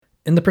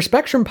In the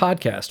Perspectrum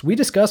podcast, we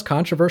discuss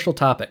controversial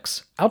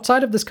topics.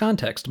 Outside of this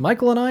context,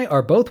 Michael and I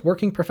are both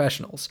working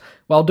professionals.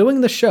 While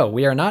doing the show,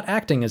 we are not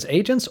acting as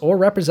agents or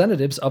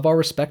representatives of our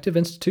respective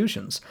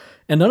institutions,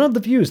 and none of the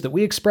views that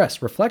we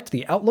express reflect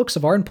the outlooks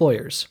of our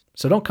employers.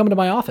 So don't come to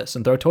my office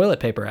and throw toilet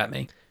paper at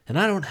me. And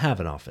I don't have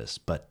an office,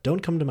 but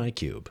don't come to my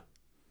cube.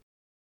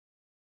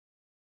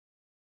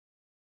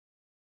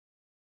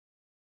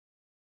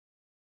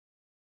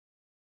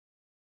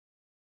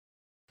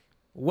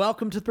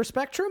 Welcome to the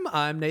Perspectrum.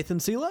 I'm Nathan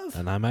Seelove.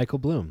 And I'm Michael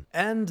Bloom.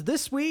 And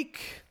this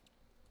week,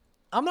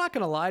 I'm not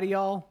going to lie to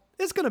y'all,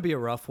 it's going to be a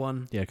rough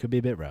one. Yeah, it could be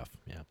a bit rough.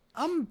 Yeah.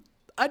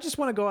 I just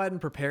want to go ahead and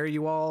prepare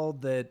you all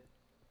that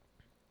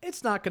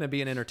it's not going to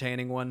be an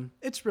entertaining one.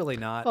 It's really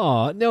not.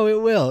 Oh, no,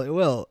 it will. It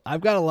will.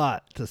 I've got a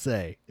lot to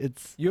say.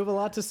 You have a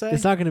lot to say?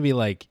 It's not going to be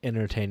like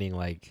entertaining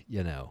like,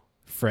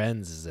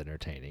 Friends is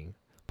entertaining.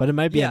 But it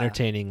might be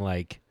entertaining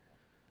like,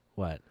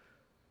 what?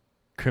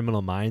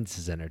 Criminal Minds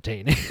is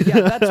entertaining.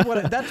 Yeah, that's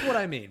what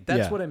I mean.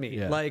 That's Yeah, what I mean.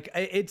 yeah. Like,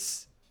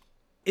 it's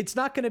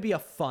not going to be a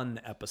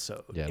fun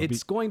episode. Yeah,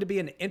 it's going to be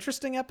an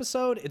interesting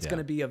episode. It's going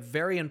to be a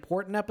very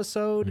important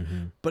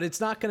episode, but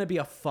it's not going to be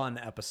a fun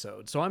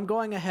episode. So I'm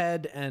going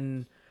ahead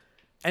and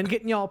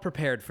getting y'all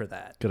prepared for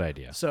that. Good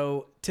idea.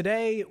 So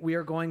today we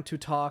are going to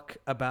talk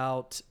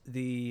about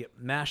the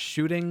mass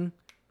shootings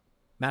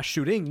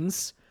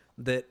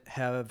that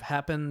have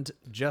happened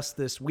just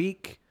this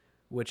week,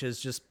 which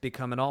has just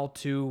become an all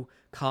too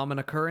common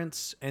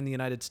occurrence in the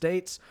United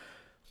States.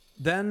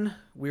 Then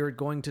we are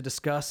going to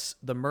discuss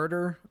the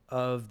murder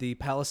of the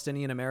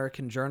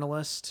Palestinian-American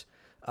journalist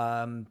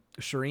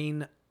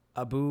Shareen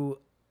Abu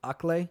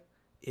Aqleh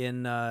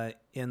in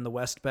the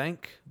West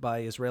Bank by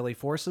Israeli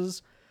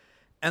forces.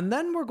 And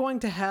then we're going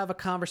to have a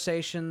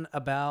conversation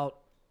about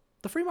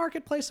the free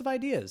marketplace of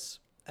ideas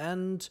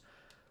and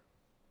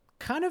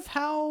kind of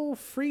how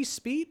free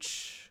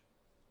speech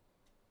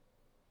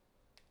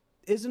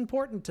is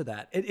important to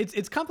that.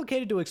 It's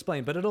complicated to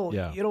explain, but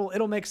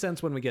it'll make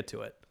sense when we get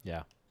to it.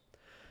 Yeah.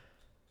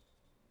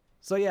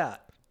 So yeah,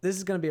 this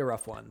is going to be a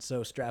rough one.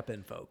 So strap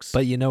in, folks.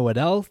 But you know what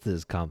else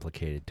is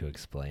complicated to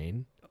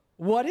explain?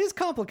 What is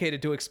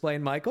complicated to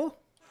explain, Michael?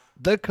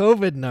 The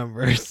COVID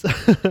numbers.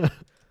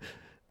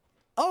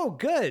 Oh,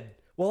 good.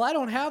 Well, I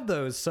don't have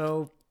those,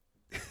 so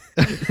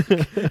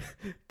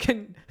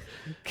can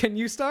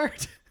you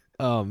start?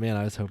 Oh man,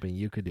 I was hoping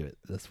you could do it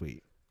this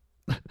week.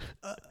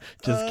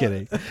 Just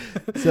kidding.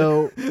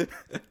 So,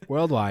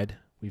 worldwide,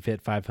 we've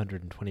hit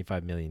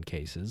 525 million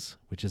cases,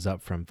 which is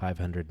up from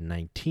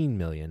 519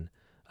 million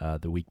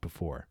the week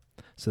before.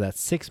 So that's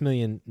 6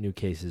 million new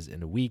cases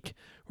in a week,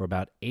 or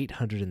about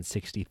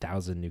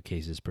 860,000 new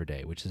cases per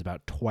day, which is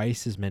about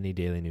twice as many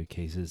daily new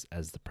cases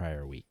as the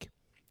prior week.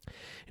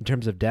 In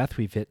terms of death,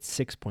 we've hit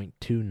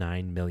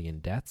 6.29 million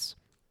deaths,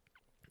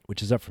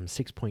 which is up from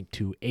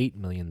 6.28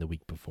 million the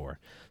week before.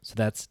 So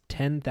that's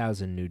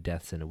 10,000 new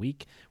deaths in a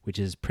week, which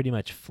is pretty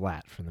much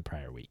flat from the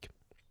prior week.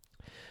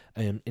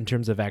 In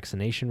terms of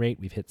vaccination rate,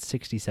 we've hit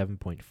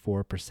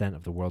 67.4%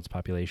 of the world's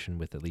population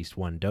with at least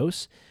one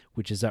dose,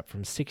 which is up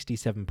from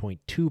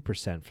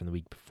 67.2% from the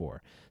week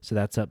before. So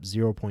that's up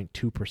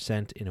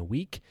 0.2% in a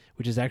week,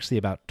 which is actually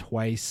about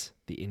twice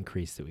the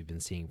increase that we've been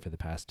seeing for the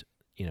past,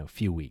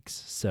 few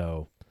weeks.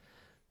 So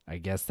I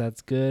guess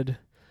that's good.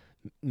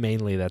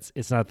 Mainly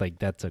it's not like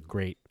that's a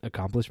great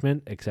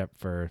accomplishment, except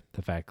for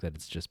the fact that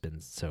it's just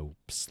been so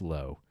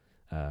slow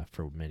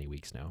for many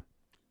weeks now.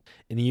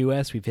 In the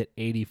U.S., we've hit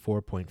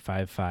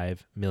 84.55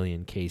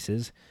 million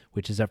cases,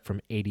 which is up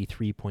from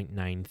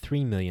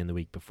 83.93 million the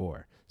week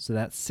before. So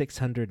that's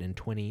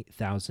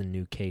 620,000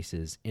 new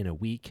cases in a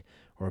week,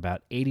 or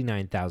about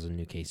 89,000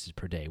 new cases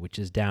per day, which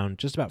is down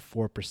just about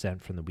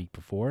 4% from the week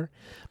before.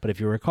 But if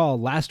you recall,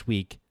 last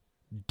week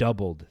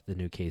doubled the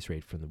new case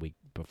rate from the week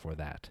before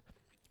that.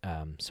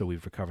 So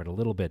we've recovered a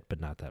little bit, but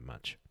not that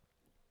much.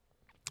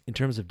 In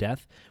terms of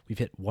death, we've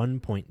hit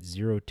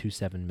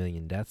 1.027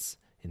 million deaths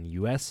in the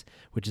U.S.,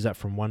 which is up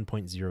from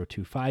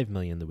 1.025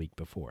 million the week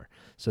before.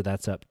 So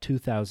that's up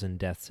 2,000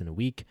 deaths in a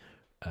week,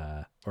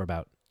 or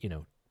about,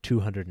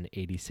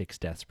 286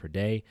 deaths per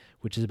day,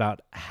 which is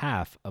about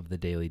half of the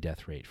daily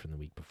death rate from the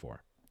week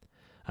before.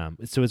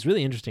 So it's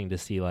really interesting to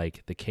see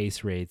like the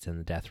case rates and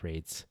the death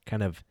rates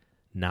kind of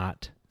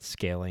not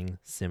scaling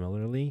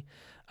similarly,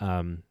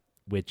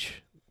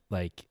 which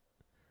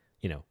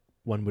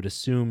one would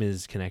assume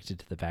is connected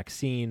to the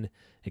vaccine.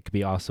 It could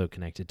be also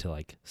connected to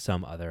like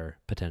some other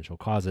potential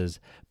causes,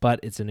 but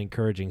it's an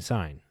encouraging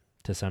sign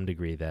to some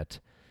degree that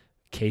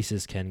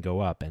cases can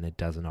go up and it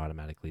doesn't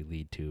automatically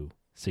lead to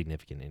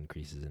significant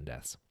increases in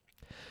deaths.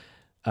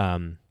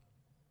 And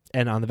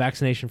on the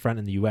vaccination front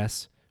in the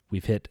U.S.,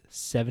 we've hit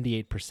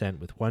 78%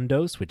 with one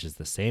dose, which is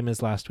the same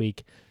as last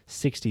week,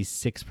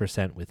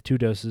 66% with two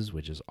doses,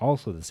 which is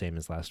also the same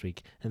as last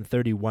week, and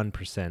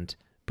 31%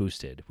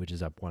 boosted, which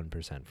is up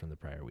 1% from the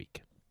prior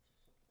week.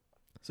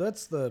 So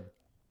that's the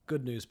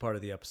good news part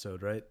of the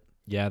episode, right?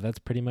 Yeah, that's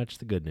pretty much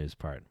the good news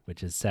part,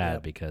 which is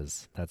sad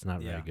because that's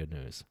not very good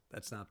news.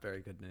 That's not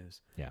very good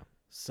news. Yeah.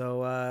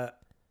 So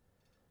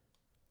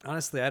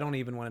Honestly, I don't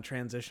even want to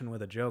transition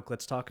with a joke.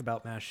 Let's talk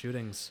about mass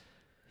shootings.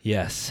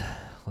 Yes.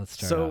 Let's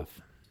start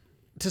off.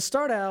 To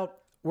start out,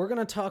 we're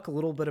going to talk a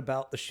little bit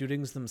about the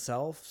shootings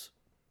themselves,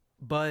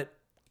 but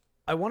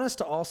I want us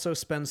to also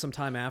spend some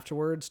time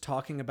afterwards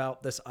talking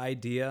about this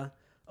idea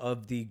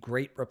of the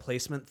great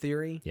replacement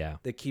theory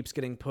that keeps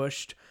getting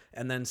pushed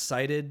and then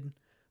cited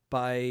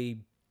by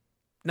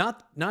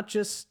not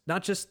just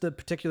the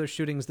particular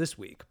shootings this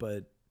week,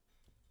 but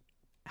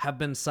have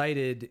been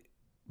cited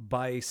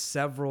by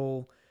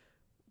several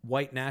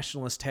white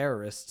nationalist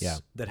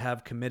terrorists that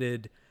have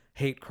committed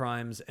hate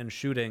crimes and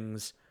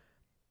shootings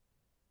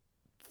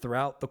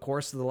throughout the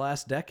course of the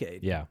last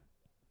decade. Yeah.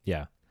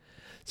 Yeah.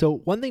 So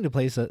one thing to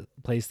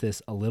place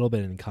this a little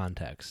bit in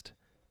context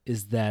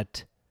is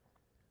that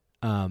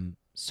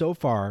so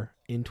far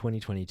in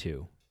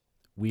 2022,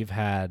 we've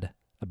had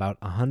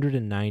about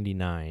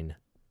 199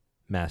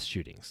 mass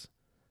shootings.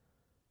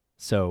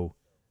 So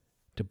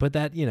to put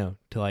that, to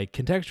like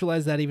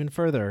contextualize that even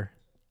further,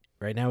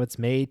 right now it's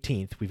May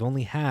 18th. We've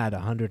only had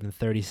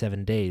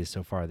 137 days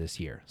so far this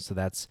year. So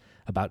that's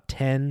about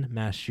 10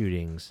 mass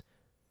shootings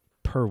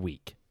per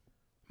week,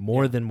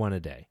 more than one a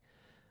day,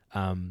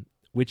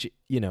 which,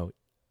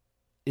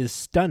 is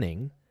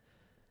stunning.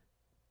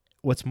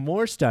 What's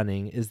more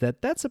stunning is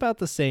that that's about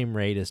the same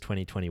rate as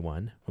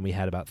 2021, when we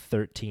had about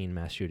 13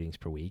 mass shootings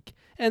per week,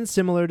 and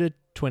similar to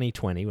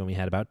 2020, when we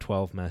had about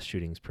 12 mass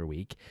shootings per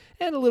week,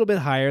 and a little bit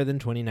higher than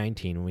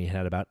 2019, when we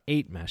had about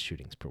 8 mass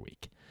shootings per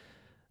week.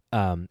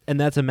 And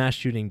that's a mass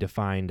shooting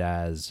defined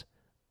as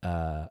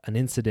an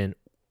incident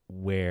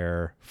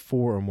where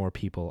 4 or more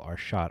people are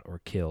shot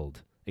or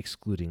killed,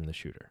 excluding the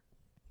shooter.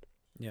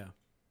 Yeah.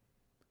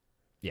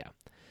 Yeah.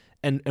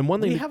 And one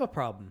thing we have a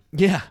problem.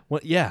 Yeah,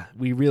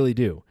 we really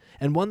do.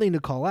 And one thing to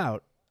call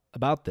out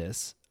about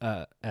this,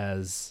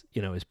 as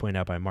is pointed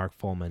out by Mark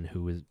Fullman,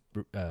 who is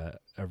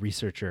a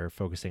researcher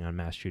focusing on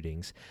mass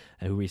shootings,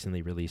 and who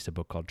recently released a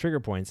book called Trigger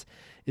Points,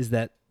 is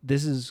that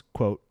this is,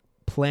 quote,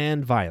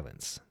 planned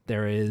violence.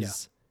 There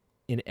is,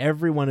 in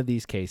every one of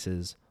these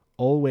cases,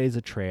 always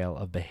a trail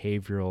of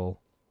behavioral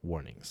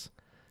warnings,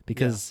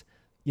 because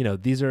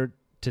these are,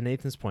 to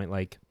Nathan's point,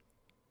 like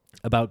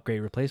about great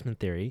replacement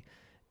theory.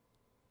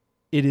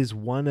 It is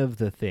one of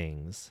the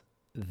things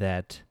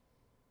that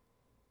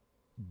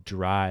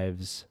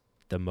drives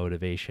the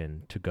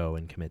motivation to go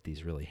and commit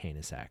these really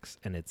heinous acts.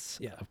 And it's,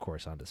 of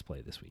course, on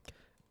display this week.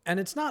 And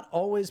it's not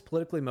always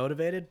politically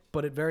motivated,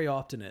 but it very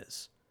often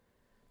is.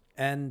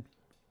 And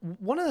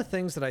one of the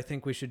things that I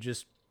think we should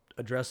just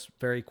address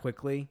very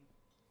quickly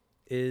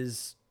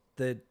is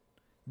that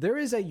there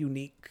is a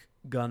unique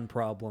gun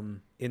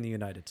problem in the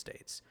United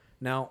States.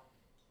 Now,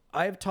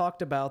 I've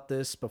talked about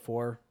this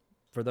before.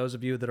 For those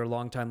of you that are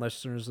longtime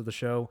listeners of the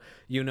show,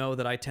 you know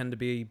that I tend to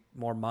be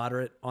more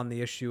moderate on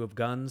the issue of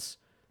guns,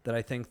 that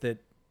I think that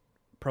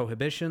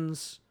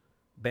prohibitions,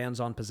 bans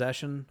on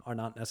possession are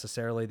not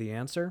necessarily the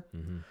answer,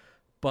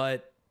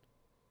 but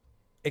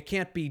it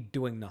can't be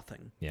doing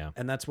nothing. Yeah.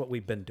 And that's what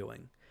we've been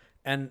doing.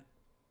 And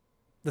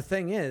the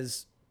thing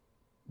is,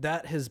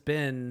 that has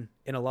been,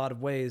 in a lot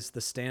of ways,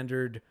 the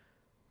standard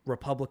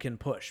Republican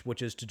push,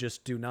 which is to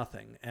just do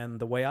nothing. And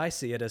the way I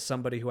see it, as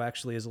somebody who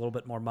actually is a little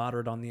bit more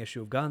moderate on the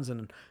issue of guns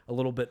and a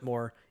little bit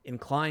more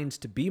inclined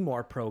to be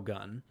more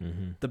pro-gun,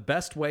 the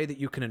best way that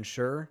you can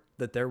ensure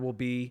that there will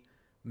be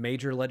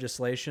major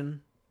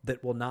legislation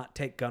that will not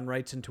take gun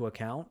rights into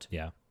account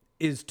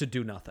is to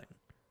do nothing.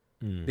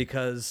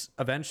 Because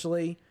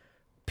eventually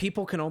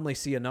people can only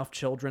see enough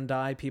children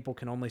die. People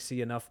can only see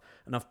enough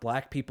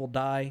black people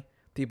die.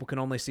 People can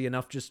only see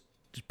enough just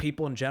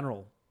people in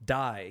general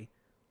die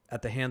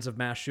at the hands of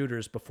mass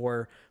shooters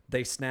before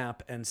they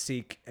snap and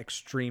seek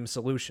extreme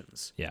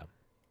solutions. Yeah.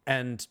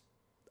 And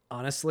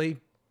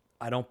honestly,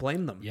 I don't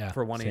blame them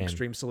for wanting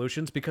extreme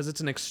solutions, because it's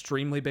an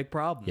extremely big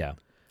problem. Yeah,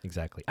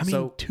 exactly. I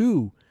mean,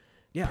 2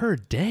 per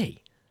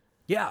day.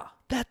 Yeah.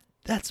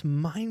 That's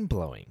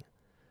mind-blowing.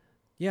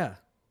 Yeah.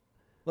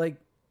 Like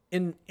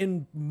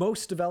in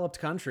most developed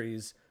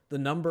countries, the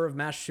number of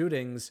mass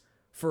shootings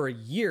for a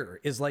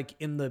year is like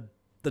in the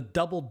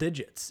double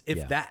digits,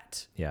 if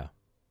that. Yeah.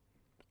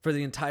 For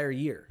the entire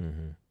year.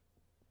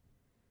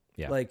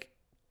 Yeah. Like,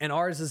 and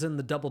ours is in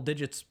the double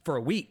digits for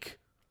a week.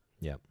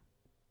 Yep.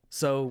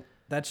 So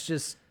that's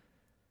just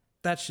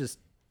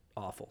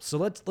awful. So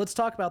let's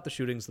talk about the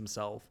shootings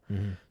themselves.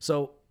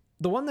 So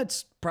the one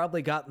that's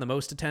probably gotten the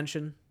most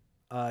attention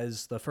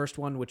is the first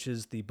one, which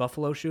is the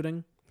Buffalo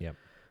shooting. Yep.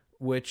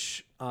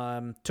 Which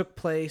took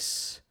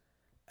place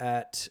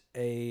at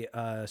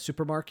a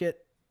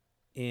supermarket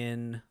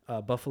in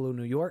Buffalo,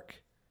 New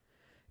York.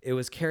 It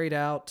was carried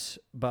out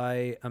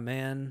by a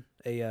man,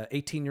 a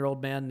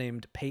 18-year-old man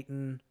named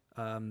Peyton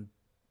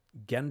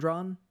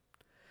Gendron.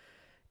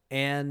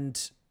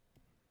 And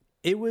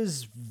it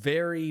was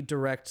very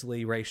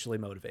directly racially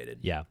motivated.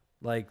 Yeah.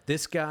 Like,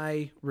 this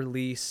guy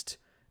released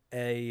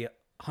a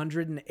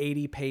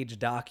 180-page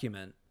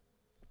document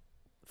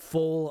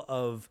full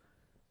of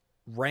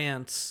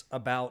rants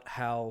about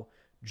how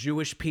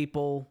Jewish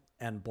people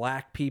and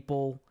black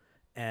people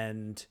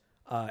and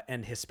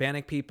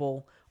Hispanic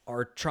people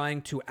are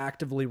trying to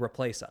actively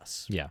replace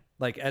us. Yeah.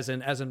 Like as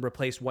in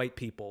replace white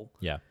people.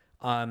 Yeah.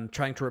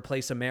 Trying to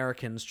replace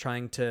Americans,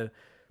 trying to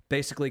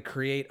basically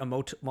create a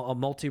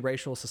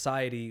multiracial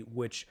society,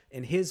 which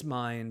in his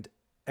mind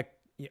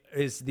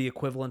is the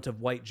equivalent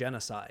of white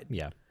genocide.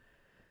 Yeah.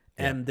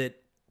 And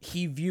that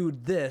he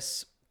viewed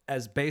this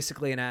as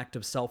basically an act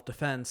of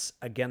self-defense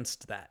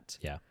against that.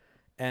 Yeah.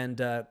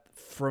 And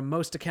from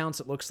most accounts,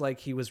 it looks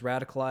like he was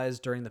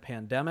radicalized during the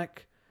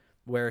pandemic,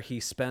 where he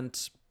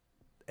spent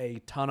a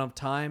ton of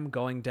time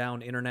going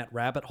down internet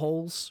rabbit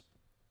holes.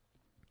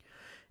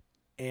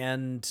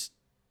 And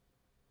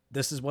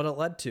this is what it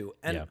led to.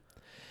 And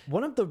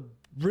one of the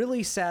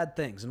really sad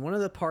things, and one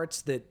of the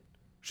parts that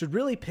should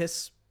really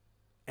piss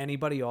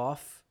anybody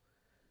off,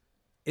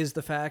 is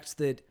the fact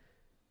that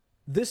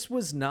this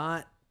was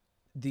not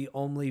the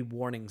only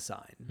warning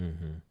sign.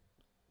 Mm-hmm.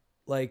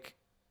 Like,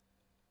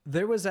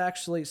 there was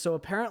actually, so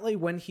apparently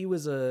when he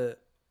was a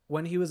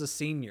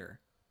senior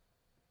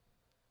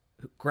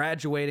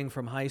graduating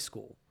from high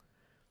school,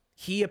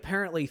 he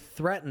apparently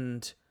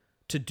threatened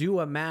to do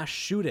a mass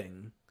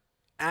shooting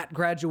at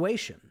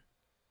graduation.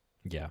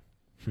 Yeah.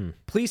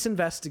 Police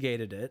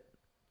investigated it.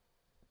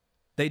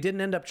 They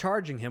didn't end up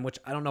charging him, which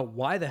I don't know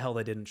why the hell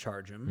they didn't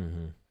charge him.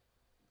 Mm-hmm.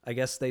 I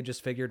guess they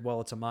just figured,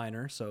 well, it's a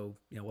minor, so,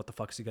 what the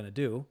fuck is he going to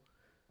do?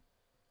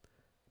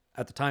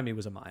 At the time, he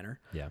was a minor.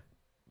 Yeah.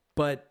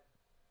 But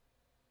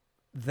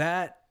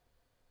that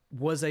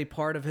was a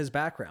part of his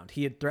background.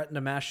 He had threatened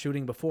a mass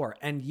shooting before,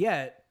 and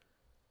yet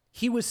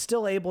he was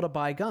still able to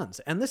buy guns.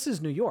 And this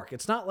is New York.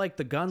 It's not like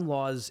the gun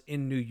laws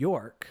in New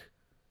York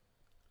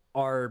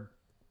are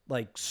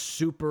like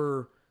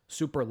super,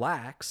 super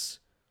lax.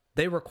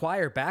 They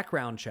require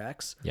background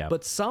checks,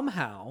 but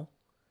somehow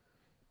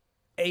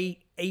a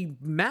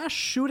mass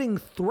shooting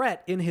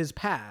threat in his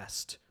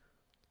past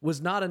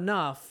was not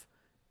enough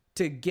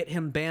to get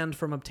him banned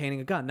from obtaining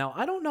a gun. Now,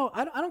 I don't know.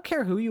 I don't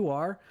care who you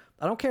are.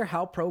 I don't care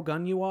how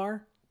pro-gun you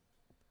are.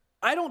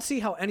 I don't see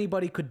how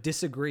anybody could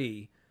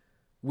disagree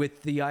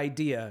with the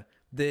idea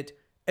that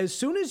as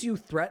soon as you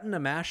threaten a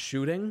mass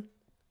shooting,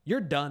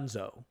 you're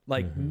donezo.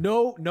 Like,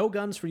 no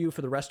guns for you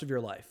for the rest of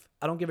your life.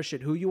 I don't give a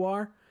shit who you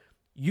are.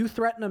 You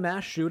threaten a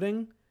mass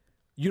shooting,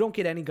 you don't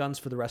get any guns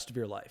for the rest of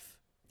your life.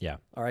 Yeah.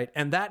 All right.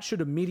 And that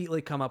should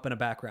immediately come up in a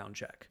background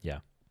check. Yeah.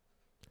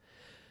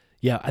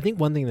 Yeah. I think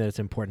one thing that it's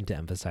important to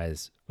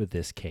emphasize with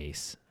this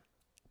case,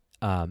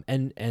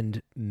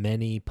 and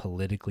many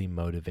politically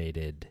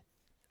motivated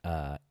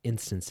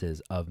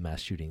instances of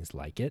mass shootings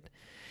like it,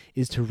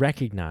 is to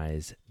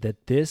recognize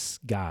that this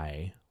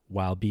guy,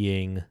 while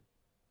being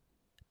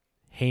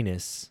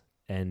heinous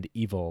and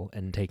evil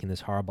and taking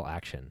this horrible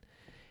action,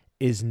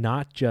 is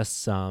not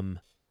just some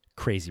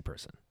crazy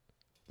person.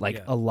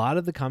 Like, a lot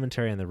of the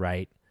commentary on the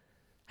right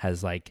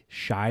has like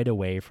shied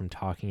away from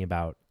talking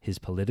about his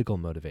political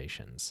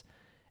motivations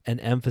and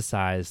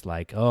emphasized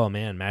like, oh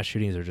man, mass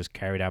shootings are just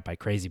carried out by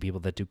crazy people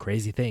that do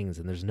crazy things,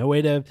 and there's no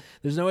way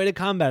to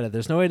combat it.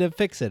 There's no way to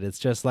fix it. It's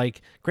just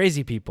like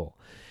crazy people,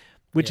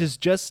 which is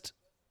just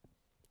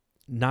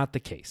not the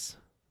case.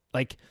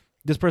 Like,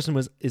 this person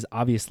is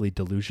obviously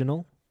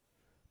delusional,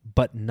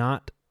 but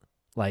not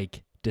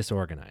like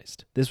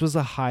disorganized. This was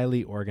a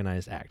highly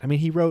organized act. I mean,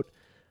 he wrote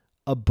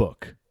a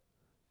book.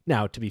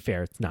 Now, to be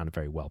fair, it's not a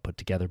very well put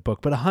together book,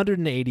 but a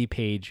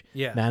 180-page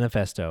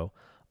manifesto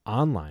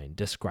online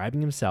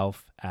describing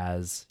himself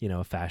as,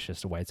 a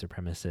fascist, a white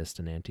supremacist,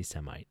 an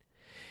anti-Semite.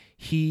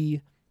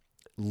 He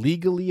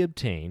legally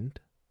obtained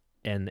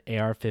an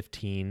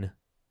AR-15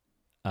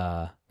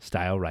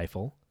 style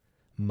rifle,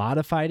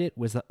 modified it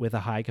with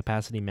a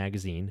high-capacity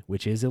magazine,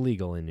 which is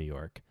illegal in New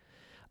York,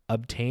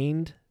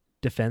 obtained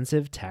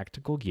defensive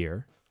tactical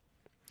gear,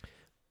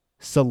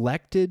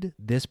 selected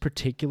this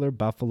particular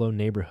Buffalo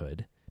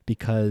neighborhood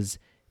because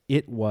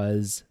it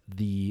was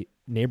the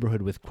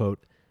neighborhood with,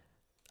 quote,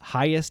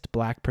 highest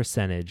black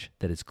percentage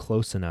that is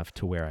close enough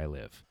to where I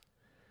live.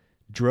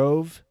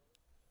 Drove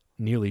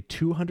nearly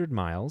 200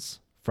 miles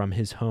from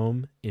his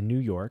home in New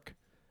York,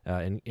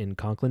 in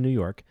Conklin, New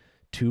York,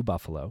 to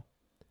Buffalo.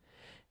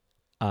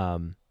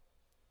 And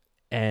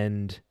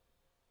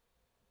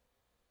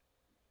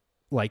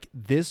like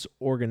this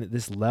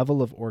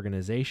level of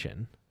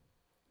organization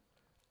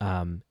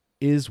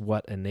is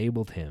what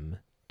enabled him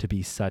to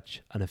be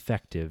such an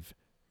effective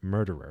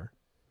murderer.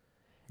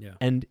 Yeah.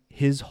 And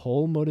his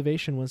whole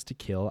motivation was to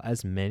kill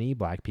as many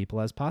black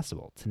people as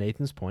possible. To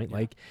Nathan's point,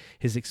 like,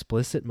 his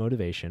explicit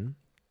motivation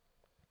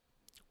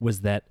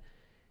was that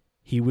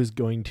he was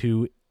going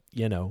to,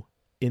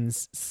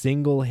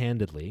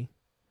 single-handedly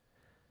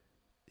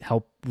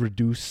help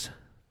reduce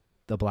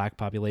the black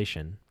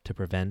population to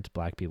prevent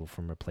black people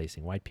from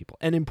replacing white people.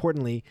 And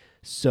importantly,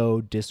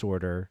 sow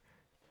disorder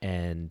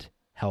and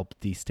help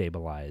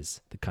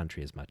destabilize the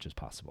country as much as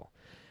possible.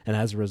 And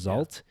as a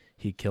result,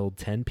 he killed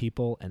 10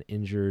 people and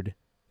injured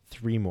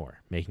 3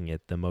 more, making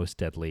it the most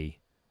deadly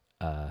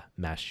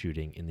mass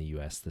shooting in the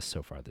U.S.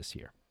 so far this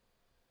year.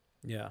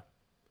 Yeah.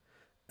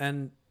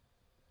 And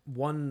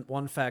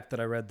one fact that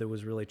I read that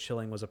was really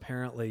chilling was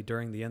apparently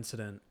during the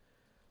incident,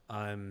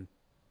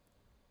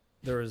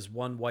 there was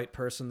one white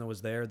person that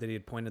was there that he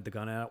had pointed the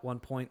gun at one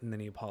point, and then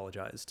he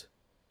apologized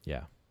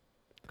Yeah.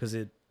 because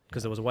it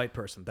was a white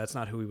person. That's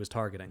not who he was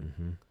targeting.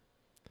 Mm-hmm.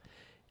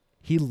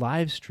 He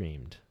live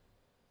streamed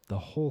the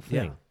whole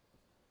thing.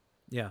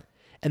 Yeah.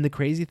 And the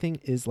crazy thing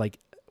is, like,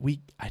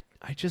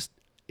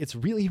 it's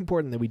really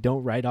important that we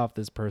don't write off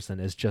this person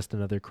as just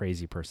another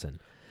crazy person.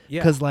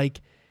 Yeah. Because,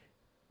 like,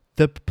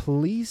 the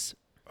police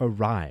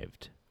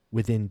arrived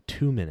within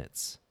 2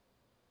 minutes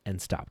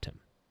and stopped him.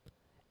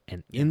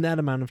 And in that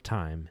amount of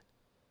time,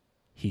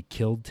 he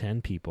killed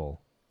 10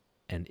 people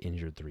and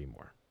injured 3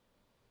 more.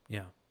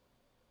 Yeah.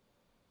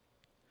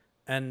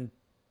 And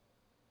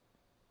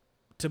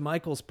to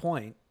Michael's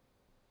point,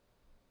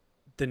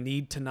 the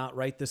need to not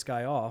write this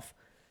guy off,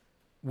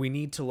 we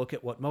need to look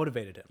at what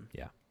motivated him.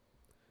 Yeah.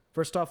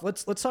 First off,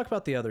 let's talk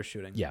about the other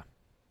shooting. Yeah.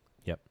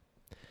 Yep.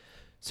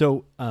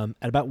 So at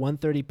about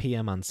 1:30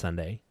 p.m. on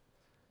Sunday,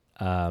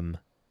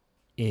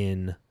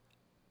 in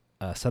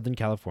Southern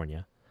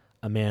California,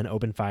 a man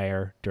opened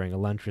fire during a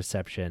lunch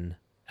reception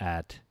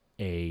at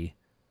a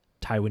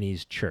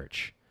Taiwanese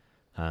church.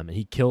 And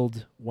he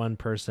killed 1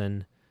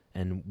 person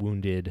and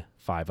wounded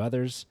 5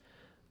 others.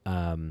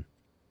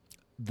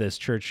 This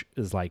church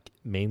is like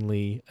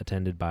mainly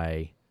attended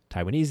by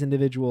Taiwanese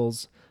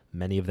individuals.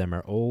 Many of them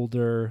are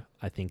older.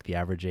 I think the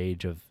average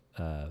age of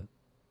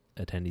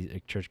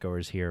attendees,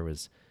 churchgoers here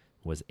was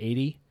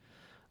 80.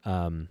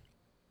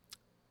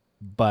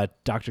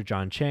 But Dr.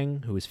 John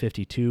Cheng, who was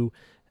 52,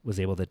 was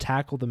able to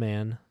tackle the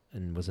man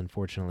and was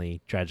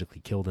unfortunately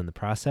tragically killed in the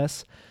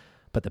process.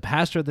 But the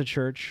pastor of the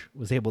church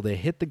was able to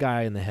hit the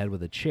guy in the head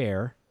with a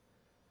chair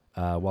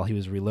while he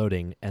was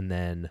reloading, and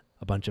then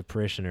a bunch of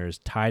parishioners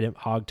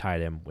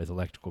hog-tied him with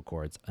electrical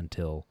cords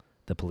until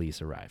the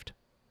police arrived.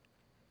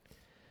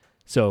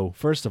 So,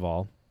 first of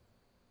all,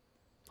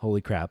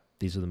 holy crap,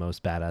 these are the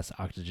most badass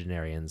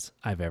octogenarians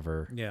I've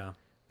ever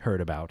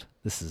heard about.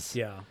 This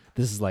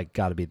is like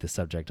got to be the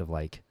subject of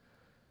like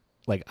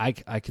I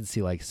could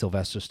see like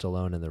Sylvester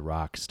Stallone and The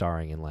Rock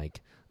starring in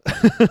like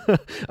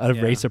a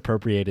race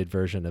appropriated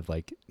version of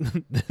like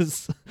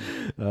this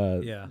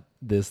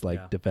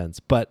defense.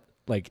 But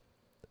like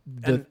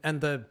the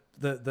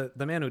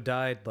man who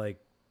died, like,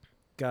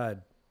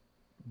 God,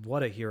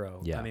 what a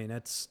hero. Yeah.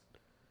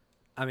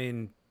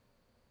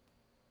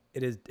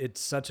 It's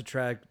such a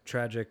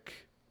tragic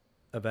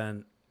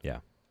event. Yeah.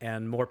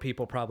 And more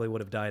people probably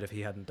would have died if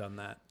he hadn't done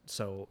that.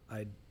 So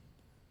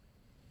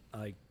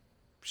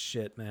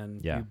shit, man.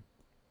 Yeah.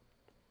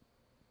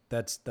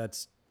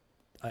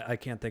 I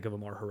can't think of a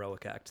more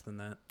heroic act than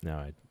that.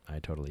 No, I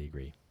totally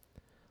agree.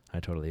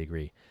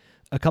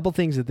 A couple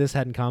things that this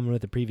had in common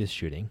with the previous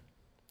shooting.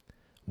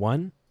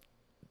 One,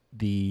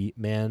 the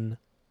man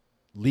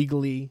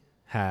legally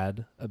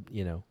had,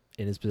 in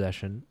his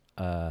possession,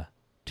 2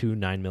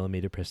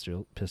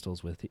 9mm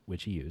pistols with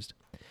which he used.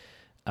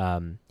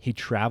 He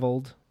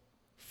traveled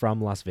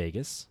from Las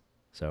Vegas,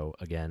 so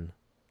again,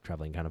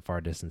 traveling kind of far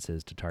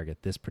distances to target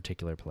this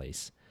particular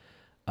place.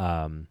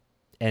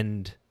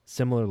 And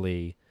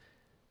similarly,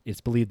 it's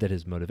believed that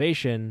his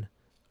motivation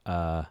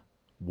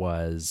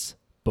was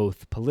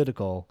both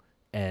political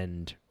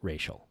and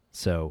racial.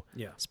 So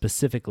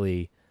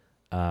specifically,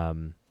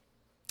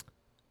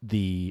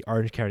 the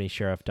Orange County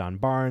Sheriff Don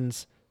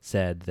Barnes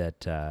said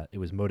that it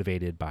was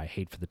motivated by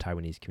hate for the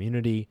Taiwanese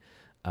community,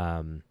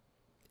 and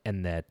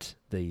that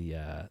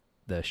the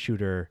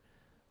shooter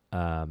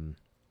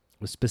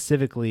was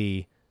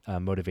specifically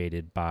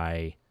motivated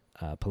by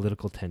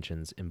political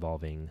tensions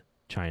involving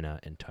China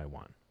and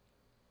Taiwan.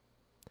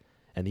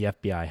 And the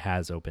FBI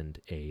has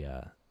opened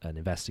an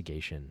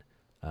investigation,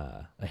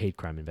 a hate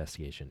crime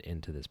investigation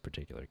into this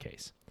particular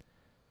case.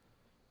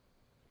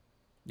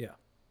 Yeah.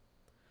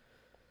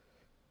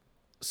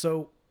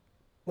 So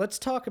let's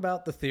talk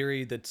about the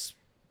theory that's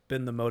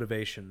been the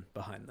motivation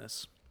behind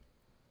this.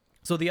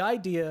 So the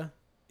idea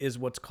is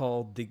what's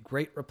called the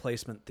Great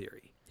Replacement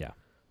Theory. Yeah.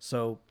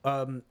 So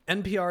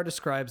NPR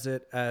describes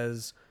it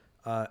as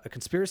a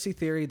conspiracy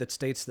theory that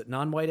states that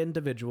non-white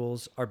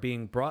individuals are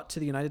being brought to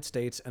the United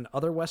States and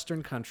other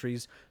Western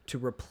countries to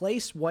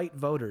replace white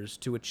voters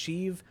to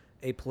achieve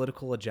a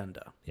political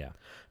agenda. Yeah.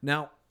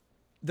 Now,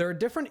 there are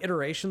different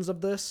iterations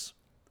of this.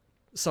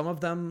 Some of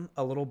them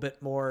a little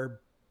bit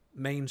more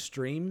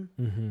mainstream,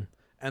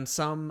 and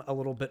some a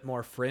little bit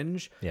more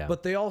fringe. Yeah.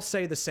 But they all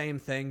say the same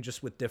thing,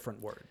 just with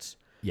different words.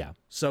 Yeah.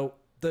 So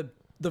the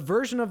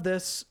version of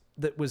this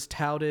that was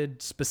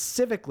touted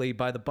specifically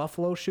by the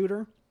Buffalo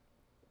shooter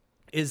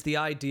is the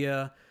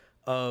idea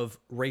of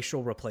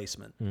racial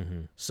replacement.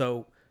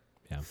 So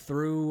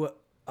through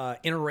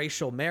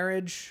interracial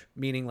marriage,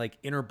 meaning like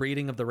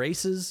interbreeding of the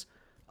races,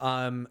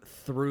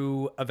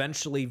 through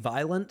eventually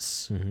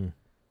violence,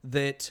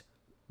 that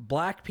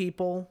black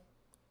people,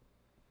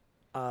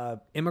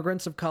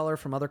 immigrants of color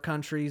from other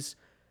countries,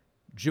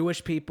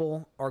 Jewish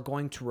people are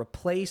going to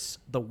replace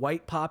the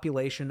white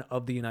population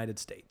of the United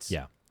States.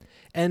 Yeah.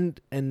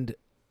 And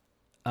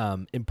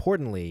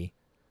importantly,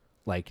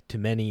 like to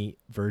many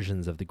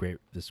versions of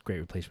this great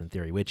replacement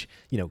theory, which,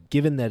 you know,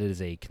 given that it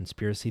is a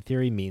conspiracy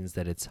theory, means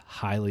that it's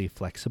highly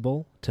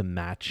flexible to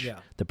match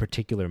the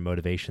particular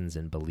motivations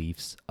and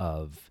beliefs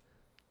of,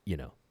 you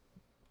know,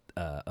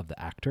 of the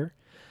actor.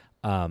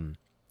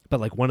 But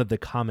like one of the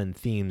common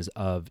themes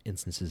of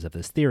instances of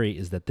this theory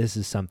is that this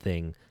is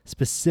something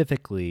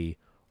specifically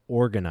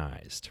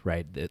organized,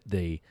 right?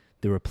 The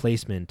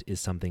replacement is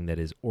something that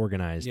is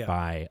organized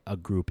by a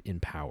group in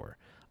power.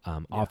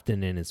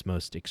 Often in its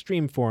most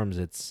extreme forms,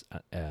 it's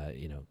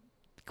you know,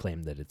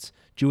 claimed that it's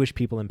Jewish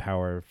people in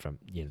power, from,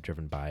 you know,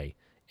 driven by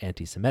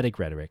anti-Semitic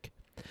rhetoric.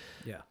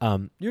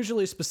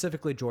 Usually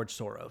specifically George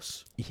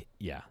Soros.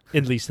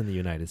 At least in the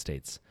United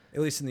States. At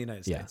least in the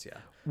United States,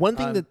 One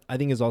thing that I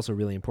think is also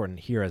really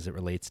important here as it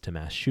relates to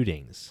mass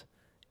shootings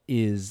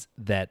is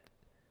that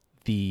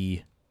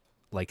the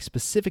like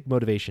specific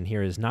motivation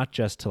here is not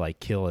just to like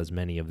kill as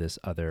many of this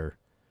other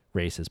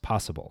race as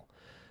possible,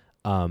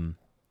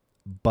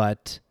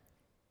 but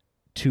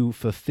to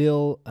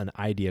fulfill an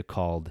idea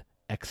called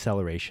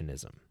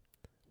accelerationism,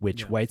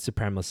 which white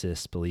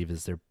supremacists believe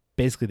is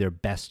basically their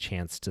best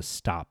chance to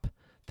stop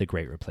the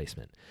Great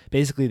Replacement.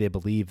 Basically, they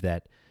believe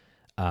that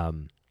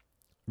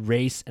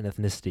race and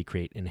ethnicity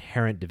create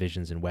inherent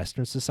divisions in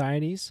Western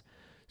societies.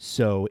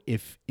 So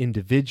if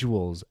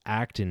individuals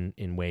act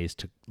in ways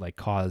to like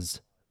cause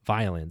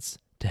violence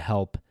to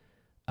help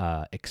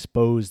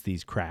expose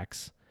these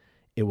cracks,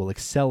 it will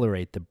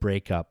accelerate the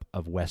breakup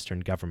of Western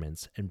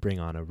governments and bring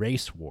on a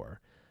race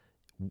war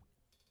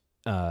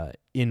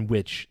in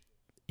which,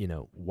 you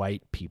know,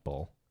 white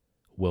people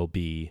will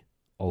be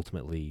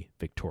ultimately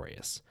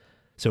victorious.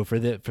 So for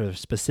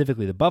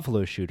specifically the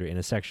Buffalo shooter, in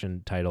a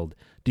section titled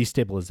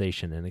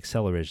 "Destabilization and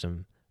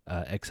Accelerationism,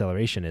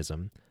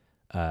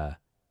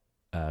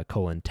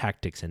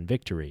 Tactics and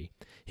Victory,"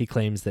 he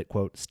claims that,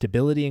 quote,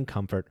 "stability and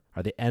comfort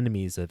are the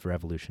enemies of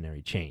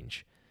revolutionary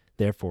change.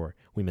 Therefore,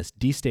 we must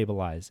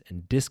destabilize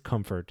and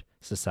discomfort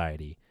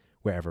society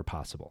wherever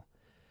possible."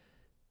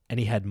 And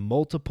he had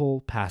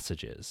multiple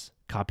passages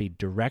copied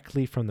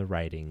directly from the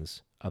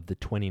writings of the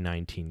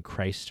 2019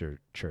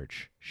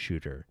 Christchurch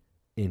shooter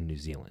in New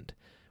Zealand,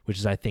 which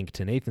is, I think,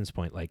 to Nathan's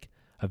point, like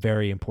a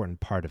very important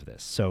part of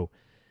this. So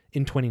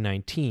in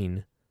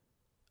 2019,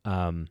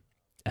 a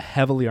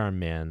heavily armed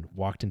man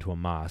walked into a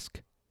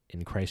mosque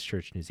in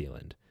Christchurch, New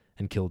Zealand,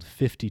 and killed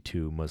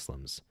 52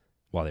 Muslims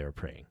while they were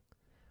praying,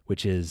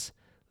 which is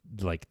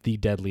like the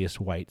deadliest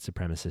white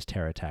supremacist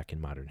terror attack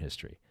in modern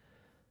history.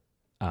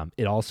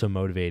 It also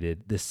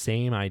motivated the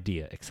same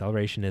idea,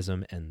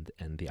 accelerationism,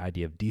 and the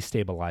idea of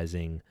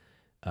destabilizing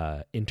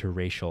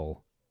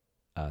interracial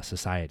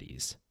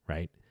societies,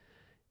 right?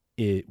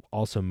 It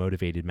also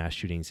motivated mass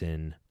shootings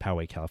in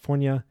Poway,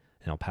 California,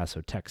 and El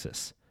Paso,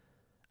 Texas.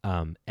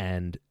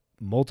 And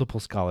multiple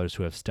scholars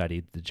who have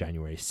studied the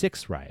January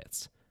 6th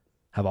riots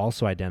have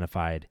also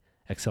identified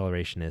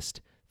accelerationist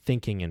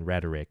thinking and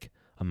rhetoric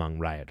among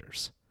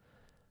rioters.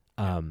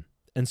 And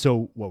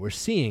so what we're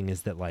seeing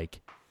is that,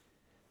 like,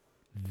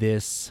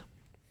 this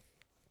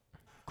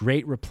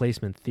great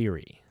replacement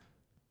theory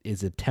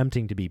is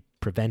attempting to be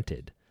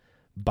prevented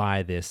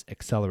by this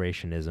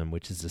accelerationism,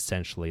 which is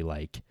essentially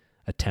like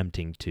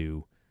attempting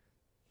to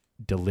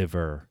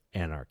deliver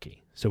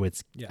anarchy. So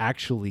it's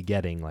actually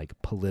getting like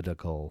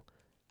political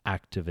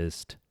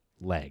activist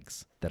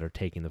legs that are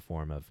taking the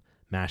form of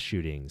mass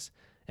shootings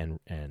and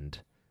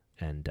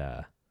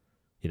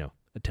you know,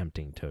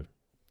 attempting to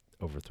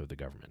overthrow the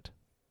government.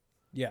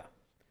 Yeah.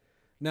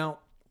 Now,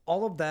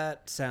 all of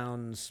that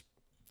sounds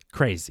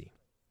crazy,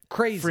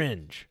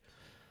 fringe,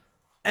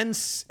 and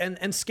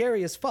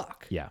scary as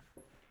fuck. Yeah.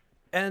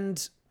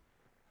 And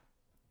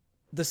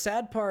the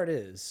sad part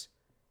is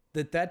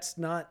that that's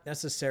not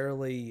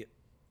necessarily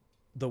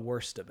the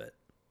worst of it.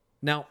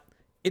 Now,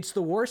 it's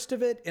the worst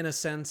of it in a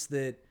sense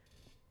that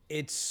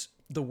it's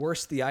the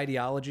worst the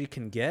ideology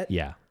can get.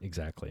 Yeah,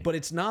 exactly. But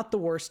it's not the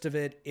worst of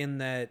it in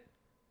that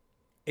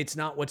it's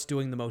not what's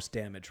doing the most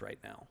damage right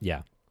now.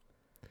 Yeah.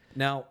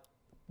 Now,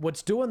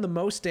 what's doing the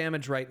most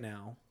damage right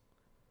now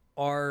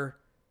are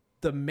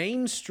the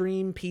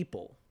mainstream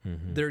people.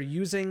 Mm-hmm. They're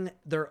using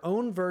their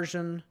own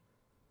version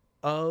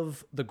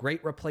of the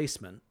Great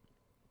Replacement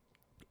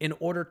in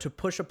order to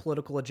push a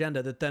political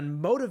agenda that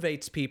then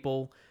motivates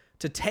people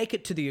to take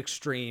it to the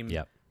extreme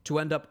to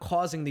end up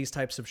causing these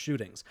types of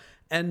shootings.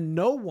 And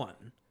no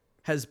one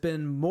has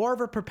been more of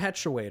a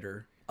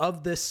perpetuator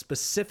of this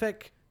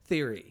specific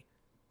theory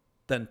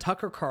than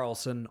Tucker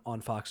Carlson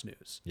on Fox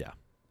News. Yeah.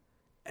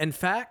 In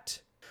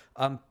fact,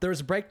 there's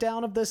a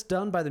breakdown of this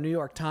done by the New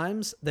York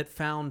Times that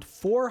found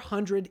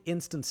 400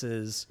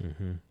 instances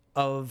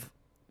of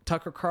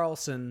Tucker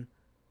Carlson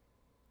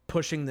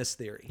pushing this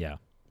theory. Yeah.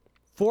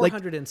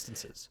 400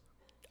 instances.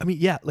 I mean,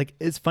 yeah, like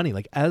it's funny,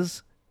 like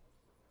as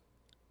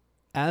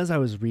I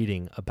was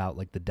reading about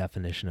like the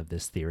definition of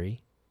this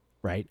theory,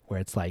 right? Where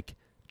it's like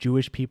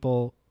Jewish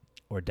people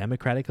or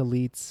Democratic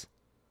elites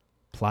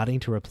plotting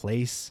to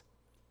replace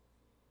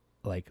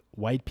like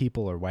white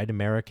people or white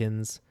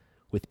Americans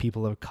with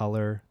people of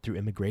color through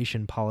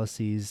immigration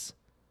policies.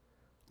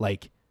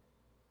 Like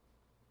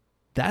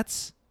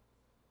that's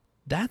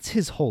That's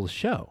his whole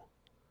show.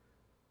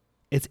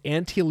 It's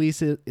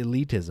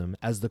anti-elitism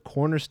as the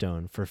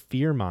cornerstone for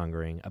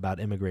fear-mongering about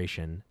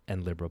immigration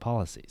and liberal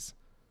policies.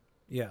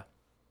 Yeah.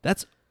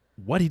 That's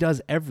what he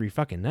does every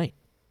fucking night.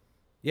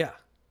 Yeah.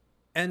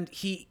 And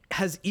he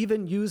has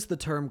even used the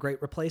term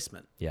great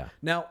replacement. Yeah.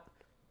 Now,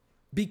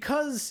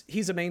 because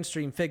he's a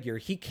mainstream figure,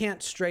 he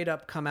can't straight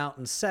up come out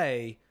and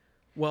say,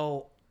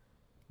 well,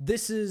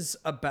 this is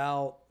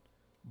about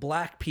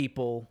black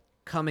people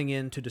coming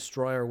in to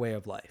destroy our way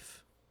of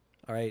life.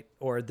 All right.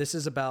 Or this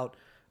is about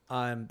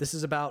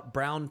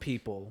brown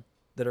people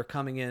that are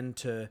coming in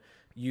to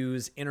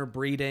use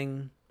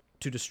interbreeding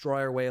to destroy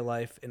our way of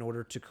life in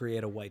order to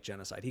create a white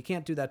genocide. He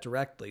can't do that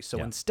directly. So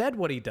instead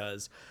what he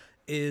does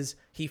is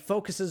he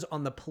focuses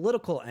on the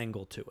political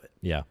angle to it.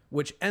 Yeah.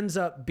 Which ends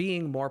up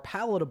being more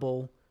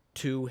palatable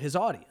to his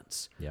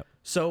audience. Yep.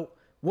 So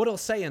what he'll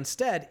say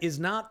instead is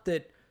not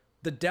that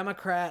the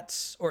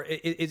Democrats, or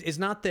is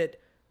not that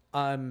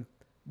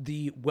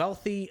the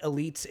wealthy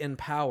elites in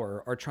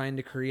power are trying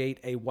to create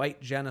a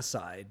white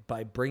genocide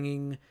by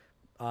bringing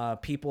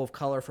people of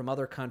color from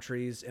other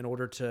countries in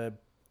order to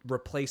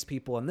replace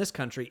people in this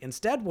country.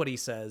 Instead, what he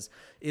says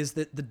is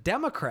that the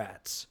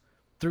Democrats,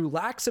 through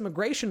lax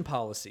immigration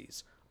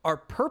policies, are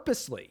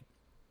purposely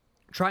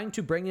trying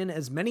to bring in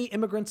as many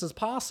immigrants as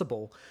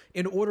possible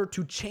in order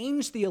to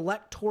change the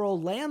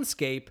electoral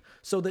landscape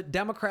so that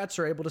Democrats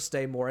are able to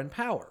stay more in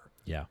power.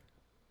 Yeah.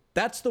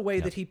 That's the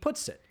way that he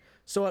puts it.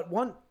 So at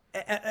one,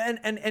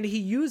 and he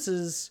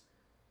uses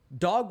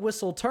dog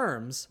whistle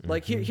terms.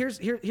 Like here's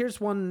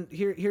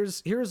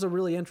a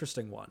really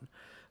interesting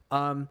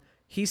one.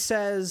 He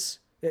says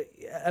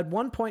at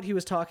one point he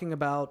was talking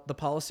about the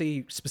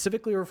policy,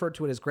 specifically referred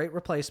to it as great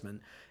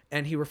replacement,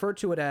 and he referred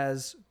to it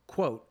as,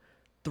 quote,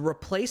 the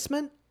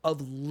replacement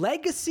of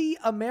legacy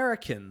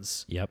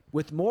Americans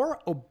with more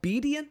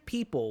obedient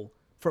people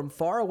from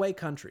faraway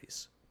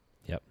countries.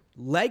 Yep.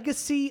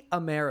 Legacy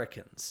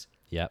Americans.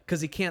 Yep.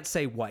 Because he can't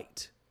say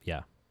white.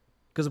 Yeah.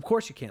 Because of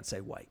course you can't say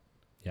white.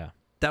 Yeah.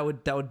 That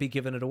would be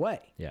giving it away.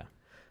 Yeah.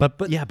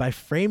 But yeah, by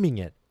framing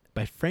it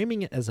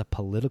as a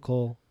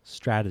political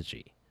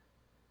strategy,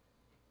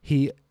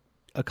 he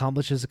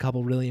accomplishes a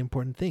couple really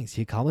important things.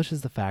 He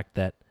accomplishes the fact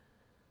that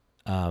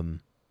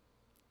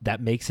that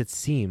makes it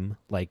seem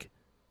like,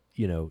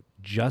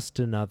 just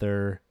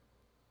another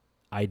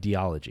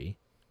ideology,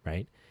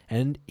 right?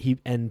 And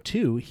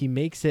two, he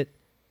makes it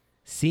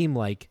seem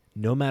like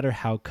no matter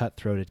how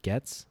cutthroat it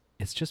gets,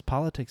 it's just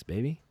politics,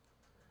 baby.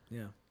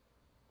 Yeah.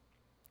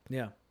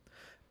 Yeah.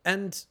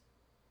 And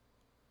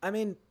I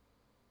mean,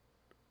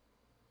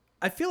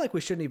 I feel like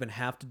we shouldn't even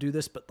have to do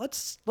this, but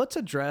let's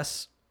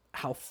address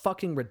how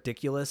fucking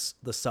ridiculous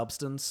the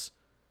substance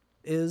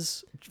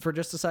is for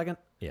just a second.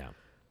 Yeah.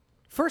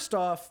 First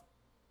off,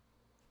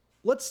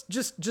 let's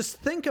just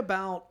think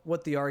about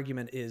what the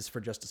argument is for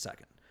just a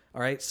second.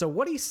 All right? So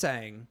what he's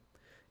saying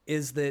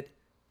is that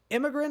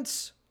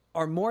immigrants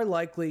are more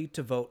likely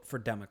to vote for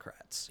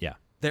Democrats. Yeah.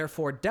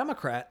 Therefore,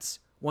 Democrats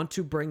want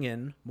to bring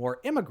in more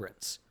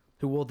immigrants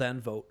who will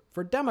then vote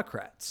for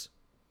Democrats.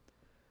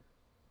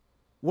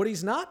 What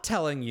he's not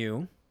telling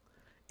you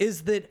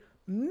is that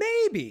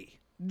maybe,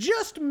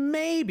 just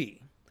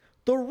maybe,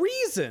 the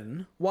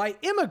reason why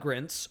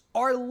immigrants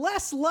are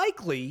less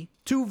likely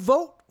to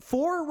vote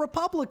for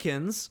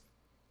Republicans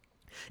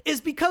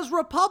is because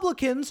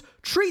Republicans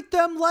treat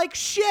them like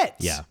shit.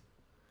 Yeah.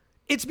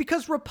 It's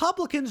because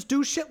Republicans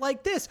do shit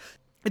like this.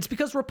 It's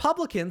because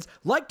Republicans,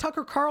 like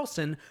Tucker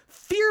Carlson,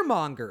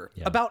 fearmonger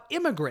about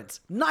immigrants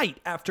night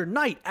after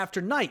night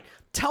after night.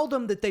 Tell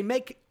them that they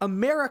make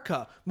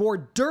America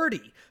more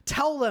dirty.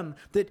 Tell them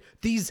that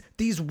these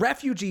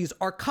refugees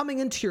are coming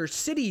into your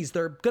cities.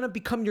 They're going to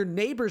become your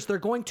neighbors. They're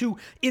going to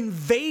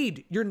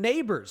invade your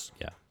neighbors.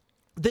 Yeah.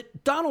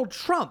 That Donald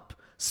Trump,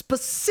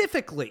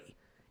 specifically,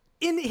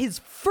 in his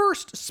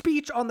first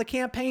speech on the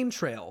campaign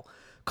trail,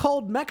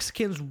 called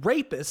Mexicans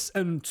rapists,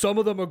 and some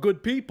of them are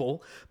good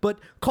people, but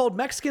called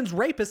Mexicans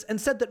rapists and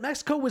said that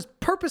Mexico was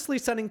purposely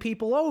sending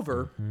people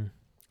over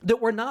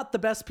that were not the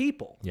best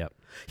people. Yep.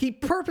 He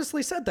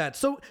purposely said that.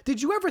 So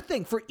did you ever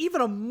think for even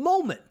a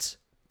moment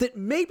that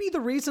maybe the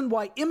reason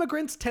why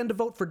immigrants tend to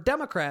vote for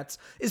Democrats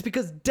is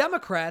because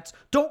Democrats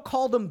don't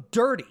call them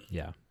dirty?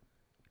 Yeah.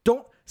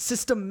 Don't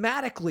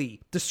systematically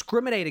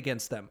discriminate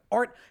against them,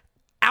 aren't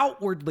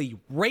outwardly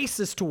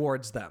racist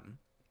towards them.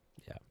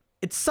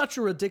 It's such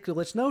a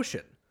ridiculous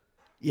notion.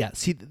 Yeah.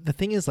 See, the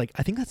thing is, I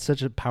think that's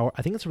a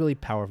really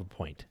powerful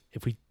point.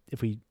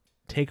 If we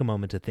take a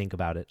moment to think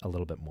about it a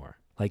little bit more,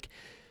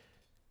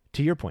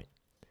 to your point,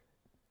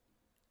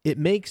 it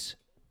makes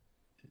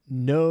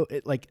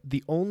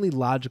the only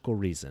logical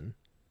reason,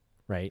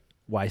 right,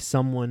 why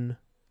someone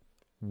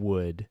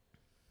would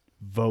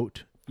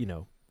vote,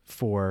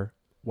 for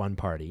one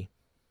party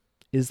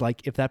is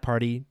if that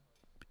party,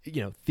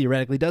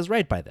 theoretically does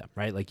right by them,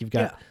 right? You've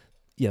got,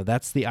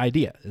 that's the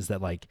idea, is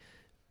that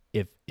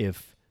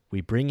if we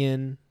bring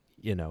in,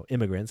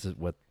 immigrants, is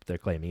what they're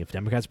claiming. If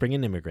Democrats bring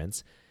in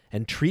immigrants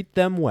and treat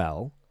them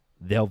well,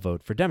 they'll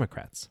vote for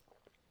Democrats.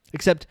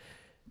 Except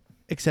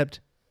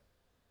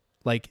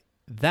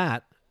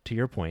that, to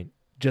your point,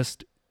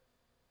 just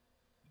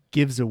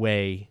gives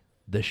away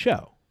the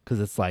show. Because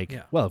it's like,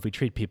 well, if we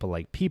treat people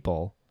like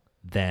people,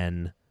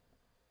 then,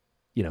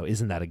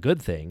 isn't that a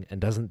good thing? And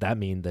doesn't that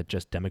mean that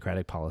just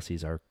democratic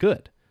policies are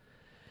good?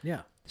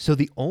 Yeah. So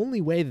the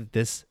only way that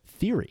this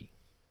theory,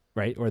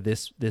 right, or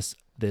this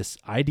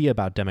idea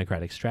about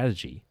democratic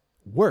strategy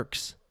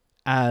works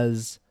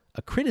as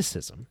a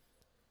criticism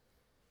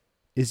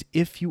is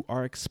if you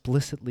are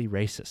explicitly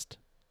racist.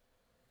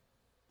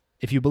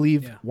 If you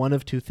believe one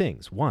of two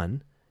things.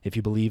 One, if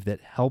you believe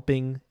that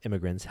helping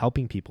immigrants,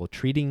 helping people,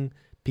 treating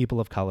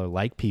people of color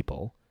like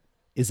people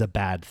is a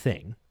bad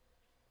thing.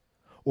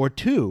 Or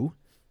two,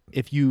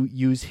 if you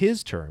use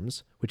his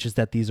terms, which is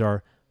that these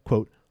are,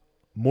 quote,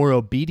 more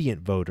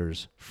obedient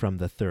voters from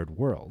the third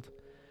world,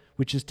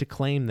 which is to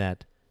claim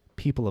that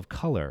people of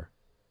color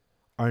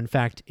are in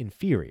fact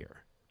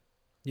inferior.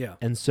 Yeah.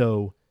 And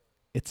so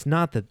it's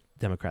not that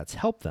Democrats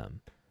help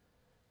them,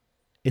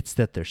 it's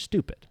that they're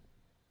stupid.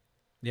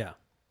 Yeah.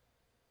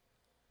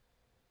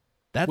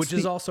 Which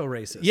is also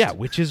racist. Yeah,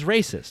 which is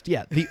racist.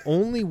 Yeah, the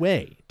only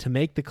way to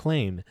make the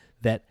claim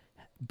that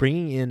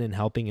bringing in and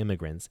helping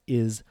immigrants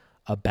is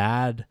a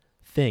bad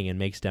thing and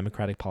makes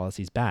democratic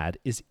policies bad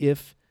is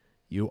if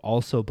you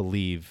also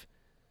believe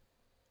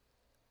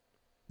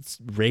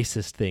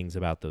racist things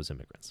about those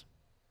immigrants.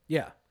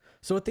 Yeah.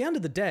 So at the end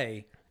of the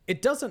day,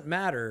 it doesn't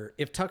matter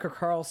if Tucker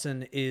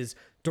Carlson is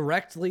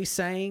directly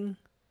saying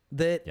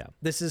that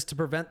this is to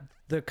prevent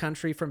the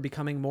country from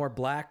becoming more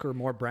black or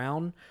more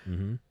brown.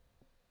 Mm-hmm.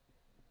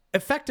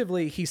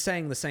 Effectively, he's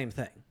saying the same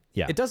thing.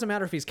 Yeah. It doesn't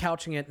matter if he's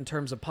couching it in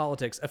terms of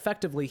politics.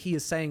 Effectively, he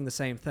is saying the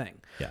same thing.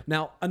 Yeah.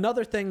 Now,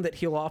 another thing that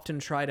he'll often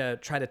try to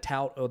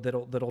tout, or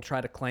that'll try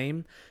to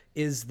claim,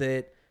 is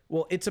that,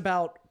 well, it's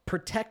about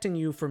protecting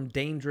you from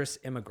dangerous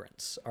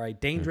immigrants. All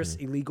right, dangerous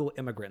illegal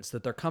immigrants,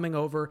 that they're coming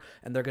over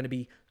and they're going to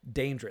be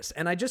dangerous.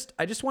 And I just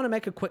want to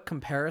make a quick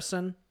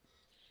comparison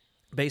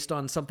based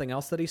on something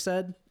else that he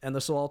said, and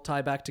this will all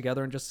tie back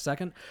together in just a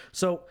second.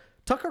 So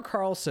Tucker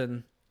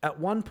Carlson, at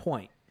one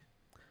point,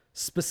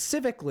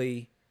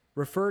 specifically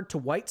referred to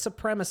white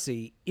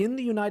supremacy in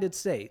the United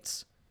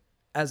States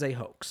as a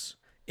hoax.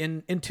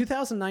 In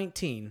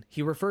 2019,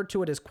 he referred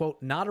to it as,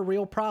 quote, not a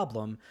real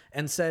problem,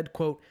 and said,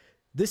 quote,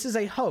 this is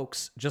a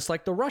hoax, just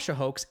like the Russia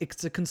hoax.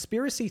 It's a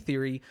conspiracy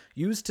theory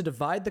used to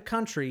divide the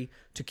country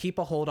to keep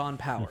a hold on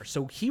power.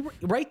 So he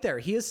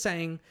is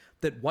saying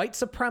that white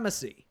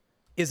supremacy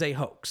is a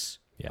hoax.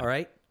 Yeah. All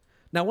right.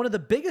 Now, one of the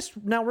biggest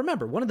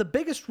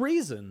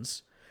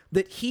reasons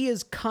that he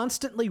is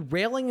constantly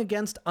railing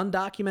against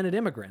undocumented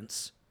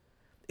immigrants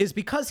is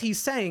because he's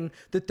saying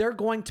that they're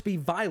going to be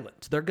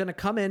violent. They're going to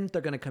come in,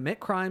 they're going to commit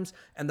crimes,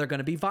 and they're going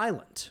to be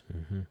violent.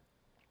 Mm-hmm.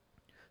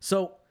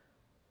 So,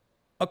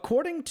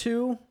 according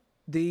to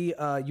the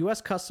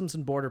U.S. Customs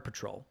and Border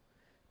Patrol,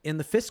 in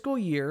the fiscal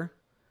year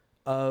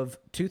of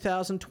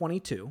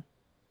 2022,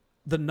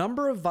 the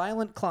number of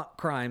violent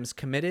crimes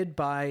committed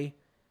by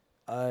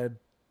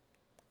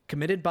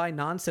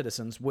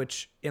non-citizens,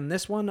 which in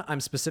this one,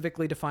 I'm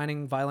specifically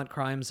defining violent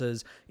crimes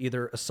as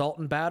either assault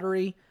and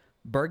battery,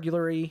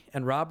 burglary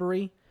and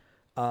robbery,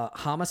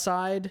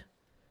 homicide,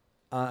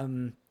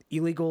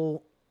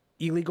 illegal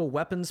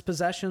weapons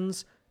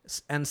possessions,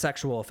 and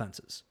sexual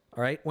offenses.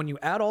 All right. When you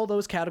add all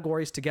those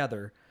categories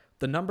together,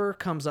 the number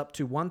comes up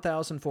to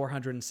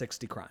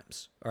 1,460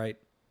 crimes. All right.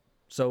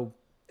 So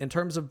in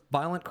terms of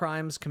violent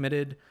crimes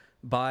committed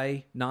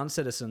by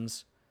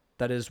non-citizens,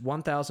 that is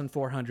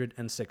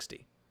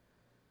 1,460.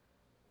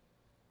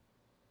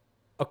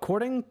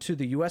 According to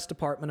the U.S.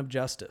 Department of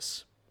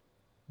Justice,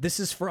 this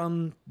is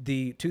from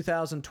the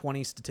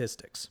 2020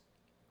 statistics,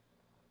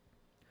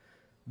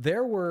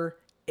 there were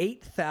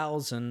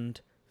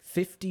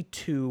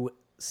 8,052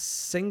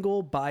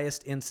 single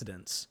biased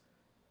incidents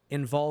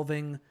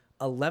involving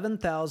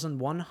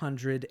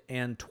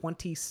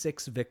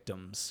 11,126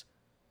 victims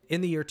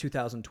in the year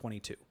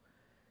 2022.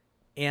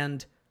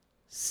 And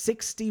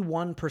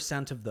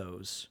 61% of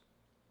those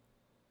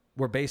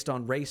were based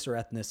on race or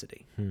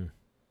ethnicity.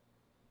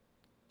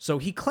 So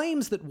he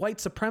claims that white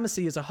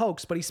supremacy is a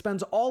hoax, but he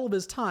spends all of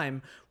his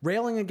time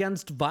railing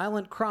against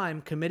violent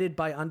crime committed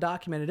by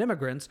undocumented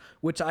immigrants,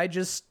 which I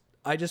just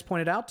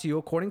pointed out to you,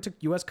 according to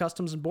U.S.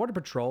 Customs and Border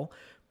Patrol,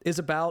 is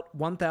about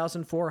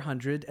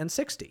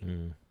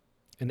 1,460.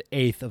 An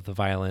eighth of the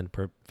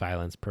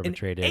violence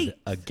perpetrated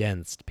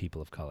against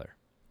people of color.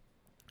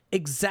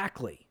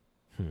 Exactly.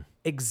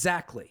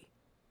 Exactly.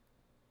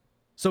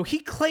 So he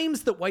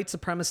claims that white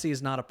supremacy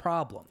is not a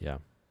problem. Yeah.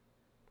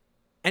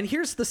 And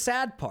here's the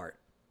sad part.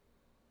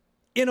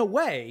 In a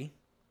way,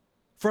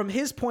 from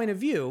his point of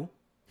view,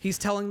 he's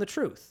telling the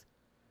truth.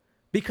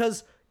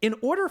 Because in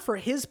order for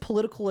his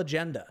political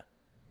agenda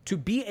to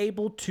be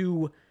able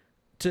to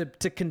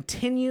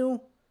continue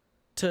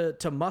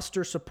to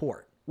muster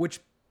support,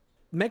 which,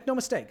 make no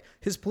mistake,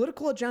 his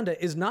political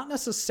agenda is not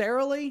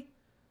necessarily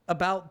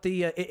about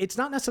it's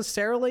not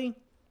necessarily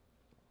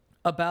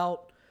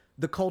about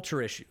the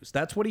culture issues.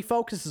 That's what he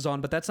focuses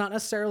on, but that's not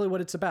necessarily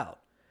what it's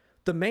about.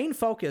 The main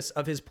focus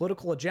of his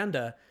political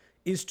agenda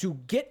is to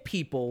get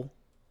people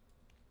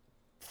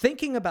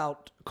thinking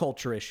about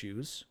culture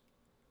issues,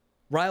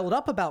 riled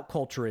up about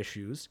culture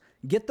issues,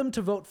 get them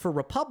to vote for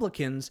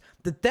Republicans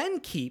that then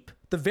keep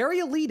the very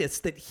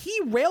elitists that he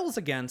rails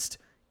against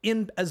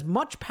in as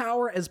much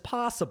power as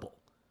possible.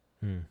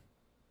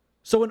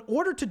 So in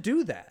order to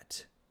do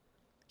that,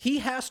 he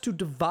has to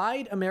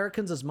divide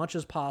Americans as much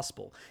as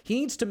possible. He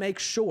needs to make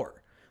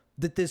sure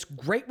that this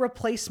great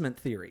replacement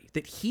theory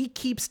that he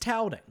keeps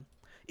touting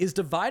is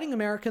dividing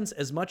Americans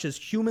as much as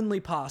humanly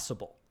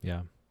possible.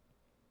 Yeah.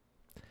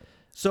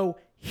 So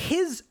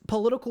his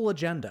political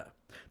agenda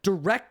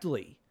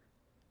directly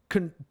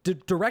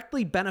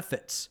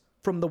benefits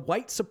from the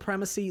white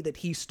supremacy that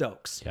he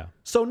stokes. Yeah.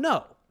 So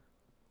no,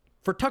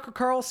 for Tucker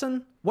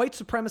Carlson, white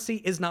supremacy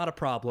is not a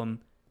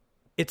problem.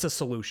 It's a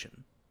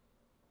solution.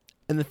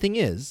 And the thing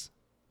is,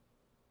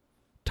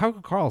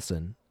 Tucker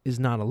Carlson is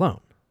not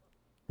alone,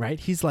 right?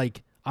 He's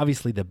like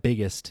obviously the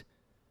biggest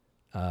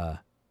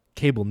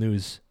cable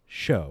news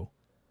show,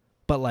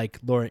 but like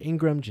Laura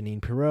Ingraham,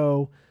 Janine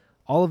Pirro,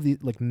 all of the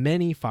like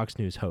many Fox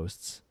News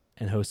hosts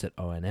and hosts at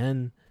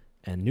ONN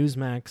and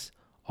Newsmax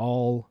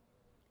all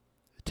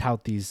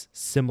tout these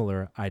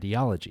similar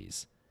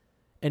ideologies.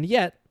 And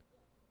yet,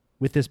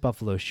 with this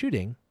Buffalo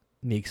shooting,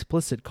 the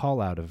explicit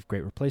call out of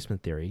great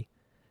replacement theory,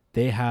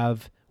 they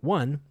have,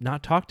 one,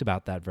 not talked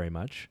about that very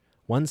much.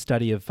 One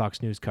study of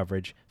Fox News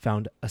coverage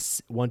found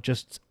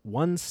just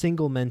one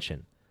single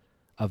mention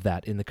of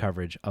that in the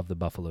coverage of the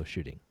Buffalo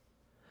shooting,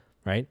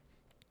 right?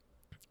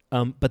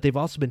 But they've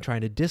also been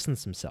trying to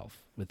distance themselves,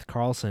 with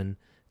Carlson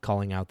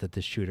calling out that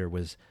this shooter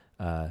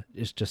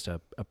is just a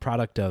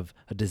product of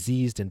a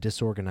diseased and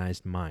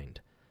disorganized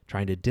mind,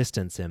 trying to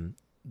distance him,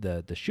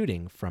 the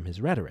shooting, from his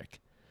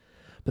rhetoric.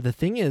 But the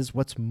thing is,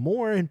 what's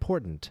more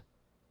important,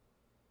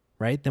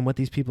 right, than what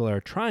these people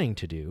are trying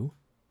to do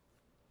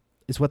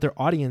is what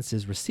their audience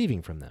is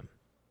receiving from them,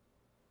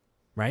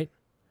 right?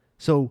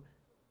 So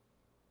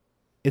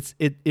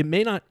it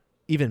may not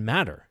even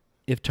matter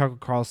if Tucker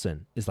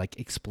Carlson is like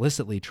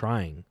explicitly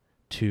trying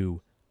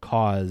to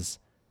cause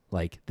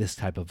like this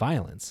type of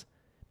violence,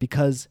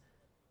 because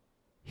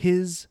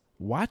his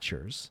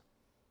watchers,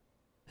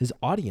 his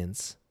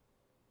audience,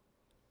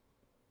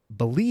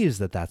 believes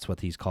that that's what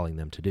he's calling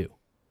them to do.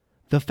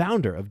 The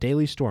founder of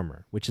Daily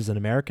Stormer, which is an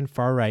American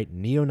far-right,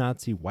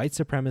 neo-Nazi, white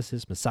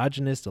supremacist,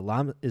 misogynist,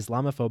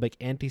 Islamophobic,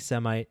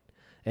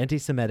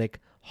 anti-Semitic,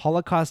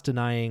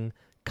 Holocaust-denying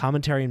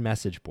commentary and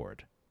message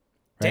board.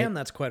 Right? Damn,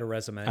 that's quite a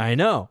resume. I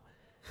know.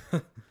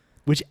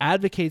 Which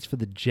advocates for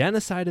the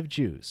genocide of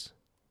Jews.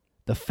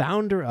 The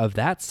founder of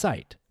that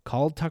site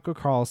called Tucker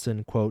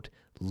Carlson, quote,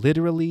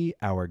 literally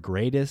our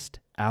greatest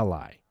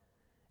ally,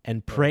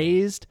 and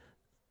praised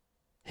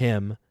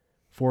him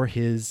for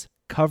his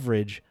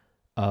coverage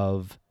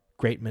of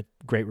great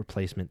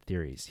replacement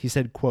theories. He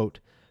said, quote,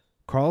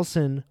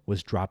 Carlson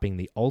was dropping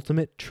the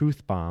ultimate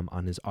truth bomb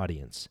on his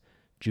audience.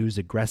 Jews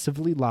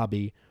aggressively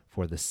lobby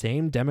for the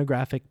same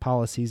demographic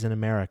policies in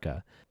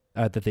America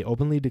that they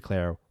openly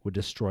declare would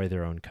destroy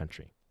their own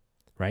country,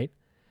 right?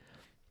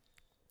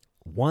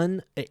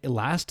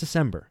 Last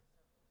December,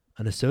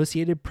 an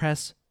Associated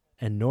Press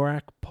and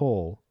NORAC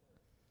poll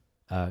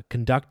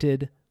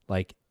conducted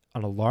like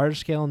on a large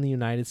scale in the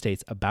United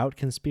States about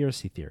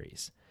conspiracy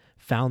theories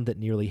found that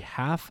nearly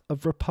half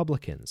of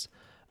Republicans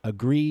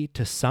agree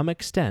to some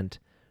extent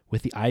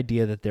with the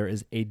idea that there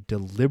is a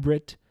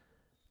deliberate,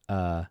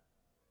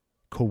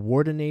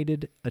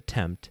 coordinated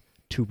attempt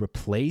to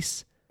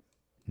replace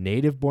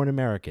native-born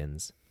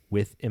Americans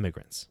with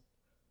immigrants.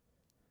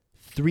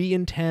 3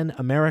 in 10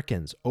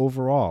 Americans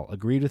overall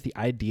agreed with the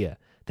idea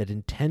that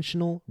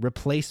intentional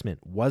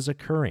replacement was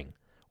occurring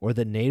or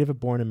that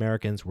native-born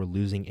Americans were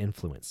losing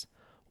influence.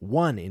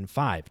 1 in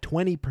 5,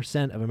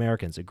 20% of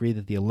Americans agree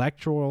that the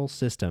electoral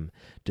system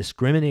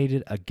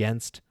discriminated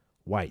against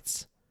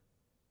whites.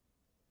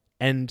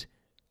 And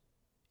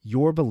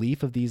your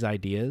belief of these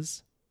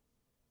ideas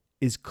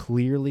is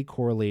clearly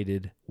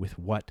correlated with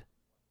what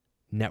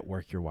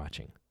network you're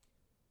watching.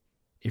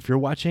 If you're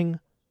watching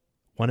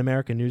One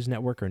American News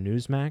Network or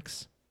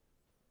Newsmax,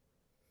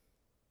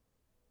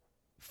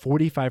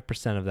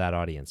 45% of that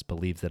audience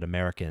believes that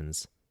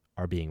Americans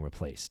are being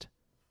replaced.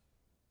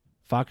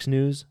 Fox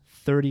News,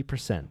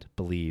 30%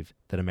 believe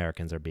that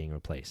Americans are being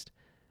replaced.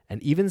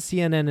 And even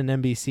CNN and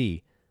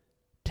NBC,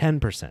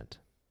 10%,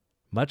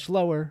 much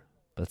lower,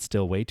 but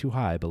still way too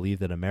high, believe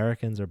that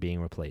Americans are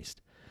being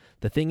replaced.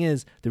 The thing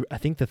is, I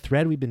think the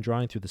thread we've been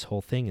drawing through this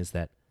whole thing is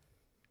that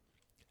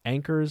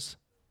anchors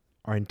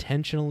are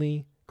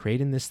intentionally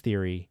creating this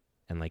theory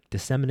and like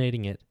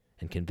disseminating it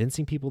and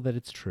convincing people that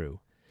it's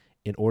true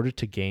in order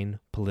to gain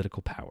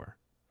political power,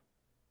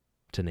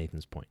 to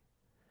Nathan's point.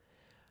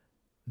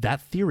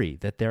 That theory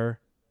that they're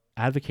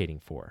advocating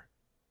for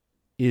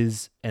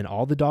is, and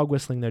all the dog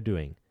whistling they're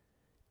doing,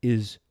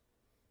 is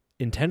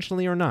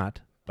intentionally or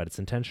not, but it's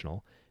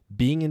intentional,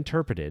 being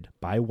interpreted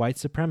by white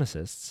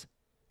supremacists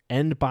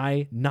and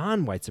by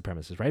non-white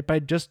supremacists, right? By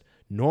just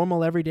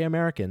normal everyday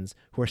Americans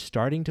who are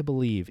starting to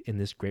believe in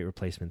this great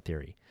replacement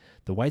theory.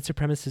 The white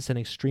supremacists and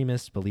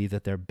extremists believe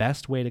that their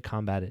best way to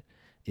combat it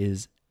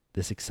is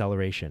this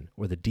acceleration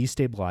or the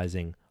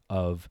destabilizing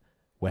of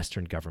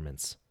Western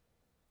governments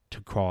to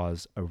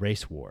cause a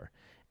race war.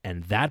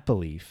 And that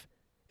belief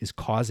is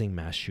causing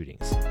mass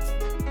shootings.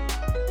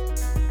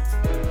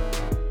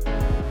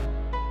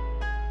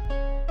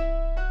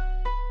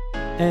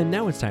 And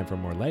now it's time for a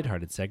more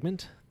lighthearted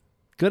segment,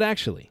 Good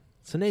Actually.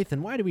 So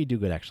Nathan, why do we do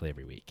Good Actually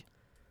every week?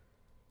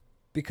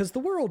 Because the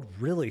world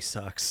really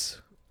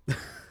sucks.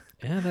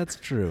 Yeah, that's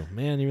true.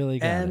 Man, you really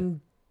got it.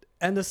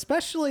 And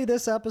especially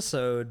this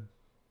episode,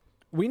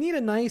 we need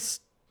a nice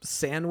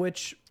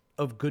sandwich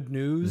of good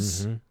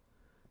news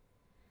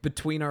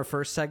between our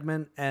first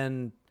segment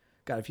and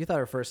God, if you thought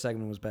our first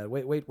segment was bad,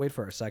 wait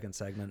for our second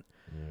segment.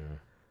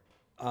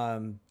 Yeah.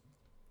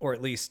 Or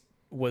at least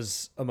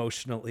was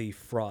emotionally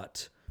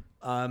fraught.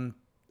 And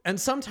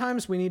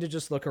sometimes we need to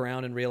just look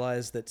around and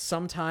realize that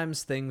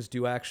sometimes things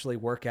do actually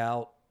work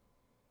out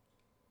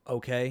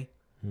okay.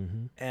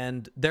 Mm-hmm.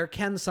 And there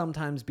can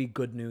sometimes be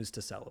good news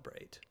to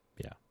celebrate.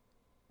 Yeah.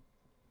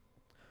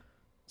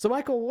 So,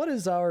 Michael, what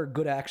is our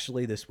Good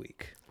Actually this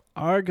week?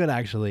 Our Good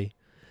Actually,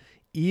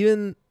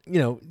 even,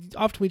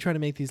 often we try to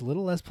make these a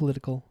little less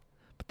political,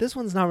 but this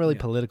one's not really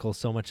political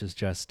so much as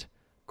just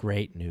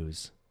great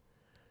news.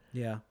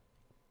 Yeah.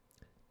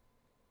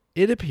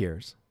 It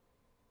appears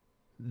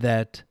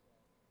that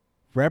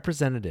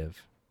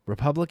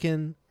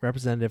Republican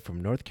representative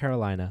from North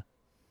Carolina,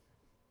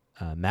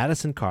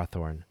 Madison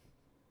Cawthorn,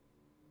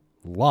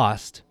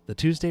 lost the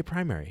Tuesday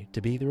primary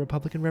to be the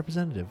Republican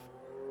representative.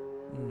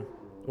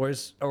 Or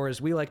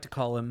as we like to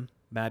call him,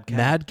 Mad Cow.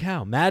 Mad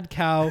Cow. Mad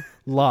Cow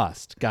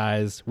lost,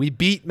 guys. We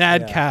beat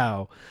Mad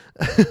Cow.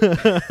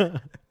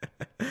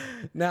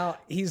 Now,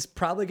 he's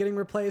probably getting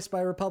replaced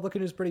by a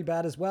Republican who's pretty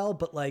bad as well,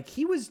 but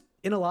he was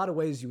in a lot of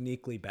ways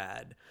uniquely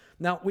bad.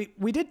 Now,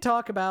 we did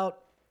talk about,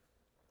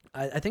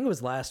 I think it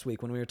was last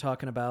week when we were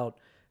talking about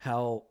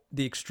how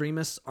the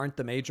extremists aren't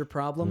the major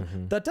problem.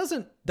 Mm-hmm. That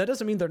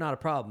doesn't mean they're not a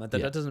problem.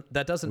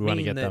 That doesn't we mean want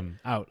to get that, them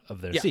out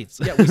of their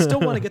seats. Yeah, we still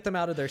want to get them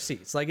out of their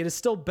seats. It is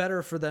still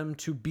better for them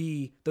to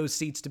be those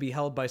seats to be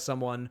held by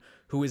someone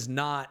who is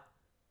not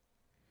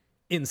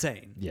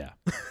insane. Yeah.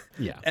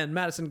 Yeah. And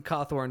Madison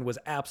Cawthorn was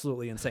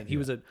absolutely insane. He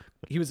was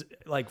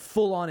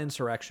full on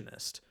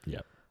insurrectionist.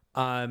 Yep.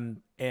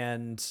 And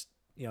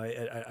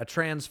a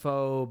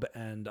transphobe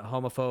and a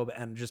homophobe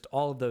and just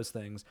all of those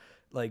things.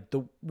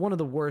 One of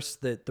the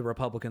worst that the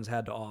Republicans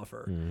had to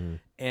offer. Mm-hmm.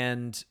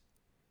 And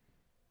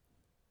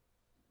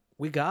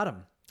we got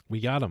him.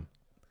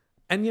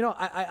 And,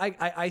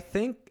 I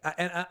think,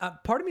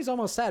 part of me is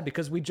almost sad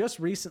because we just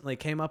recently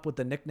came up with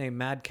the nickname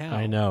Mad Cow.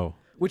 I know.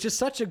 Which is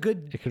such a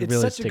good, it could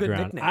really such stick a good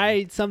around.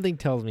 nickname. Something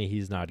tells me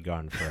he's not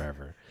gone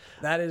forever.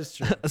 That is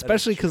true.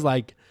 Especially because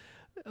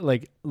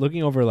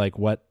looking over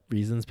what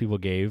reasons people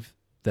gave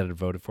that had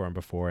voted for him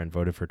before and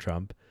voted for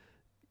Trump.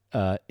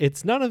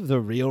 It's none of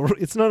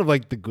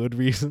the good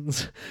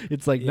reasons.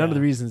 It's none of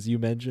the reasons you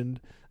mentioned,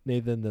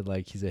 Nathan, that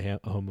he's a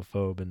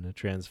homophobe and a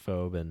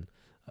transphobe and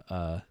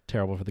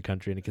terrible for the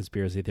country and a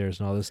conspiracy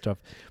theorist and all this stuff.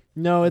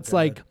 No, it's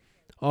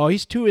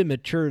he's too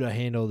immature to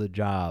handle the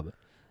job.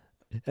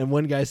 And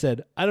one guy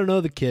said, I don't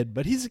know the kid,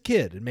 but he's a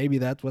kid, and maybe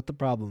that's what the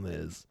problem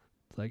is.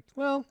 It's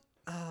kind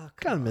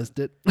of missed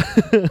it.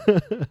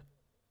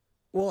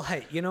 Well,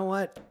 hey, you know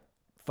what?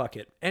 Fuck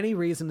it. Any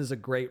reason is a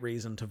great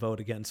reason to vote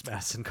against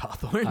Madison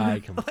Cawthorn.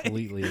 I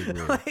completely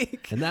agree.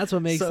 And that's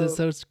what makes this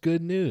such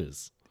good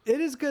news.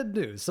 It is good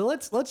news. So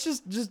let's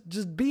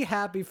just be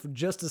happy for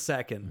just a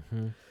second.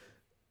 Mm-hmm.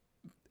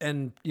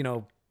 And,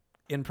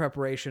 in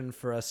preparation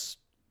for us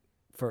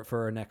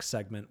for our next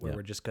segment where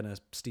we're just going to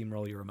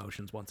steamroll your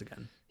emotions once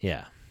again.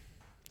 Yeah.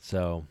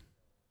 So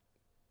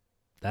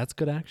that's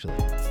good, actually.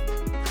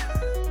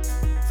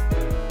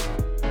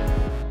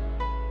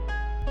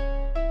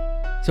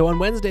 So on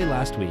Wednesday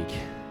last week,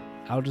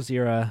 Al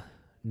Jazeera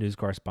news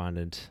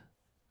correspondent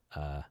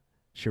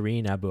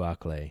Shareen Abu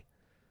Aqleh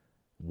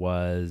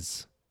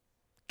was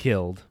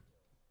killed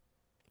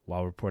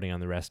while reporting on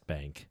the West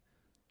Bank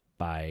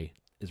by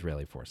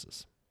Israeli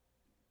forces.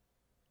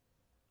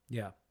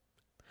 Yeah.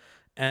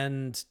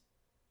 And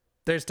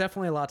there's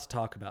definitely a lot to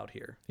talk about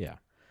here. Yeah.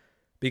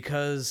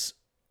 Because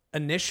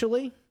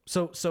initially,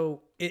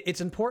 so it's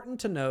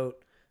important to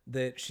note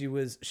that she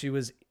was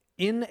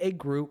in a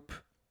group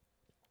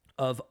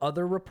of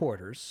other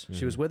reporters.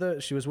 Mm-hmm.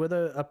 She was with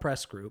a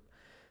press group.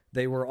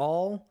 They were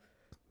all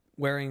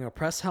wearing a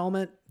press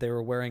helmet. They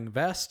were wearing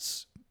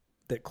vests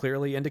that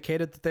clearly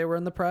indicated that they were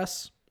in the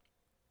press.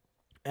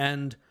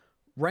 And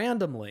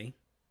randomly,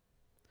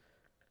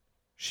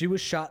 she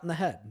was shot in the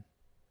head.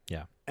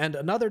 Yeah. And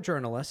another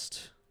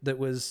journalist that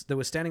was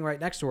standing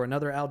right next to her,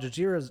 another Al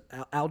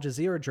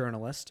Jazeera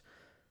journalist,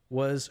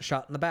 was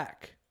shot in the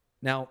back.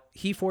 Now,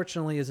 he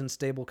fortunately is in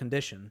stable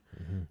condition,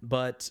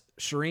 but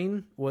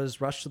Shareen was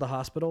rushed to the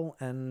hospital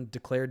and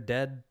declared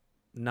dead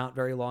not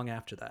very long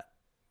after that.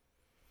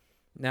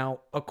 Now,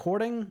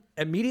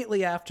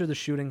 immediately after the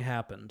shooting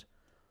happened,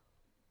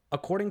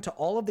 according to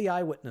all of the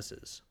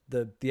eyewitnesses,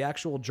 the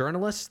actual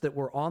journalists that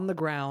were on the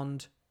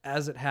ground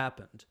as it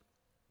happened,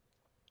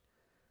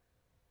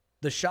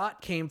 the shot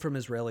came from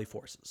Israeli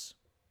forces.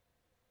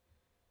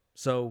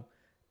 So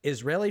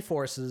Israeli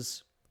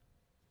forces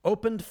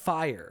opened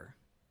fire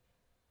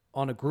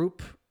on a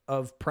group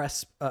of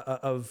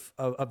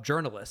of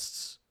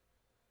journalists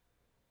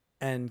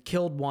and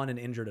killed one and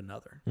injured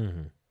another.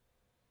 Mm-hmm.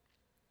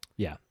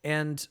 Yeah.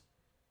 And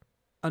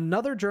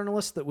another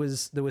journalist that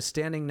was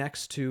standing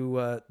next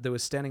to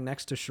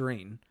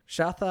Shareen,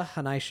 Shatha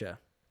Hanaisha,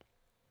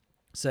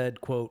 said,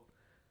 quote,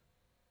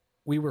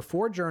 "We were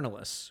 4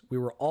 journalists. We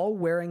were all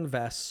wearing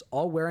vests,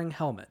 all wearing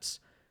helmets.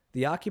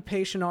 The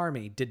occupation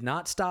army did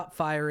not stop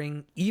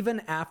firing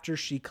even after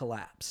she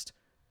collapsed.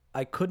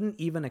 I couldn't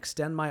even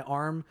extend my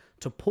arm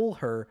to pull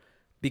her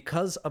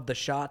because of the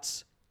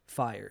shots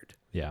fired."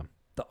 Yeah.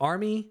 The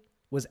army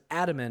was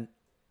adamant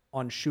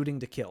on shooting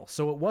to kill.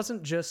 So it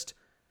wasn't just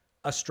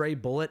a stray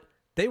bullet.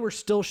 They were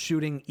still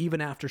shooting even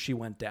after she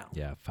went down.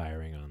 Yeah,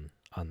 firing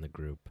on the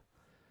group.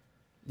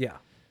 Yeah.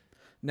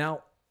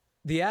 Now,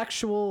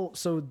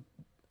 so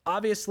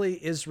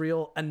obviously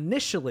Israel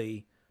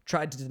initially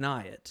tried to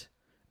deny it,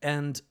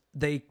 and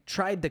they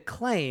tried to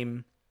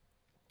claim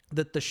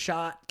that the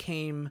shot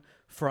came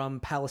from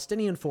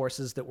Palestinian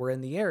forces that were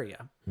in the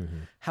area. Mm-hmm.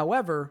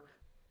 However,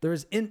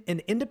 there's an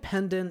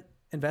independent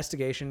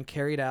investigation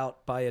carried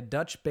out by a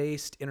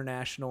Dutch-based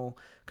international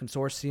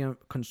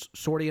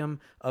consortium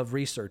of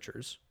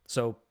researchers.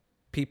 So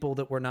people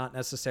that were not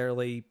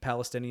necessarily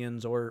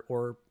Palestinians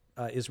or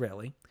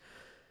Israeli.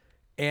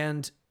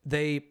 And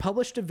they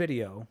published a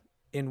video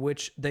in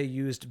which they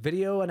used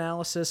video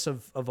analysis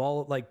of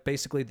all, like,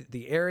 basically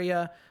the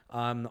area,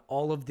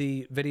 all of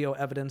the video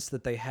evidence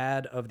that they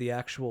had of the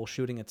actual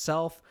shooting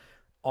itself,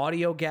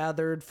 audio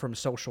gathered from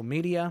social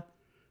media,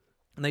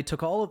 and they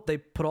put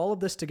all of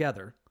this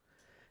together,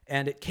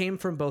 and it came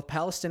from both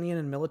Palestinian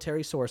and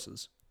military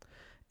sources.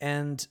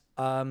 And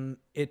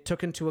it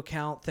took into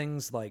account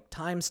things like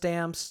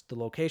timestamps, the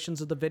locations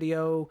of the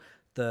video,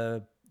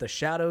 the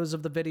shadows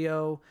of the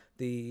video,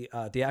 the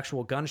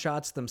actual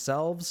gunshots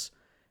themselves.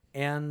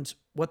 And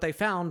what they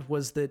found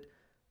was that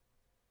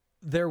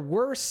there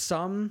were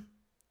some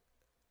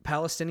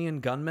Palestinian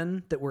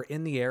gunmen that were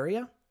in the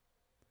area.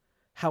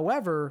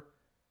 However,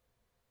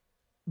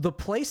 the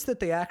place that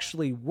they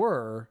actually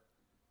were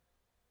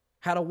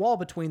had a wall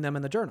between them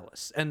and the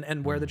journalists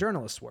and where the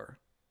journalists were.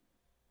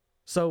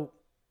 So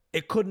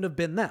it couldn't have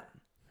been them.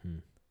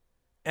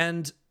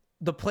 And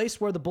the place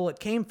where the bullet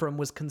came from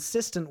was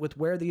consistent with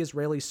where the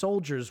Israeli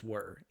soldiers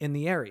were in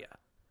the area.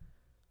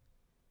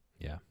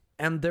 Yeah.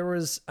 And there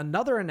was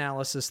another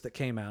analysis that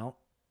came out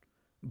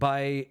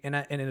by an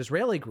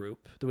Israeli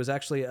group. There was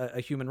actually a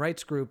human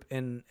rights group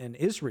in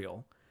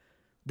Israel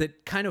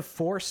that kind of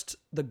forced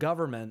the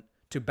government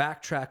to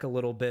backtrack a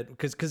little bit,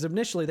 because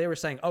initially they were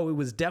saying, oh, it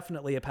was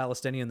definitely a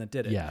Palestinian that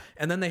did it. Yeah.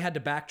 And then they had to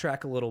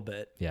backtrack a little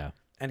bit. Yeah.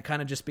 And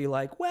kind of just be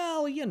like,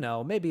 well,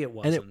 maybe it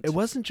wasn't. And it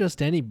wasn't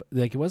just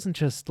it wasn't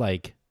just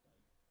like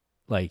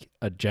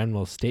a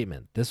general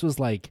statement. This was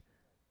like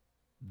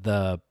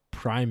the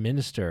prime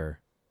minister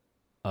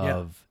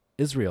of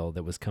Israel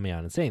that was coming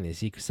out and saying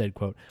this. He said,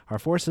 quote, "Our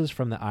forces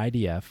from the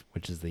IDF,"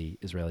 which is the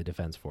Israeli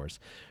Defense Force,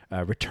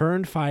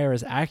 "returned fire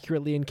as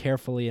accurately and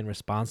carefully and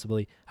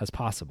responsibly as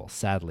possible.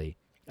 Sadly,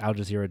 Al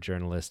Jazeera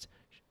journalist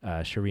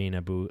Shareen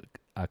Abu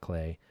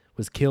Aqleh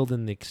was killed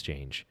in the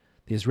exchange.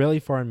 The Israeli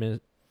foreign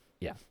minister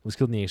was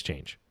killed in the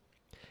exchange."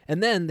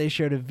 And then they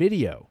shared a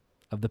video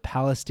of the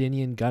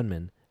Palestinian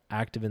gunman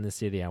active in the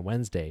city on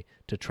Wednesday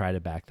to try to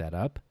back that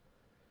up.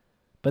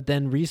 But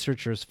then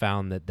researchers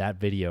found that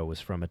video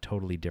was from a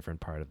totally different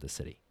part of the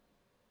city.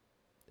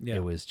 Yeah.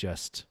 It was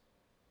just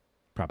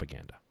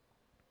propaganda.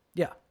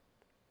 Yeah.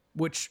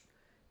 Which,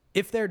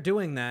 if they're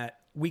doing that,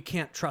 we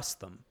can't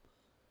trust them.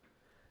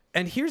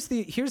 And here's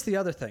the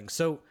other thing.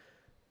 So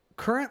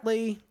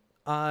currently,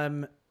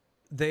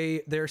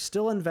 they're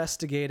still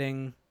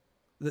investigating.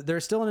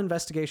 There's still an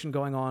investigation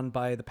going on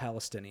by the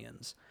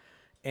Palestinians,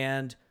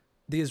 and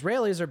the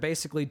Israelis are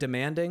basically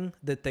demanding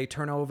that they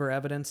turn over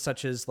evidence,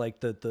 such as like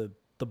the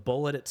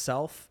bullet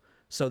itself,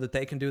 so that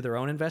they can do their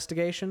own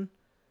investigation.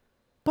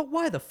 But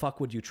why the fuck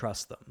would you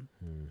trust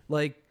them?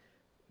 Like,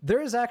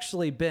 there has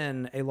actually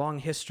been a long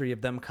history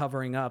of them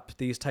covering up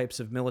these types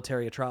of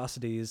military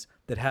atrocities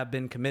that have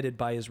been committed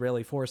by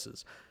Israeli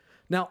forces.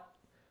 Now,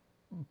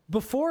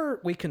 before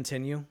we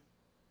continue,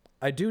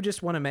 I do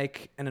just want to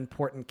make an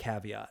important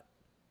caveat,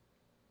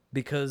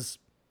 because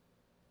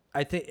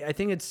I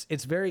think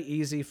it's very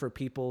easy for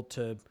people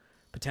to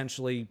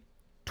potentially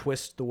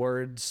twist the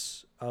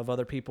words of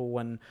other people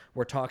when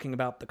we're talking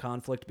about the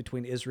conflict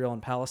between Israel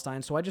and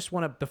Palestine. So I just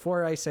want to,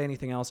 before I say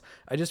anything else,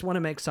 I just want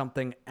to make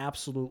something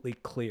absolutely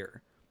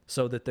clear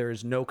so that there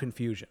is no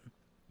confusion.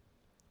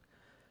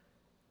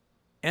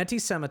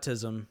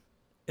 Anti-Semitism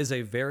is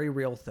a very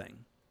real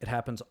thing. It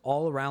happens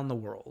all around the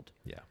world.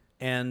 Yeah.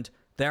 And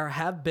there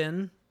have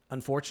been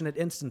unfortunate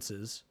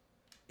instances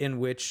in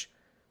which,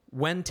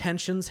 when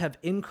tensions have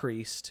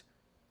increased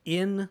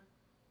in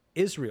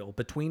Israel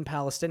between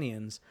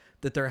Palestinians,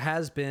 that there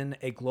has been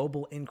a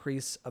global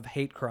increase of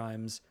hate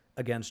crimes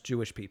against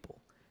Jewish people.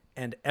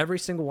 And every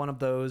single one of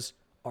those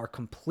are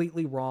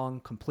completely wrong,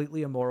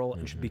 completely immoral,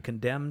 and should be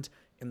condemned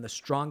in the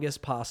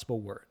strongest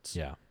possible words.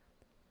 Yeah.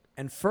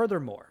 And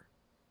furthermore,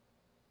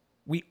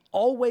 we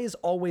always,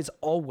 always,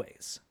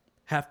 always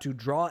have to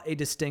draw a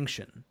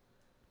distinction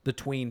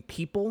between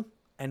people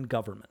and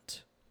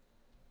government.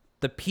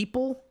 The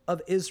people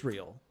of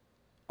Israel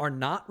are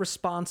not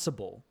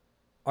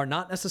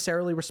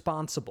necessarily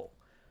responsible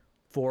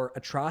for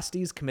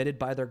atrocities committed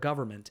by their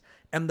government,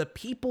 and the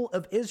people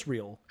of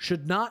Israel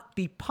should not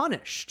be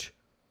punished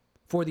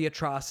for the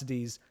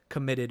atrocities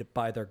committed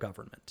by their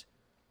government.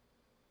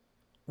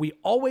 We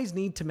always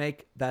need to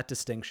make that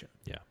distinction.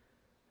 Yeah.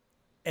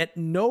 At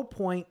no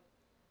point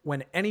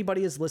when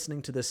anybody is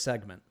listening to this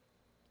segment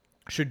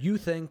should you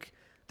think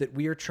that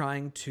we are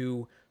trying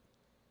to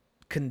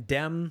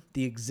condemn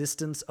the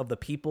existence of the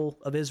people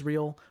of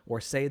Israel, or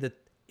say that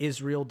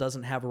Israel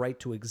doesn't have a right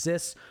to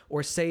exist,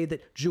 or say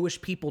that Jewish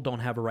people don't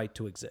have a right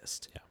to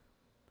exist. Yeah.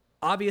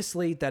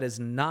 Obviously, that is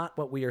not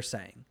what we are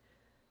saying.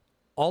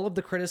 All of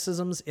the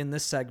criticisms in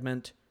this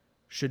segment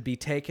should be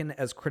taken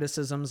as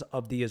criticisms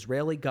of the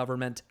Israeli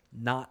government,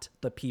 not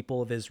the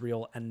people of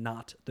Israel and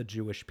not the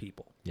Jewish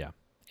people. Yeah.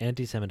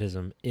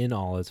 Anti-Semitism in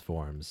all its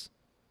forms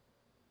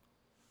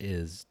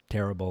is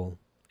terrible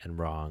and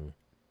wrong,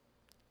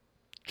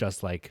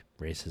 just like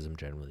racism,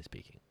 generally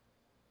speaking.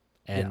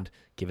 And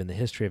given the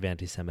history of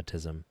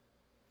anti-Semitism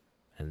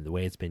and the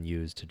way it's been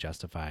used to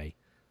justify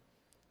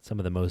some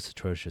of the most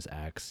atrocious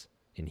acts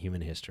in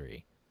human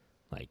history,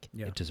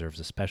 it deserves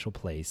a special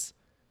place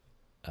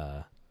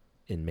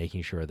in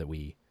making sure that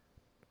we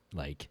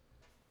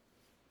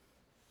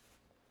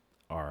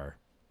are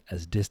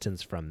as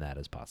distanced from that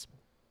as possible.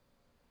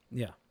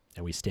 Yeah.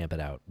 And we stamp it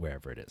out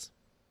wherever it is.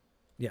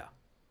 Yeah,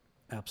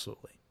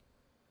 absolutely.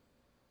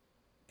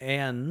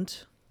 And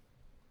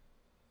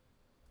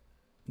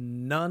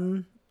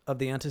none of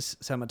the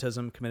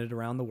anti-Semitism committed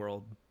around the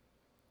world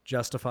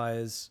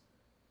justifies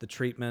the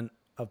treatment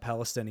of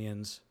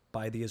Palestinians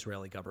by the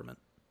Israeli government.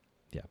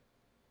 Yeah.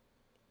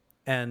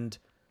 And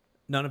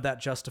none of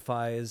that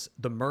justifies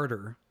the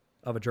murder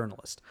of a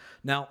journalist.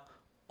 Now,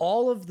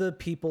 all of the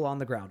people on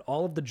the ground,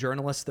 all of the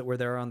journalists that were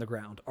there on the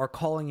ground are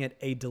calling it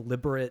a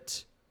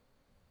deliberate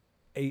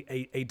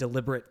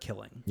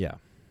killing. Yeah.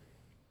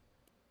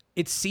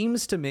 It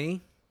seems to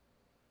me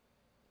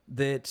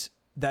that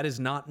is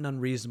not an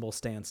unreasonable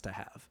stance to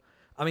have.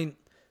 I mean,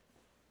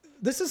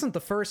 this isn't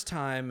the first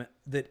time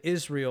that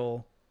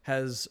Israel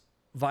has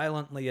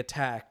violently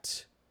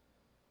attacked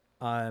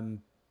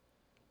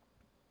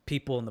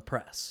people in the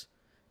press.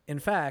 In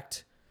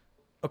fact,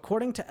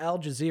 according to Al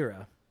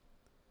Jazeera,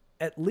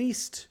 at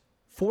least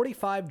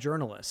 45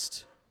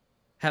 journalists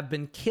have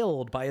been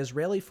killed by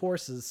Israeli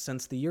forces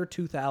since the year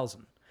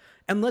 2000.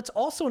 And let's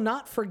also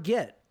not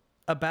forget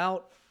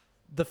about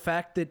the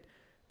fact that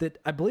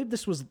I believe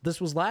this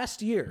was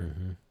last year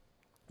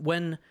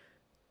when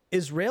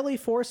Israeli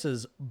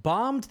forces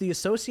bombed the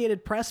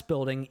Associated Press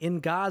building in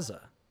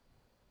Gaza.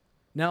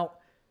 Now,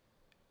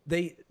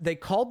 they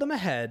called them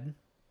ahead.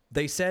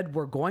 They said,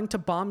 "We're going to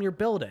bomb your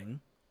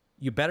building.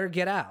 You better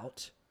get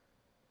out."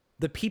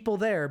 The people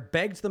there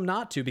begged them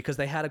not to because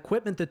they had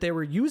equipment that they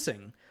were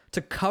using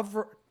to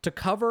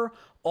cover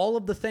all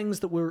of the things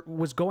that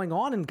was going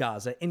on in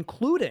Gaza,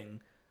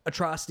 including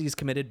atrocities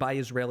committed by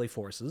Israeli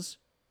forces.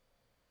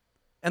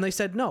 And they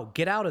said, "No,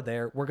 get out of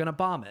there. We're going to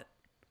bomb it."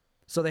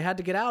 So they had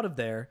to get out of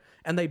there,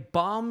 and they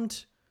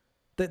bombed.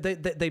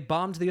 They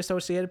bombed the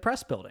Associated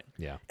Press building.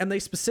 Yeah. And they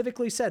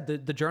specifically said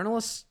the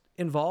journalists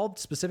involved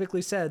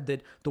specifically said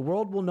that the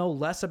world will know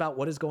less about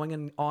what is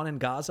going on in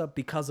Gaza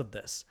because of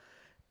this.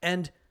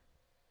 And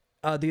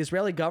the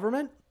Israeli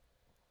government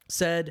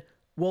said,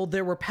 well,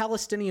 there were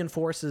Palestinian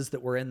forces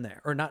that were in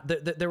there, or not.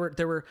 There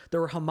were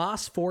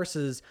Hamas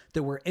forces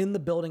that were in the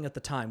building at the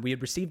time. We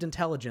had received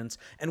intelligence,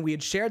 and we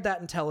had shared that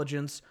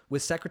intelligence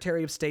with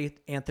Secretary of State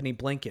Anthony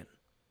Blinken.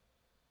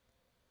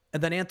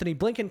 And then Anthony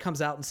Blinken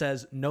comes out and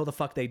says, no, the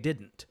fuck they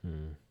didn't.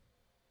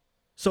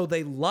 So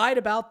they lied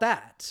about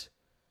that.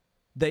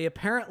 They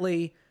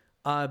apparently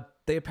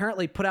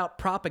put out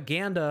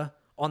propaganda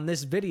on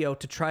this video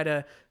to try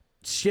to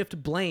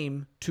shift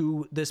blame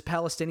to this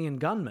Palestinian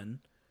gunman.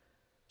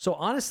 So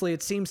honestly,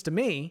 it seems to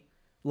me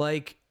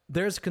like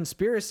there's a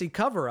conspiracy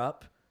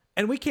cover-up,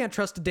 and we can't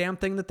trust a damn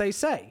thing that they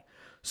say.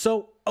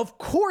 So of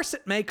course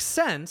it makes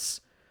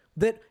sense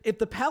that if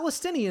the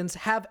Palestinians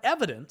have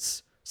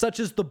evidence,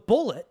 such as the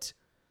bullet,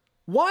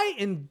 why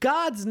in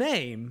God's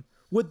name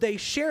would they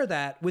share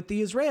that with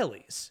the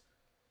Israelis?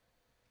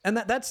 And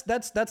that's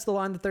the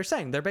line that they're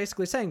saying. They're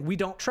basically saying, we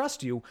don't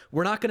trust you.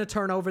 We're not going to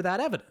turn over that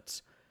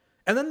evidence.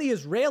 And then the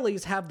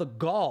Israelis have the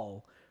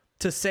gall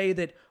to say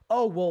that,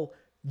 oh, well,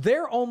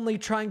 they're only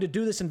trying to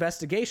do this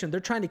investigation. They're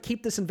trying to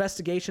keep this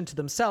investigation to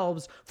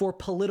themselves for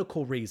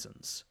political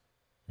reasons.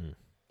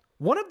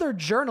 One of their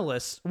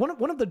journalists,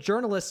 one of the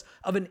journalists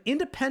of an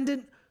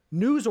independent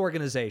news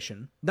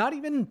organization, not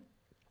even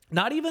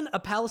a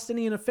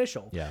Palestinian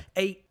official,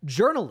 a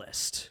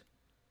journalist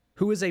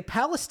who is a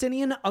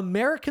Palestinian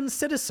American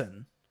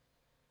citizen,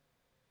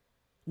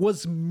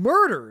 was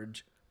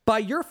murdered by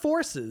your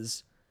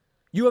forces.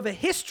 You have a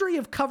history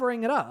of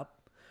covering it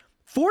up.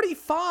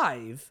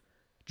 45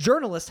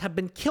 journalists have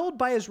been killed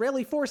by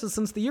Israeli forces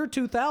since the year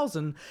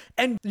 2000,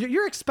 and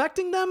you're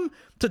expecting them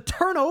to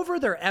turn over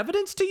their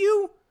evidence to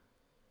you?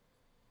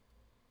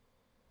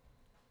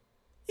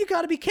 You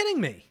got to be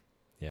kidding me.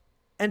 Yeah.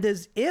 And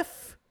as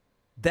if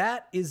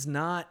that is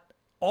not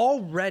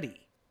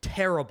already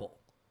terrible,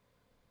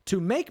 to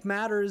make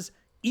matters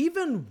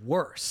even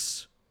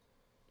worse,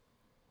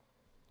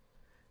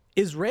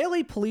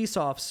 Israeli police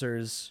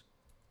officers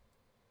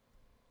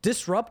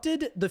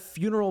disrupted the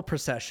funeral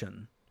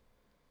procession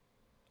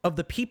of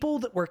the people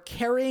that were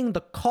carrying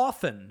the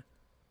coffin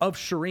of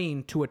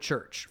Shareen to a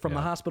church, from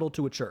the hospital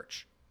to a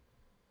church.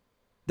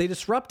 They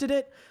disrupted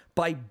it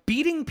by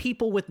beating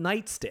people with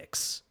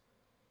nightsticks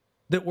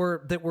that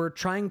were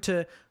trying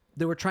to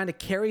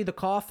carry the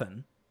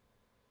coffin.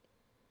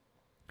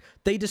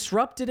 They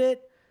disrupted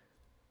it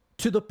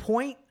to the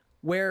point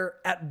where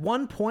at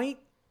one point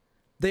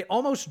they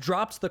almost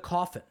dropped the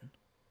coffin.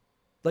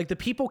 Like, the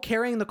people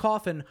carrying the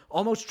coffin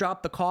almost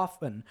dropped the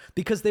coffin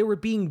because they were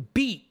being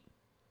beat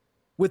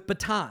with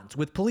batons,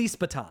 with police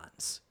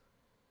batons.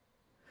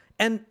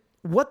 And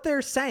what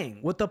they're saying,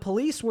 what the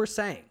police were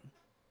saying,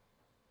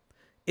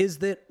 is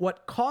that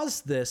what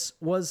caused this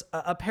was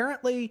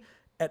apparently,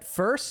 at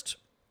first,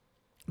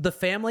 the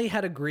family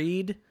had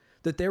agreed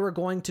that they were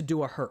going to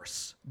do a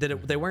hearse,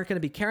 that they weren't going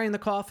to be carrying the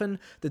coffin,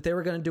 that they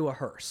were going to do a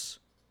hearse.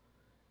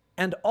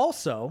 And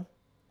also,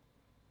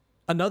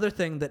 another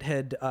thing that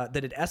had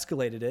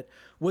escalated it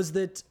was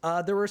that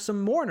there were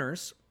some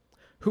mourners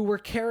who were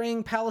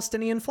carrying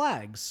Palestinian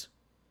flags.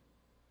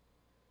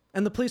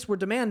 And the police were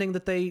demanding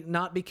that they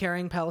not be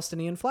carrying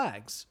Palestinian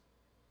flags.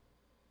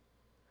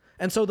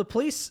 And so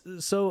there's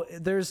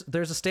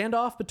a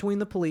standoff between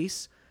the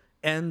police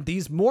and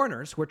these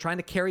mourners who are trying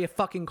to carry a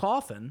fucking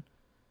coffin.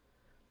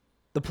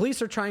 The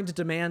police are trying to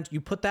demand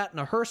you put that in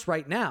a hearse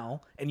right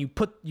now, and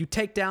you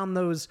take down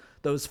those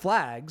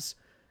flags.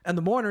 And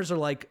the mourners are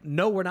like,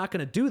 no, we're not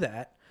going to do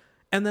that.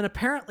 And then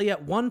apparently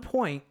at one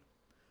point,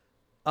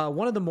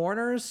 one of the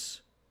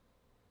mourners,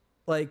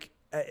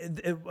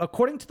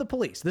 according to the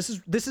police, this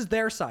is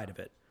their side of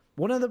it.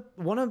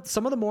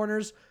 Some of the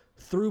mourners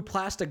threw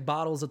plastic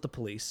bottles at the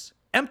police,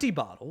 empty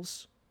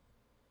bottles,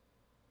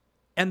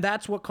 and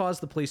that's what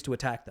caused the police to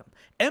attack them.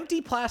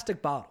 Empty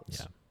plastic bottles.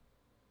 Yeah.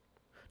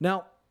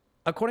 Now,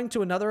 according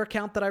to another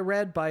account that I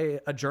read by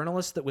a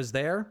journalist that was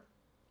there,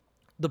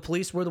 the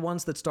police were the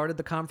ones that started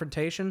the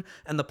confrontation,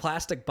 and the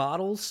plastic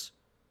bottles,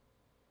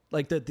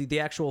 like the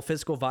actual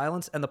physical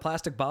violence, and the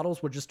plastic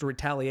bottles were just a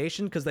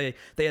retaliation because they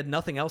had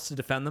nothing else to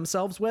defend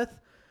themselves with.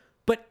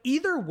 But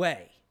either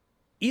way,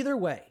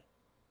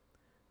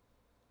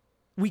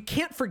 we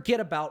can't forget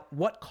about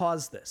what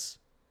caused this.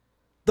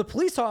 The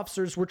police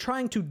officers were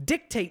trying to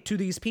dictate to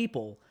these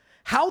people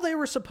how they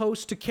were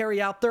supposed to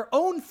carry out their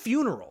own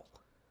funeral.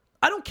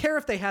 I don't care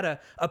if they had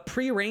a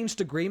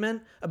prearranged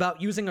agreement about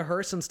using a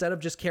hearse instead of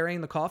just carrying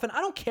the coffin. I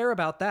don't care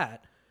about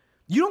that.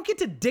 You don't get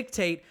to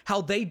dictate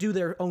how they do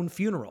their own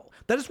funeral.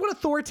 That is what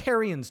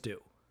authoritarians do.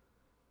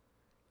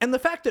 And the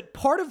fact that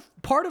part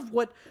of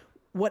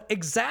what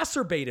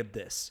exacerbated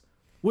this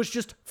was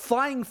just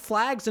flying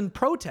flags in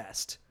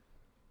protest,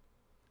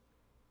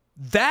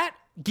 that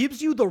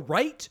gives you the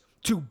right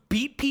to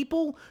beat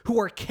people who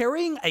are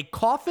carrying a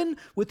coffin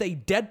with a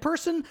dead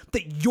person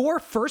that your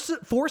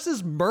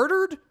forces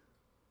murdered?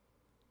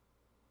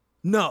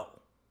 No.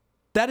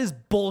 That is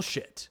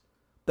bullshit.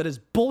 That is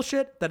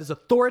bullshit. That is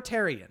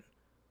authoritarian.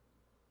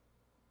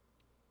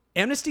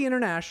 Amnesty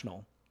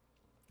International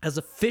has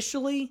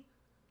officially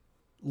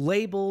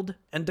labeled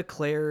and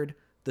declared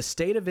the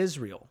state of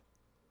Israel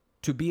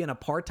to be an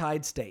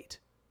apartheid state.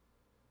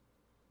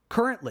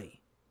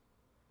 Currently,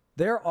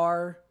 there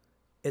are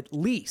at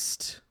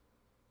least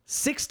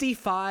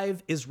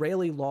 65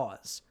 Israeli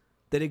laws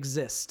that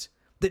exist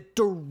that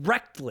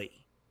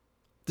directly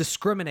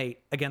discriminate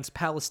against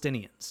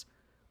Palestinians,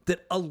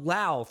 that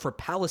allow for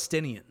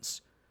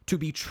Palestinians to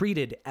be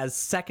treated as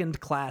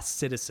second-class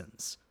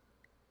citizens.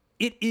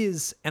 It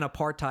is an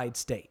apartheid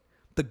state.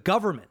 The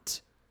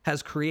government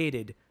has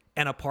created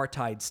an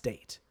apartheid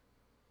state.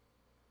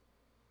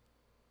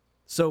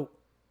 So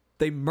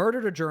they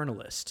murdered a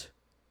journalist,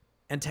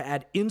 and to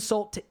add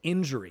insult to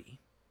injury,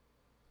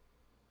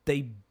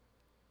 they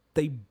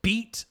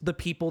beat the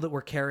people that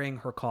were carrying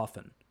her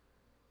coffin.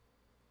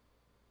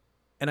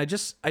 And I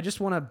just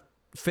want to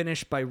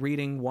finish by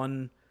reading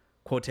one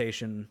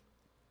quotation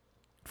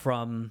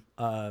from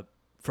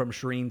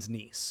Shareen's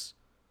niece.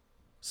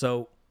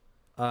 So,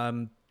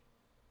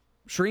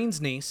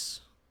 Shareen's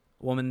niece,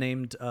 a woman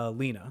named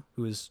Lena,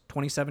 who is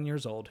 27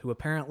 years old, who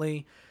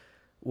apparently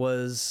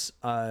was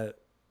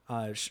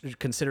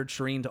considered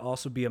Shareen to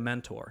also be a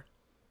mentor.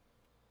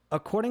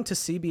 According to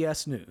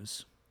CBS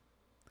News,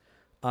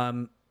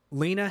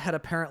 Lena had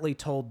apparently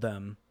told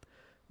them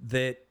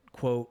that,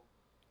 quote,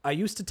 I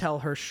used to tell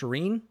her,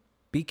 Shareen,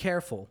 be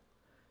careful.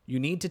 You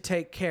need to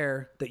take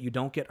care that you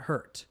don't get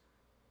hurt.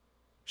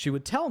 She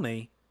would tell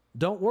me,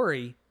 don't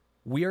worry,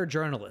 we are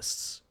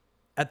journalists.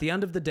 At the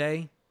end of the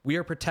day, we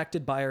are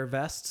protected by our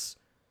vests,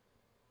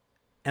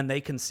 and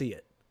they can see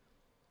it.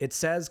 It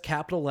says,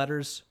 capital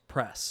letters,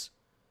 press.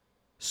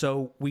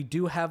 So we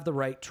do have the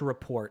right to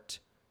report,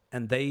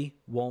 and they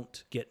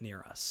won't get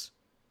near us.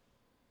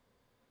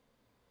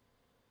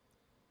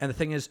 And the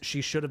thing is,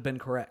 she should have been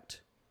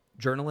correct.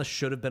 Journalists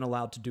should have been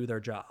allowed to do their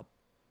job.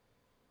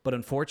 But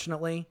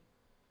unfortunately,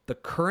 the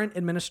current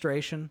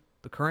administration,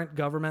 the current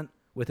government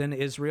within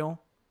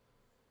Israel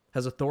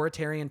has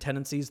authoritarian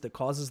tendencies that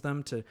causes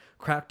them to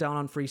crack down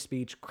on free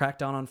speech, crack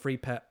down on free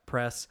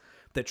press,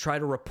 that try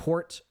to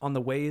report on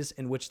the ways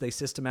in which they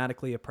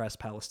systematically oppress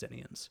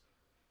Palestinians.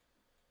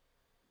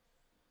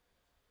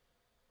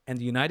 And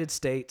the United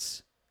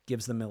States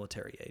gives them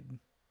military aid.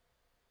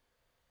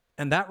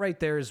 And that right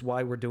there is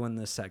why we're doing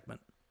this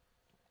segment.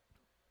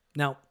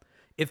 Now,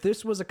 if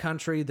this was a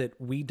country that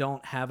we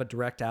don't have a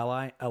direct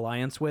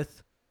alliance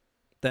with,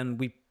 then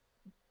we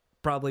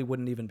probably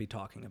wouldn't even be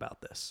talking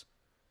about this.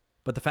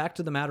 But the fact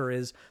of the matter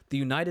is, the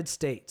United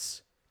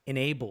States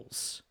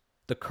enables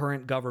the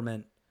current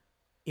government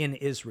in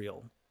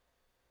Israel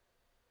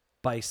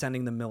by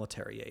sending them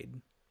military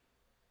aid.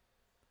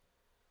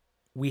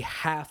 We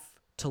have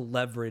to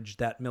leverage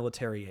that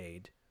military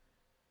aid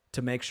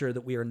to make sure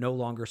that we are no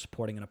longer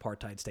supporting an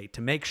apartheid state,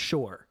 to make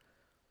sure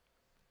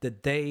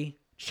that they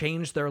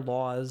change their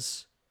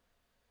laws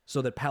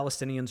so that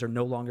Palestinians are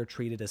no longer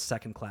treated as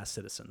second-class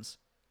citizens.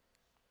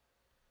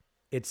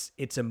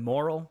 It's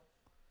immoral.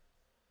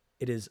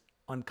 It is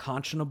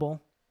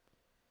unconscionable.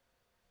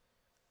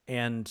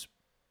 And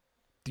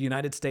the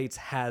United States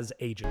has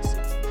agency.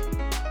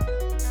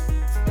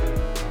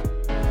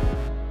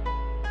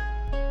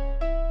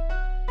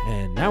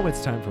 And now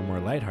it's time for a more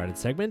lighthearted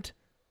segment,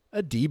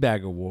 a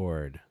D-Bag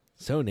Award.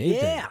 So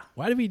Nathan,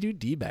 why do we do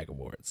D-Bag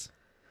Awards?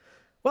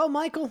 Well,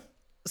 Michael,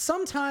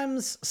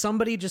 sometimes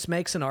somebody just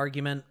makes an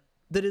argument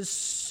that is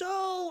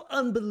so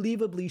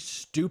unbelievably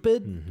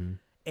stupid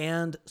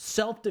and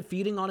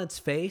self-defeating on its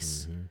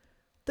face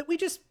that we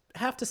just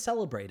have to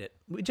celebrate it.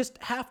 We just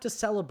have to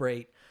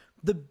celebrate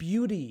the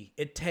beauty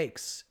it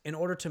takes in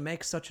order to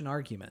make such an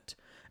argument.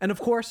 And of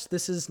course,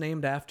 this is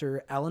named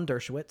after Alan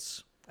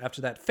Dershowitz,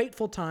 after that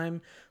fateful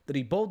time that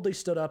he boldly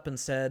stood up and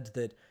said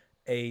that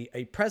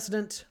a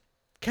president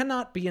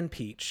cannot be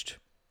impeached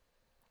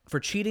for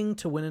cheating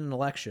to win an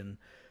election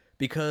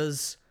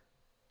because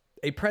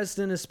a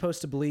president is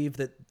supposed to believe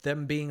that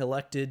them being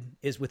elected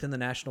is within the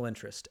national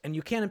interest. And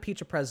you can't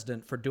impeach a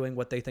president for doing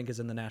what they think is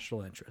in the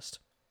national interest.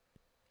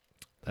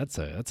 That's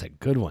a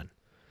good one.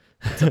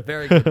 It's a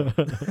very good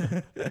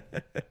one.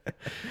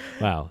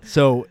 Wow.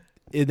 So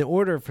in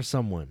order for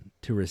someone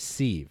to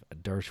receive a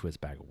Dershowitz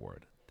Bag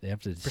Award, they have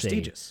to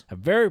say a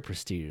very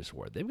prestigious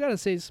award. They've got to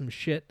say some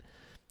shit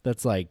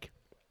that's like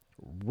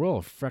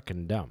real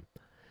frickin' dumb.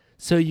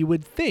 So you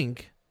would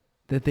think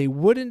that they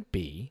wouldn't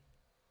be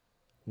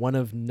one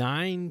of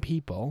 9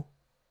 people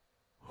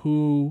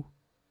who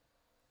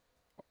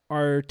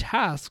are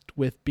tasked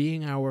with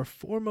being our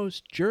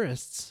foremost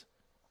jurists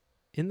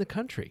in the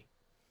country,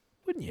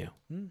 wouldn't you?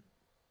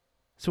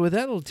 So with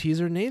that little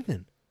teaser,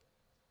 Nathan,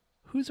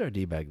 who's our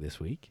D-bag this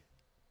week?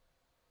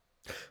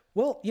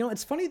 Well,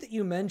 it's funny that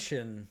you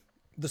mention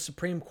the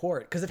Supreme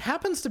Court because it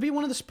happens to be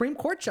one of the Supreme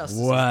Court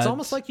justices. What? It's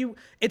almost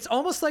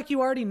like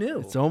you already knew.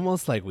 It's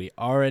almost like we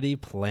already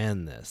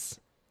planned this.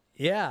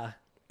 Yeah.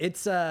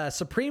 It's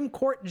Supreme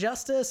Court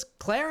Justice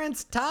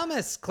Clarence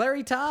Thomas.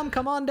 Clary Tom,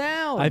 come on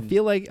down. I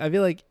feel like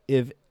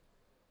if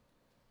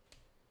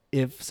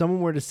someone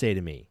were to say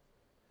to me,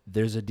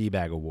 there's a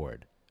D-bag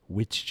award,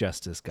 which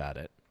justice got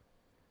it?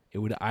 It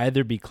would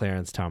either be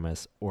Clarence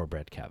Thomas or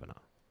Brett Kavanaugh.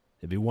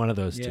 It'd be one of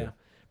those two.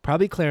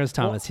 Probably Clarence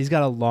Thomas. He's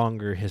got a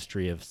longer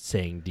history of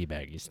saying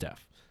D-baggy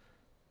stuff.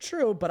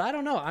 True, but I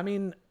don't know. I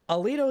mean,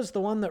 Alito's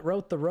the one that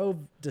wrote the Roe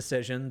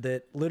decision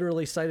that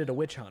literally cited a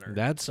witch hunter.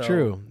 That's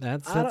true.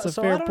 That's a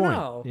fair point.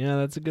 Know. Yeah,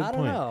 that's a good point. I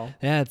don't know.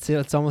 Yeah,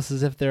 it's almost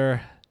as if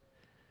they're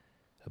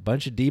a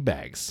bunch of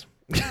D-bags.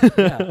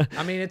 Yeah.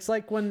 I mean, it's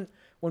like when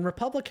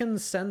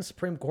Republicans send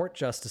Supreme Court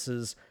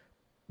justices,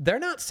 they're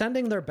not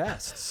sending their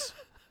bests.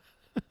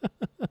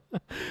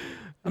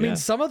 I mean,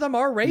 some of them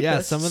are rapists. Yeah,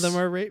 some of them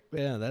are rape.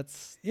 Yeah,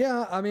 that's.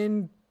 Yeah, I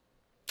mean.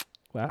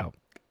 Wow.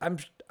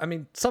 I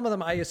mean, some of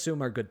them I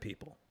assume are good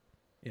people.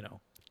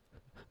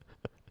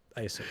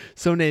 I assume.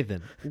 So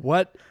Nathan,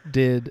 what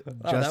did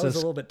Justice that was a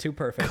little bit too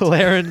perfect.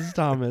 Clarence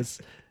Thomas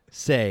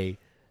say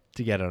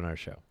to get on our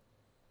show?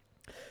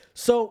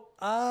 So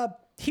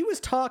he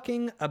was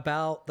talking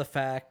about the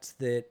fact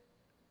that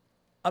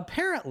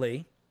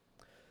apparently,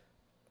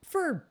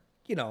 for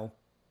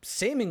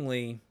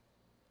seemingly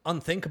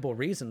unthinkable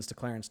reasons to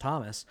Clarence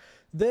Thomas,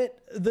 that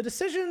the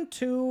decision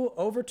to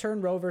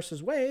overturn Roe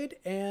versus Wade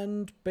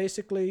and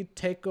basically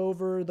take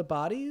over the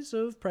bodies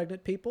of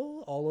pregnant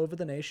people all over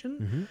the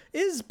nation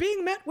is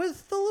being met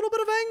with a little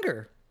bit of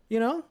anger,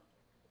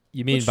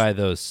 You mean by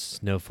those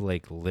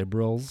snowflake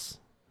liberals?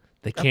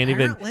 They can't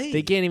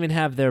even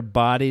have their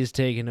bodies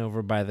taken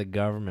over by the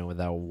government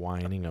without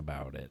whining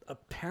about it.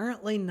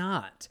 Apparently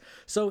not.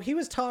 So he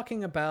was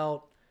talking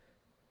about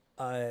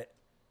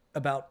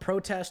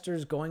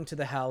protesters going to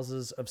the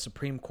houses of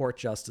Supreme Court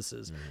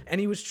justices. And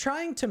he was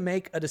trying to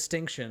make a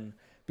distinction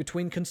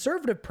between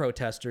conservative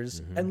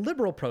protesters and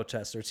liberal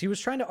protesters. He was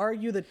trying to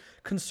argue that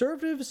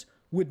conservatives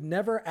would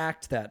never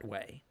act that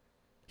way.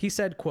 He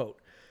said, quote,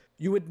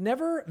 "You would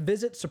never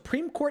visit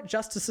Supreme Court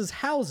justices'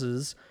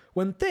 houses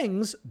when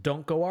things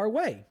don't go our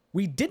way.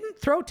 We didn't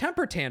throw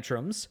temper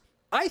tantrums.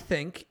 I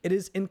think it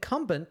is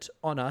incumbent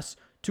on us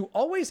to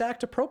always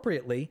act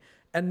appropriately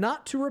and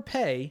not to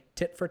repay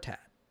tit for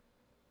tat."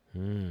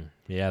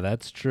 Yeah,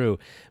 that's true.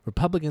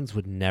 Republicans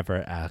would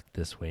never act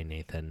this way,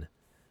 Nathan.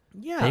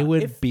 Yeah. They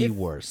would be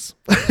worse.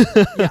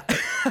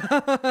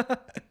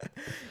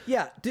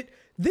 Yeah.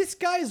 This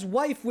guy's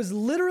wife was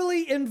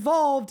literally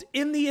involved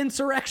in the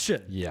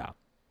insurrection. Yeah.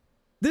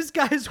 This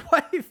guy's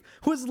wife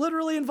was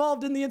literally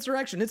involved in the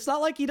insurrection. It's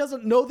not like he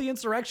doesn't know the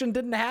insurrection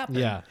didn't happen.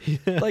 Yeah.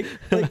 like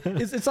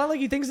it's not like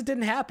he thinks it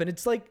didn't happen.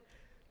 It's like,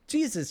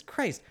 Jesus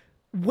Christ.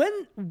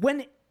 When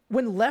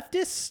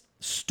leftists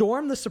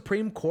storm the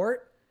Supreme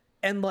Court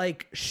and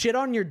like shit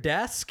on your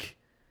desk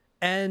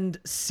and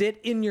sit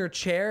in your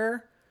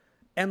chair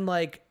and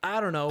like,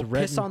 I don't know,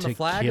 piss on the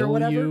flag or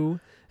whatever,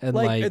 and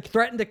like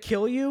threaten to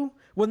kill you,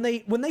 when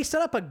they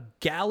set up a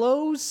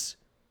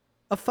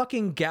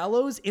fucking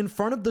gallows in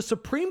front of the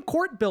Supreme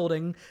Court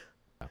building,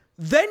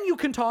 then you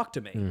can talk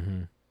to me.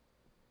 Mm-hmm.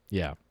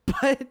 Yeah.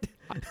 But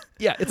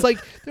yeah, it's like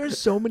there's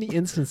so many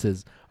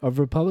instances of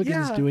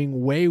Republicans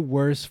doing way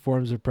worse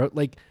forms of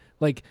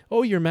like,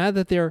 oh, you're mad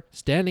that they're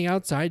standing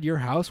outside your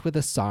house with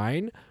a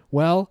sign?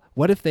 Well,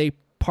 what if they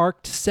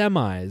parked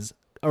semis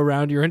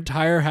around your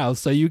entire house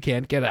so you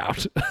can't get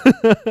out?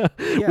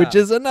 Which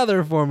is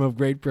another form of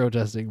great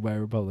protesting by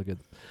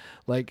Republicans.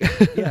 Like,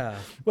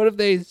 what if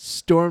they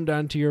stormed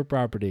onto your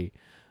property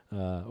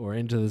or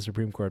into the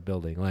Supreme Court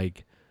building?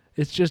 Like,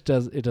 it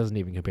doesn't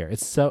even compare.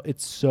 It's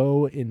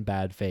so in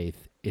bad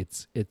faith.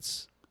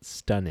 It's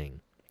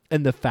stunning.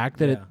 And the fact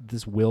that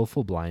this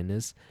willful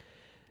blindness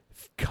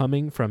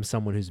coming from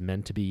someone who's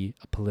meant to be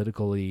a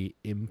politically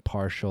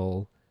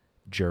impartial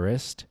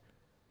jurist,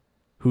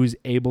 who's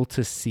able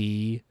to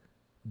see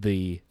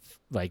the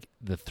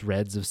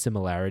threads of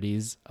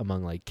similarities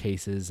among like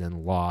cases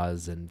and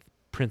laws and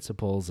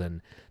principles,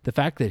 and the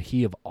fact that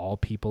he of all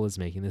people is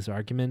making this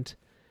argument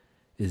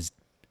is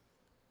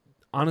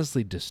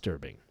honestly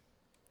disturbing.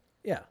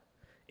 Yeah.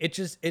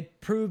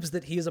 It proves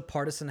that he is a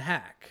partisan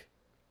hack.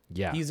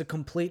 Yeah. He's a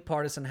complete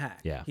partisan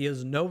hack. Yeah. He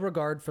has no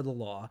regard for the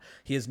law.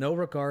 He has no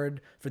regard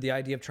for the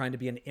idea of trying to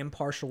be an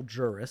impartial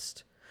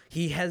jurist.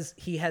 He has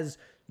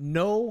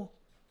no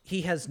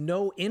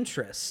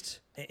interest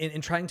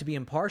in trying to be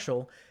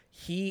impartial.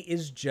 He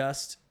is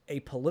just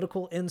a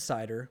political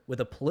insider with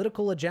a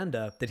political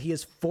agenda that he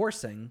is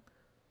forcing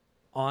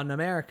on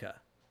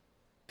America.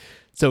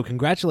 So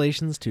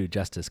congratulations to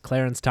Justice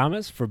Clarence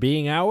Thomas for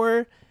being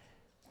our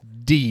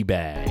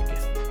D-bag.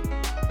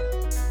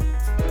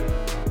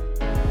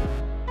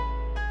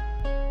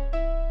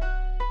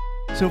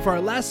 So for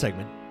our last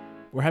segment,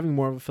 we're having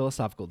more of a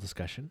philosophical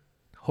discussion.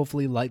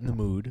 Hopefully lighten the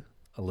mood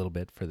a little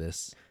bit for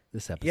this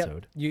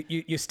episode. Yep.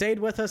 You stayed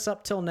with us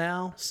up till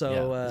now, so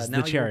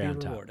now you'll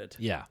be rewarded.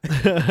 Yeah.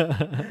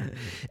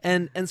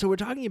 and so we're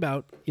talking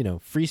about,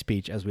 free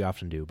speech as we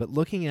often do, but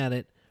looking at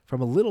it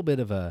from a little bit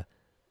of a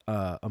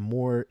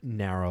more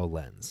narrow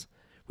lens,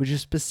 which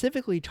is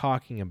specifically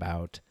talking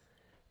about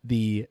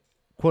the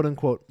quote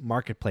unquote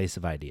marketplace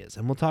of ideas.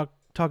 And we'll talk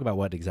about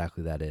what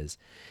exactly that is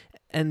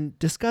and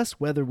discuss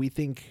whether we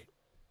think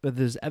that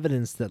there's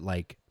evidence that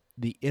like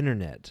the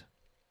internet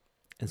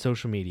and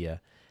social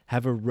media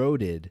have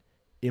eroded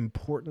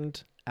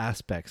important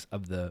aspects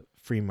of the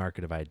free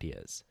market of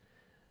ideas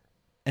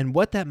and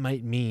what that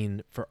might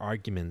mean for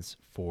arguments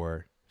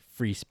for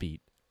free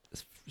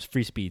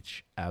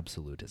speech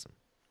absolutism.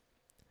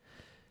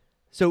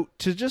 So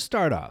to just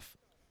start off,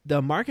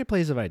 the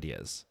marketplace of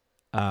ideas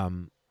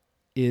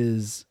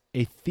is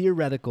a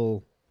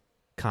theoretical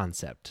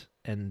concept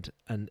and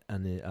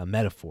a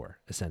metaphor,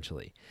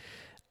 essentially,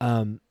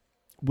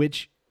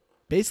 which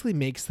basically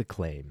makes the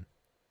claim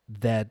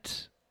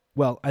that,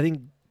 well, I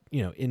think,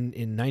 in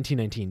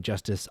 1919,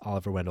 Justice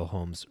Oliver Wendell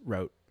Holmes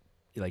wrote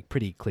like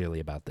pretty clearly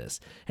about this.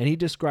 And he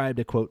described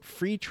a, quote,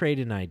 free trade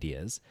in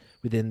ideas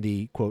within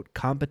the, quote,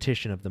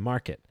 competition of the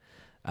market.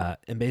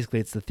 And basically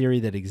it's the theory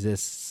that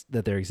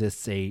there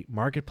exists a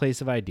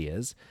marketplace of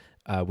ideas,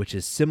 which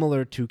is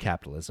similar to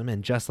capitalism.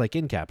 And just like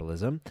in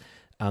capitalism,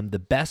 the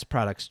best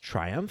products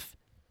triumph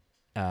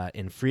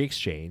in free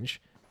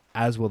exchange,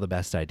 as will the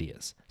best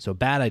ideas. So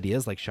bad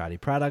ideas like shoddy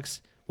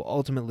products will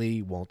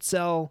ultimately won't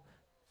sell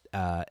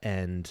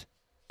and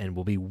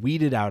will be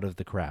weeded out of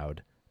the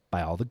crowd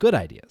by all the good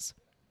ideas.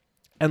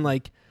 And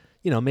like,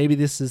 maybe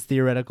this is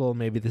theoretical,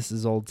 maybe this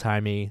is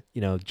old-timey.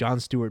 John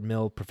Stuart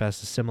Mill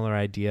professed a similar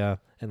idea,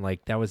 and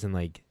like that was in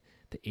like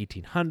the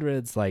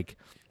 1800s. Like,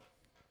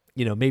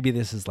 maybe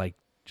this is like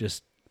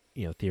just,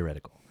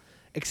 theoretical.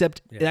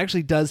 Except it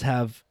actually does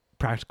have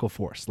practical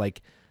force.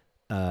 Like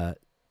at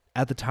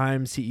the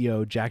time,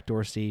 CEO Jack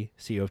Dorsey,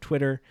 CEO of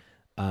Twitter,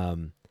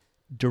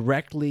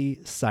 directly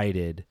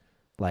cited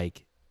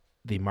like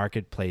the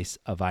marketplace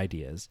of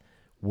ideas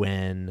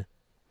when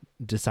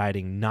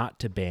deciding not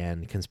to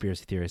ban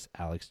conspiracy theorist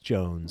Alex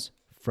Jones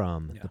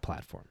from the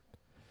platform,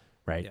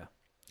 right? Yeah.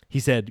 He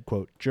said,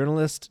 quote,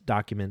 "Journalists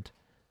document,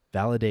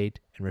 validate,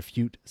 and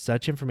refute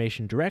such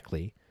information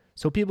directly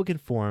so people can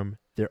form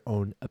their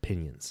own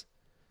opinions."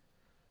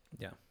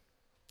 Yeah.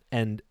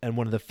 And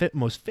one of the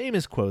most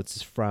famous quotes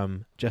is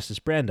from Justice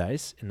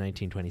Brandeis in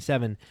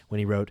 1927 when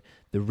he wrote,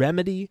 "The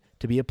remedy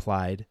to be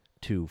applied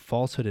to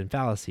falsehood and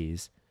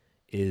fallacies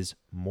is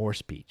more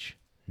speech,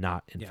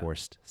 not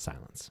enforced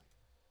silence."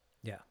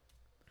 Yeah.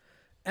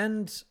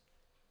 And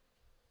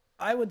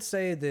I would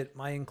say that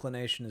my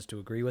inclination is to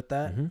agree with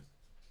that. Mm-hmm.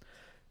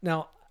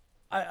 Now,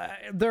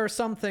 there are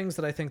some things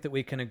that I think that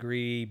we can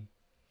agree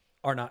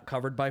are not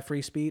covered by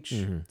free speech,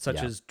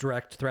 such as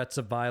direct threats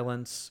of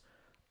violence,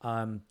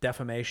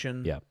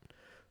 defamation. Yeah.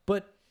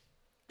 But,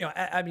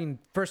 I mean,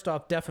 first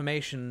off,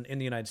 defamation in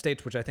the United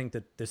States, which I think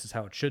that this is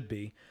how it should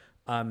be,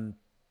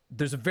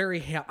 there's a very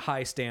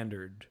high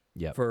standard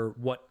for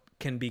what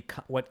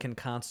can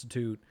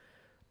constitute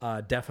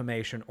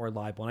defamation or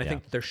libel, and I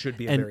think there should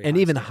be a very and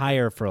high even standard.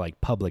 higher for like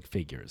public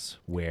figures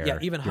where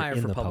even higher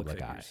in for the public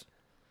figures.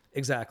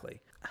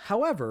 Exactly.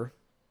 However,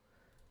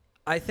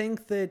 I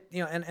think that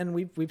and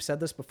we've said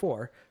this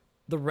before,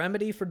 the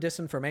remedy for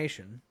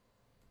disinformation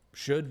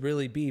should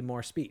really be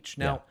more speech.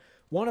 Now,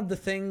 one of the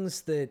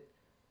things that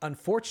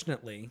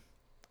unfortunately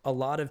a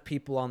lot of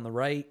people on the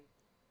right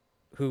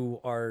who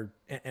are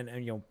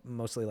and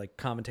mostly like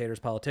commentators,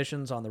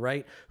 politicians on the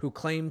right who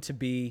claim to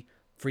be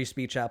free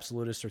speech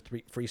absolutists or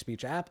free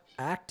speech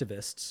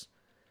activists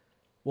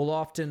will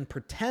often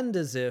pretend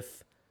as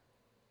if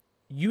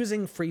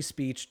using free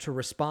speech to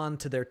respond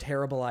to their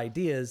terrible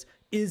ideas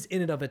is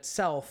in and of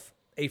itself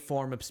a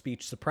form of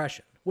speech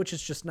suppression, which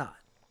is just not.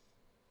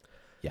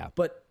 Yeah.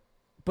 But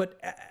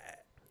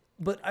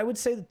I would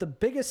say that the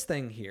biggest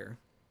thing here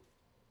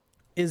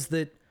is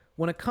that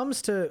when it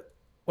comes to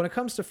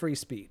free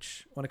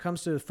speech, when it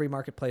comes to a free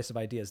marketplace of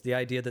ideas, the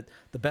idea that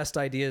the best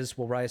ideas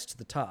will rise to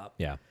the top.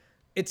 Yeah.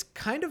 It's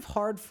kind of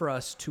hard for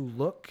us to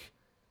look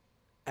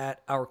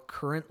at our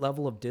current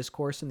level of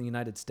discourse in the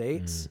United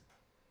States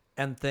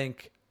and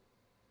think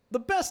the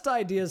best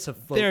ideas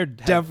they're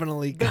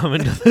definitely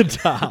coming to the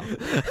top.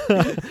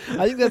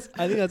 I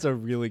think that's a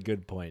really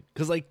good point.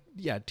 Because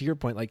to your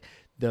point, like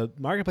the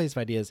marketplace of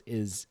ideas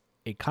is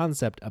a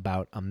concept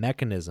about a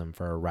mechanism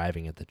for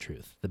arriving at the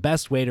truth. The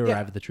best way to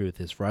arrive at the truth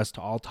is for us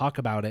to all talk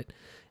about it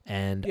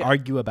and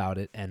argue about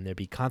it, and there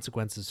be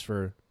consequences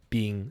for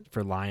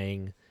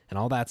lying and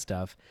all that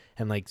stuff.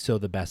 And so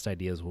the best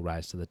ideas will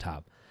rise to the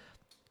top.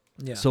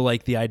 Yeah. So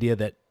the idea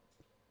that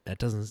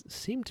doesn't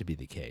seem to be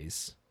the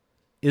case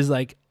is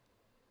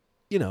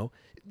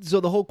so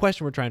the whole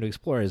question we're trying to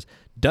explore is,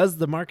 does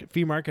the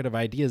free market of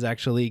ideas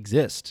actually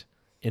exist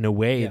in a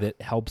way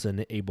that helps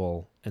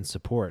enable and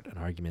support an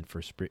argument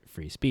for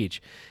free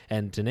speech?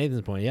 And to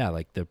Nathan's point,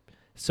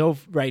 so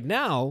right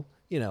now,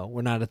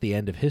 we're not at the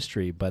end of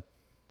history, but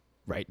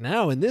right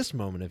now in this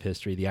moment of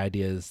history,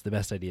 the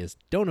best ideas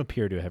don't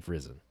appear to have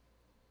risen.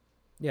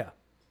 Yeah.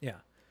 Yeah.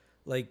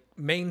 Like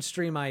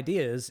mainstream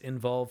ideas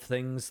involve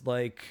things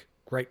like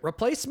great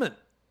replacement.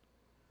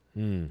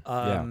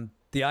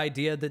 The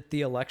idea that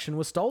the election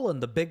was stolen,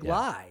 the big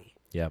lie.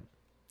 Yep.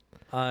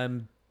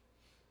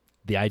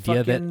 The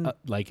idea that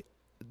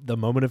the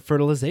moment of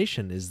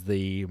fertilization is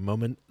the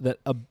moment that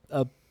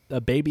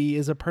a baby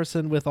is a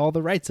person with all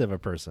the rights of a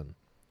person.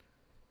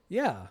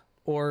 Yeah.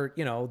 Or,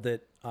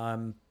 that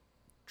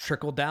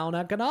trickle down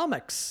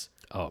economics.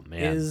 Oh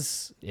man.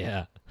 Is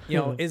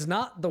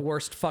not the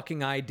worst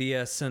fucking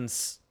idea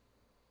since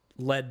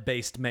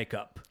lead-based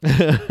makeup.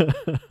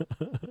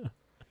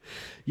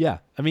 Yeah,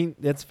 I mean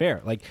that's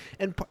fair.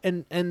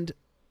 And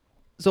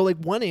so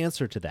one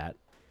answer to that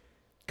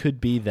could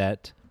be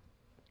that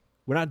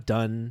we're not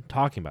done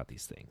talking about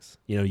these things.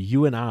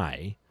 You and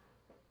I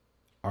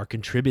are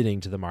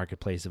contributing to the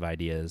marketplace of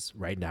ideas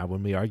right now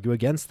when we argue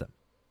against them.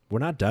 We're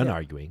not done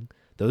arguing.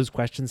 Those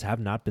questions have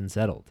not been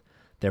settled.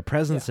 Their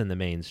presence in the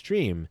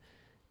mainstream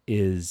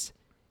is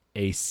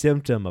a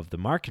symptom of the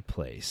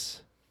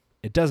marketplace.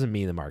 It doesn't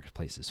mean the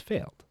marketplace has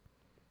failed.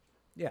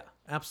 Yeah,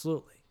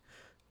 absolutely.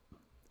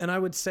 And I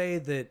would say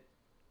that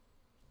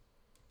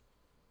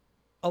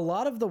a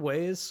lot of the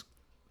ways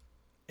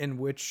in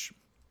which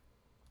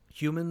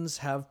humans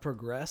have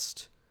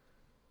progressed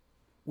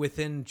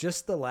within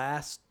just the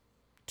last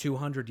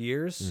 200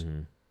 years,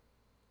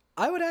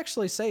 I would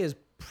actually say is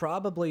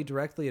probably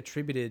directly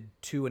attributed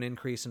to an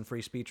increase in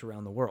free speech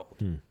around the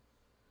world.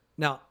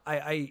 Now,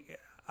 I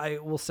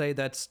will say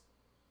that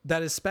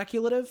is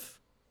speculative.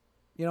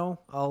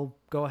 I'll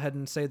go ahead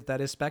and say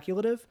that is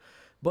speculative,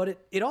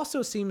 but it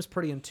also seems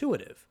pretty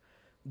intuitive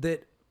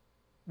that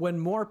when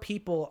more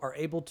people are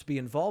able to be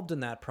involved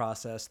in that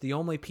process, the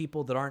only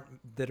people that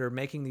are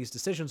making these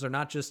decisions are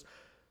not just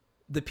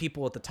the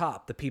people at the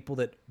top, the people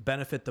that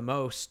benefit the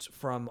most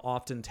from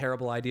often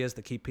terrible ideas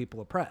that keep people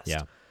oppressed.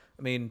 Yeah.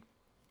 I mean,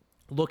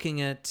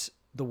 looking at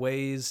the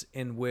ways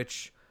in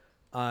which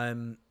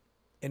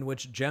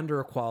gender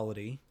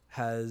equality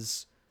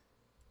has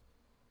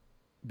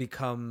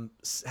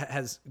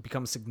has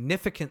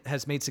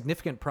made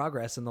significant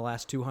progress in the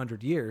last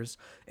 200 years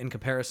in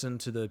comparison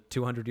to the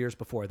 200 years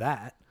before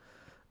that.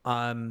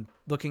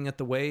 Looking at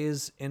the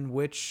ways in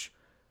which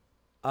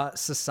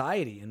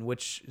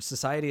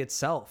society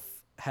itself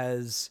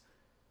has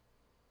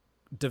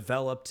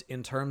developed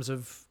in terms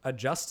of a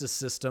justice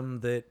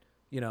system that,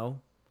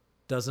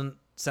 doesn't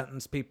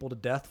sentence people to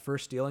death for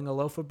stealing a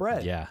loaf of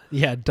bread. Yeah.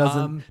 It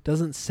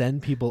doesn't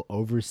send people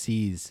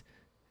overseas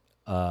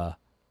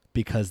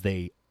because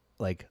they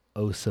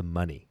owe some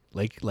money,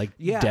 like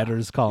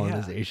debtors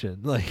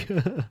colonization.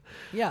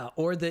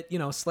 Or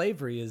that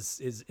slavery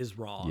is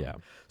wrong. Yeah.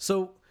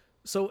 So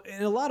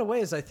in a lot of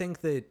ways, I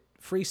think that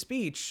free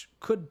speech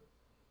could,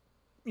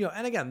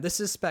 and again, this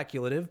is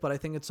speculative, but I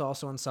think it's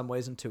also in some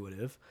ways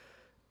intuitive.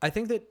 I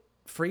think that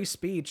free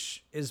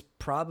speech is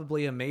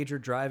probably a major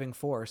driving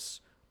force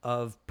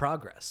of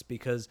progress,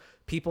 because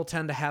people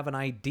tend to have an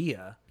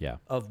idea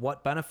of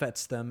what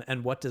benefits them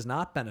and what does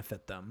not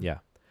benefit them. Yeah.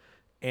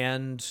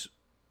 And,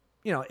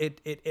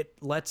 it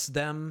lets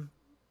them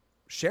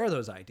share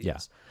those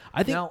ideas.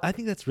 Yeah. I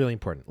think that's really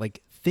important.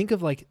 Think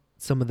of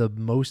some of the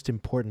most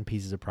important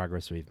pieces of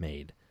progress we've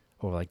made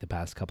over the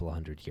past couple of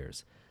 100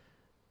 years.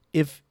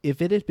 If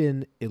it had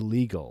been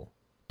illegal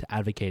to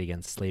advocate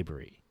against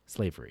slavery,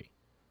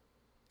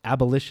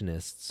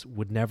 abolitionists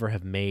would never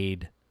have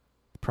made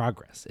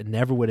progress. It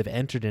never would have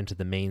entered into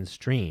the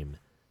mainstream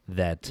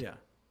that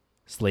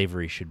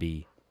slavery should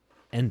be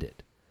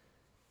ended.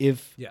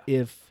 If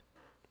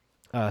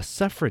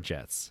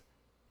suffragettes,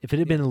 if it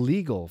had been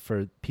illegal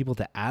for people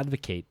to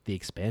advocate the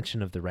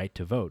expansion of the right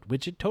to vote,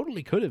 which it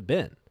totally could have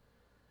been,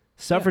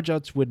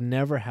 suffragettes would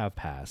never have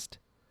passed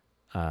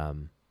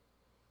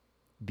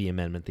the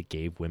amendment that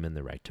gave women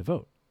the right to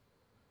vote.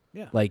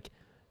 Yeah.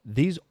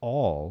 These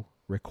all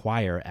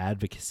require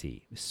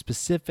advocacy,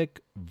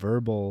 specific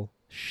verbal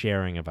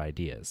sharing of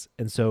ideas.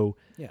 And so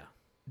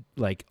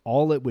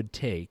all it would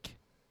take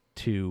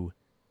to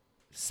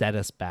set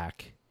us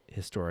back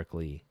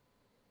historically,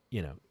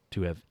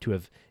 to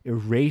have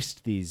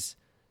erased these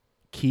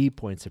key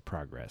points of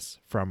progress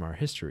from our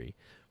history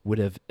would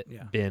have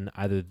been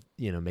either,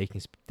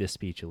 making this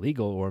speech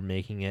illegal or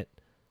making it,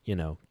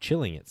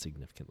 chilling it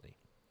significantly.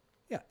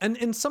 Yeah. And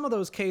in some of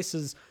those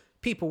cases,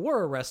 people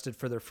were arrested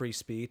for their free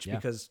speech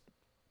because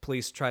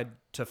police tried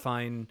to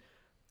find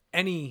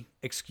any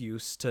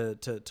excuse to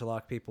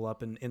lock people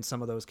up in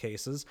some of those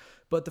cases.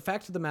 But the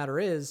fact of the matter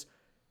is,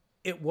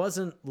 it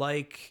wasn't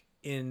like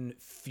in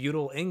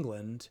feudal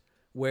England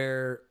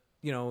where,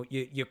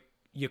 you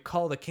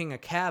call the king a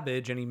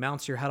cabbage and he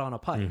mounts your head on a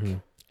pike. Mm-hmm.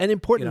 And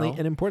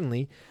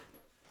importantly,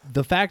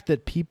 the fact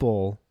that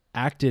people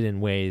acted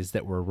in ways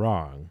that were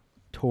wrong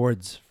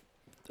towards,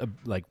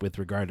 with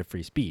regard to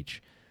free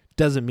speech,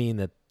 doesn't mean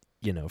that,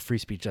 free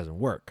speech doesn't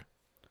work.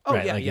 Oh,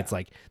 right? yeah. It's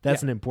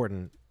that's an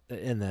important,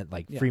 in that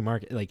free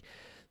market, to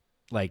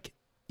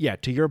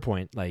your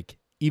point,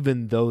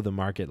 even though the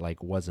market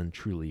wasn't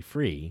truly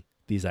free,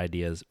 these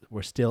ideas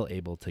were still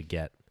able to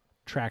get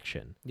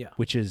traction. Yeah.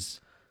 Which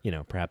is,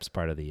 perhaps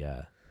part of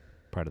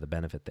the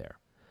benefit there.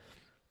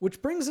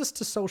 Which brings us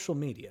to social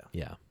media.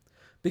 Yeah.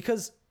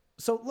 Because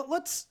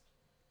let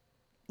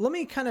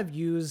me kind of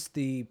use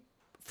the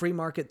free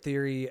market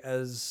theory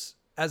as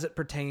it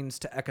pertains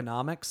to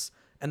economics,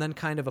 and then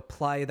kind of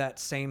apply that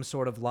same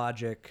sort of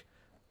logic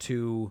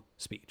to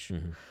speech.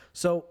 Mm-hmm.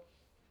 So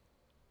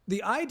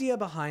the idea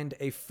behind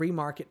a free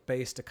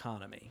market-based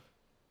economy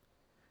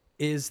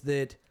is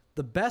that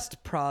the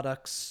best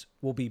products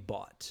will be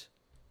bought,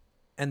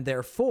 and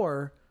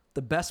therefore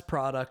the best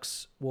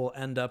products will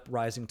end up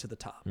rising to the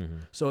top. Mm-hmm.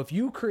 So if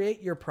you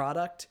create your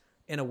product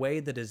in a way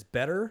that is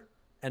better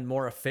and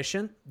more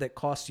efficient, that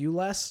costs you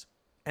less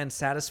and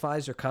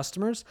satisfies your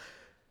customers,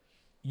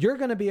 you're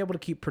going to be able to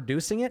keep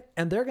producing it,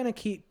 and they're going to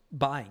keep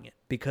buying it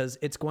because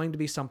it's going to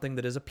be something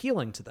that is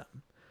appealing to them.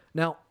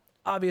 Now,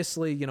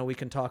 obviously, we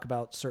can talk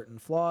about certain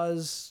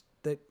flaws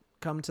that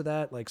come to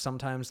that.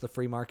 Sometimes the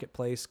free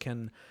marketplace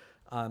can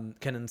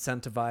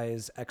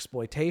incentivize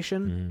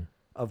exploitation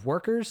of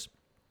workers.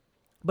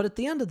 But at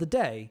the end of the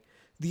day,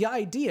 the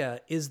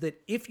idea is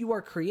that if you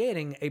are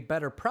creating a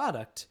better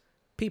product,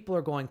 people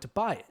are going to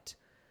buy it.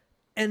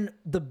 And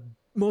the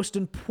most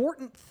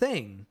important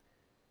thing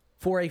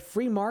for a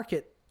free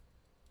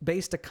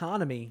market-based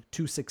economy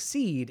to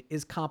succeed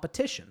is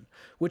competition,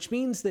 which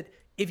means that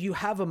if you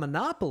have a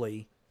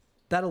monopoly,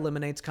 that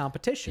eliminates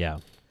competition. Yeah.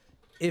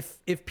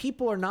 If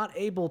people are not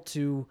able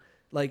to,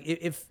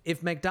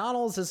 if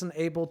McDonald's isn't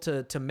able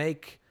to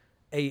make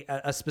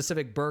a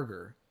specific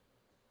burger,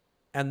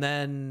 and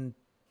then,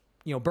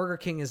 Burger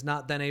King is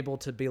not then able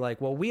to be like,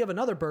 well, we have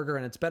another burger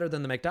and it's better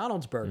than the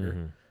McDonald's burger.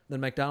 Mm-hmm. Then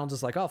McDonald's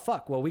is like, oh,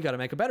 fuck, well, we got to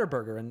make a better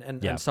burger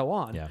and so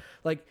on. Yeah.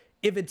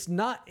 If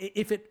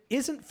it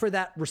isn't for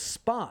that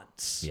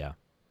response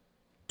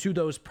to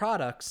those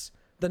products,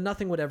 then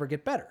nothing would ever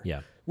get better.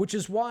 Yeah. Which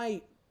is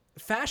why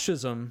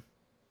fascism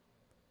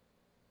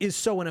is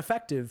so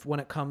ineffective when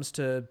it comes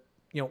to,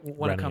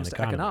 when it comes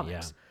to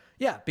economics.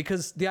 Yeah,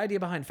 because the idea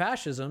behind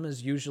fascism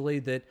is usually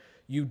that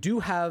you do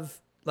have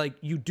like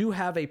you do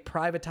have a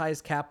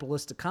privatized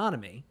capitalist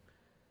economy,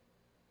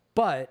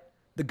 but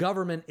the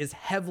government is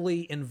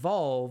heavily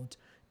involved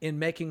in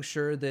making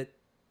sure that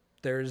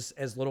there's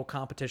as little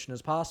competition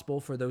as possible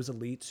for those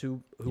elites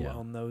who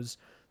own those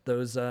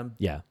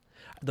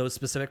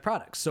specific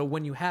products. So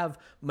when you have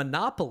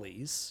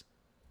monopolies,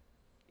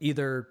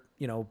 either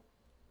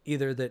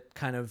that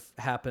kind of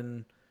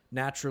happen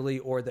naturally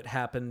or that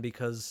happen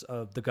because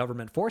of the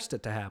government forced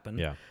it to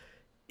happen,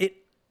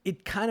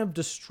 it kind of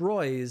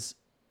destroys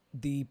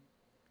the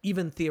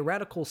even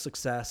theoretical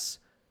success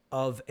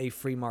of a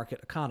free market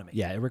economy.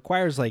 Yeah, it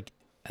requires I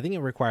think it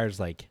requires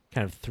kind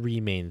of three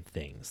main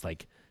things.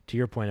 Like to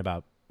your point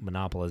about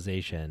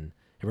monopolization,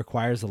 it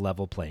requires a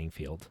level playing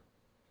field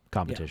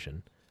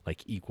competition,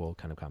 like equal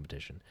kind of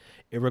competition.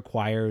 It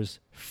requires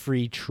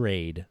free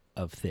trade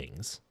of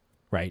things,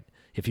 right?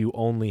 If you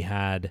only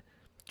had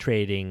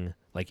trading,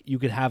 like you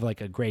could have like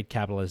a great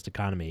capitalist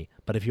economy,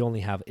 but if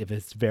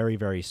it's very,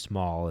 very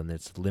small and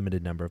it's a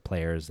limited number of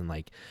players and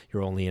like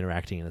you're only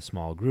interacting in a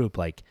small group,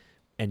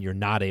 and you're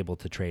not able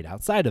to trade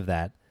outside of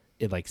that,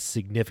 it like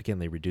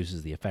significantly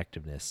reduces the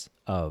effectiveness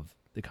of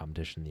the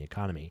competition in the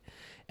economy.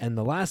 And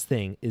the last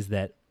thing is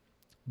that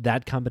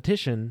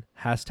competition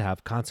has to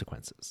have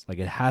consequences. Like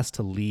it has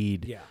to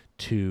lead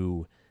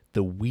to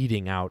the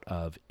weeding out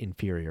of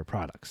inferior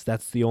products.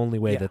 That's the only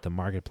way that the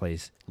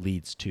marketplace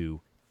leads to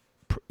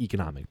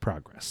economic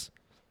progress.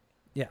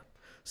 Yeah.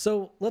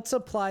 So let's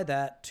apply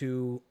that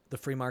to the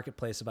free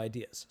marketplace of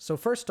ideas. So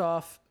first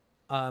off,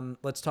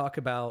 let's talk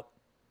about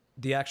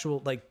the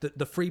actual, like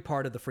the free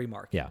part of the free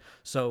market. Yeah.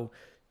 So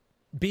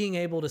being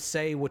able to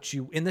say what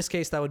you, in this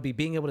case, that would be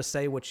being able to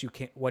say what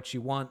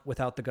you want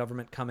without the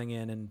government coming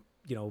in and,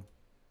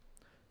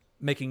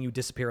 making you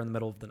disappear in the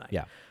middle of the night.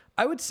 Yeah.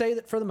 I would say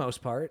that for the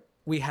most part,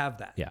 we have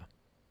that. Yeah.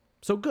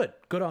 So good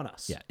on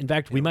us. Yeah. In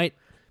fact,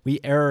 we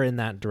err in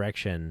that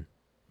direction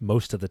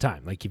most of the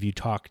time. Like if you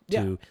talk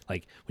to,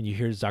 like when you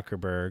hear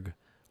Zuckerberg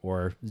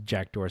or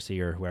Jack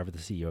Dorsey or whoever the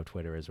CEO of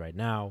Twitter is right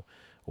now,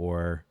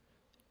 or,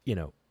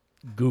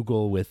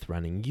 Google with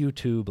running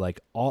YouTube, like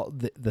all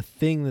the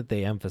thing that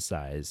they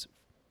emphasize,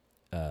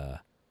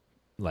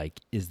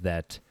 is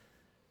that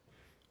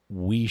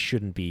we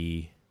shouldn't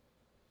be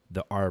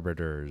the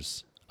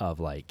arbiters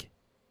of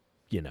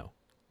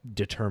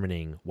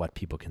determining what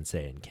people can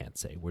say and can't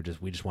say. We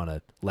just want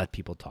to let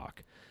people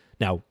talk.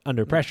 Now,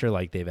 under pressure,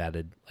 they've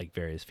added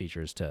various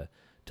features to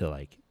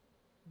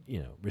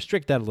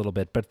restrict that a little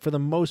bit. But for the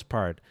most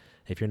part,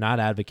 if you're not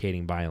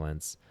advocating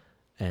violence,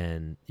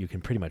 and you can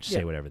pretty much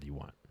say whatever you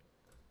want.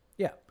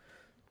 Yeah.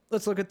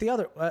 Let's look at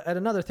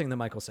another thing that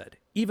Michael said.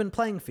 Even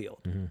playing field.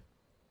 Mm-hmm.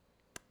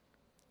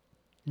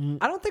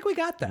 I don't think we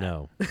got that.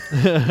 No.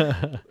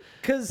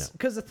 Because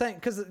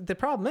the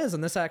problem is,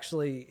 and this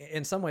actually,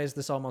 in some ways,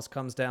 this almost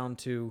comes down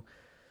to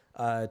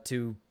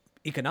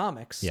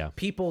economics. Yeah.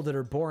 People that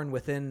are born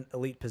within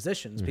elite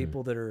positions,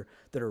 people that are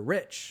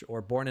rich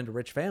or born into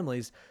rich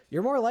families,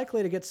 you're more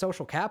likely to get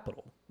social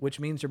capital, which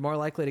means you're more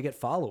likely to get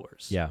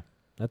followers. Yeah,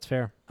 that's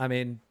fair. I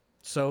mean,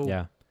 so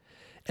yeah,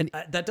 and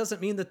that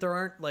doesn't mean that there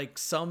aren't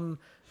some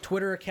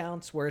Twitter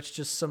accounts where it's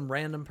just some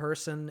random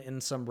person in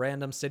some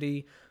random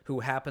city who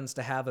happens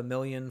to have 1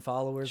 million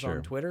followers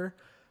on Twitter.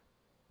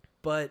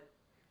 But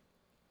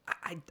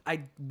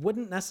I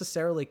wouldn't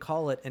necessarily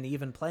call it an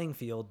even playing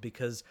field,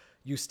 because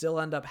you still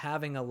end up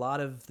having a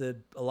lot of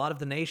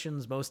the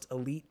nation's most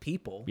elite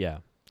people. Yeah.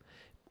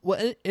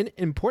 Well, and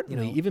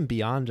importantly, even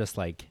beyond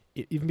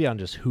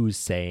just who's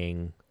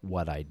saying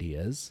what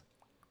ideas,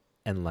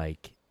 and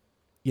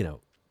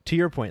to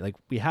your point,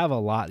 we have a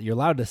lot. You're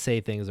allowed to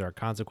say things. There are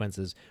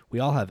consequences. We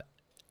all have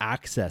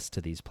access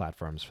to these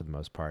platforms for the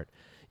most part.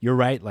 You're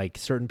right.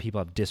 Certain people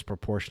have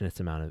disproportionate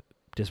amount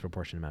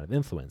of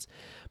influence.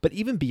 But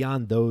even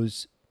beyond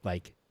those,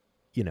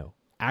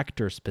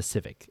 actor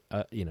specific,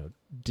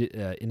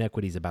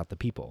 inequities about the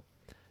people,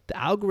 the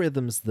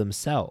algorithms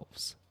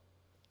themselves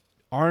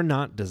are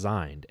not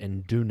designed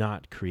and do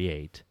not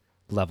create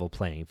level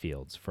playing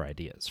fields for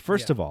ideas.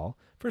 First of all,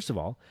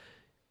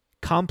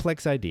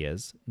 complex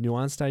ideas,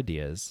 nuanced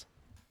ideas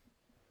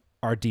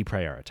are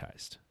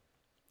deprioritized.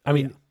 I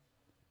mean,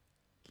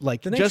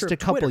 just a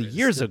couple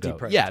years ago,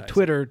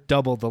 Twitter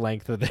doubled the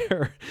length of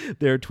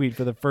their tweet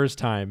for the first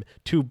time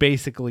to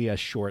basically a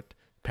short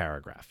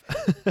paragraph.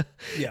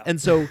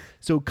 And so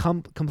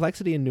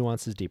complexity and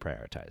nuance is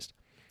deprioritized.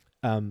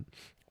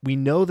 We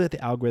know that the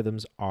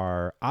algorithms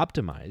are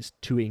optimized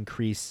to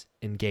increase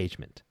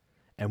engagement,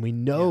 and we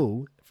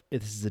know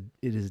it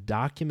is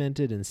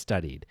documented and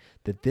studied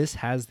that this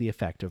has the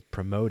effect of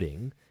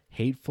promoting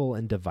hateful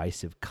and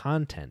divisive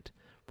content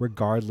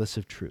regardless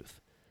of truth.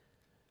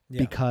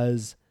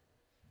 Because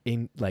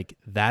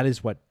that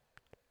is what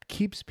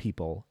keeps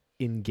people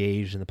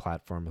engaged in the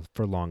platform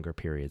for longer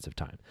periods of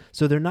time.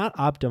 So they're not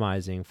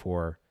optimizing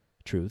for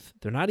truth.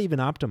 They're not even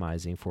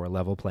optimizing for a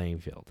level playing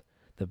field.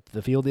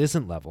 The field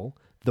isn't level.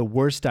 The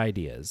worst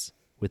ideas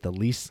with the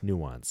least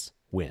nuance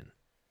win.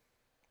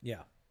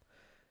 Yeah.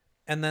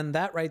 And then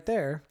that right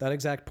there, that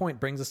exact point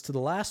brings us to the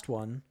last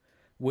one,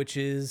 which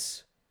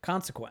is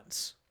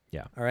consequence.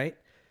 Yeah. All right.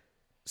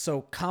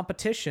 So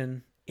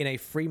competition in a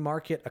free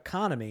market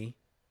economy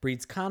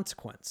breeds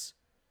consequence.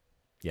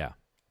 Yeah.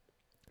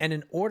 And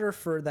in order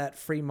for that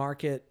free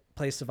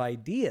marketplace of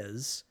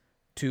ideas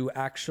to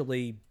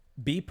actually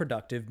be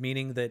productive,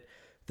 meaning that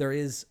there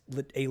is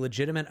a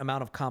legitimate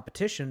amount of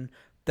competition,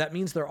 that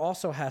means there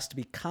also has to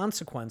be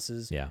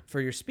consequences for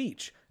your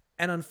speech.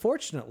 And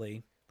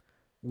unfortunately,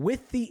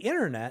 with the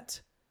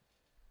internet,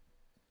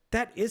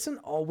 that isn't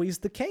always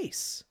the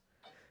case,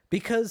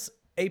 because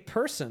a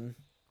person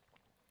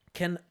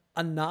can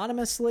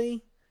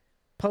anonymously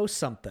post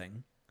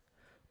something,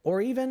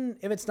 or even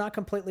if it's not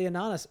completely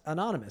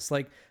anonymous,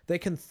 like they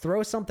can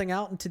throw something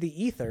out into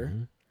the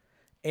ether,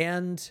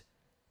 and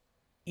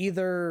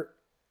either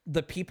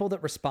the people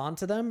that respond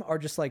to them are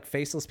just like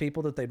faceless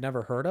people that they've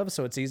never heard of,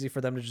 so it's easy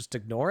for them to just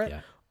ignore it,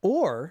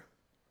 or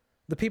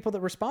the people that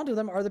respond to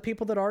them are the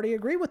people that already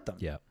agree with them.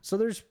 Yeah. So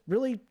there's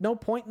really no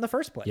point in the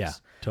first place. Yeah,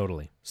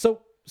 totally.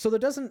 So there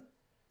doesn't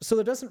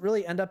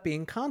really end up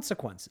being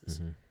consequences.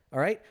 All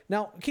right.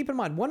 Now, keep in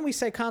mind, when we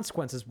say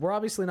consequences, we're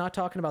obviously not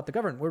talking about the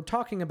government. We're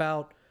talking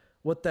about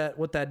what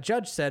that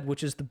judge said,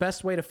 which is the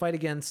best way to fight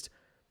against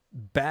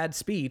bad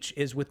speech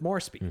is with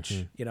more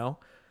speech, you know?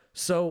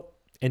 So,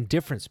 and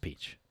different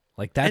speech.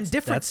 Like that's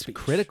speech.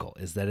 critical,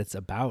 is that it's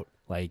about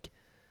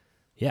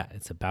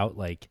it's about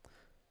like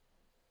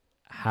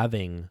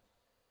having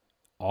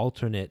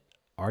alternate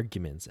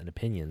arguments and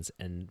opinions,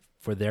 and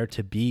for there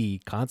to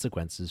be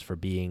consequences for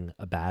being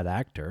a bad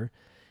actor,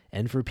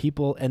 and for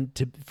people,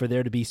 for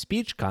there to be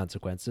speech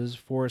consequences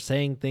for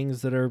saying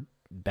things that are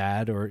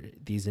bad or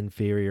these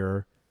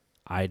inferior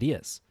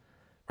ideas,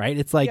 right?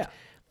 It's like,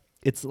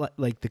 it's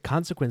like the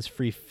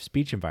consequence-free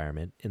speech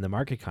environment in the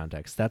market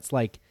context. That's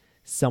like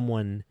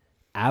someone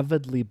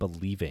avidly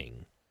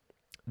believing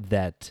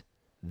that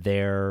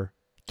their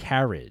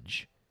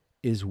carriage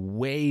is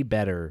way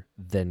better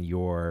than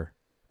your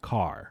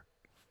car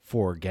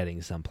for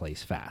getting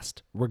someplace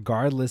fast.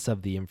 Regardless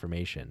of the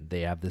information,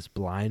 they have this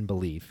blind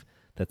belief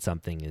that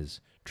something is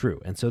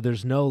true. And so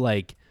there's no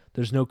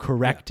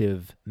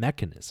corrective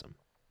mechanism.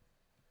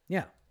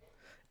 Yeah.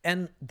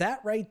 And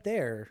that right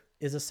there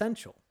is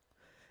essential.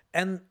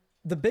 And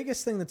the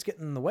biggest thing that's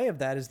getting in the way of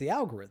that is the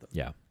algorithm.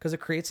 Yeah. Because it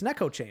creates an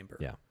echo chamber.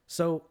 Yeah.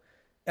 So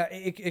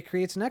it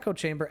creates an echo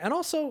chamber. And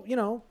also, you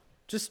know,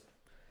 just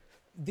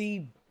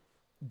the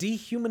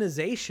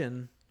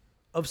dehumanization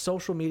of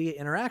social media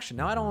interaction.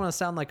 Now, I don't want to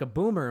sound like a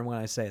boomer when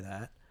I say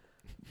that,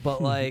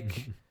 but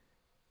like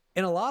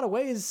in a lot of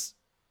ways,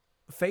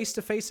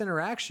 face-to-face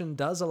interaction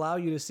does allow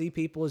you to see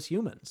people as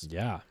humans.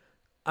 Yeah.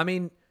 I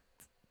mean,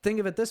 think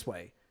of it this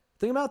way.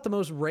 Think about the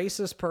most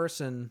racist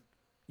person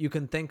you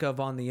can think of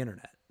on the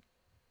internet.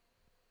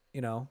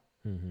 You know?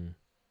 Mm-hmm.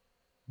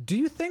 Do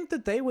you think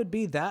that they would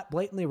be that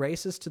blatantly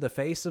racist to the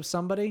face of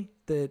somebody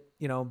that,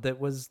 you know,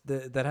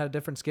 that had a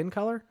different skin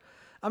color?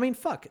 I mean,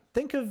 fuck.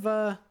 Think of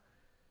the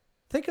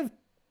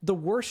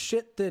worst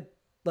shit that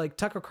like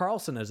Tucker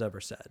Carlson has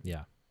ever said.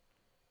 Yeah.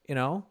 You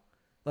know?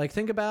 Like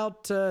think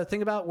about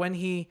when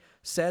he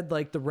said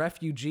like the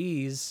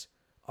refugees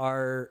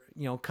are,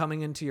 you know,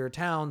 coming into your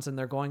towns and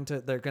they're going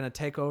to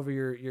take over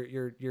your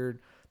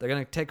they're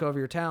going to take over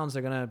your towns,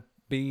 they're going to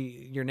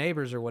be your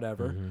neighbors or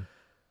whatever. Mm-hmm.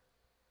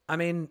 I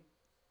mean,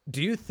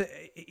 do you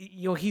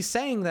you know, he's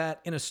saying that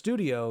in a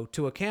studio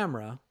to a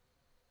camera.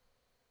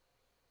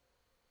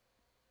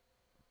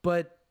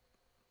 But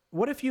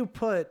what if you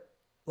put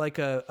like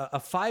a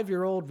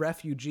 5-year-old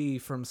refugee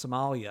from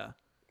Somalia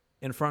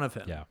in front of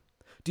him? Yeah.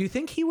 Do you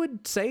think he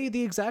would say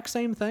the exact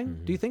same thing?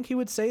 Mm-hmm. Do you think he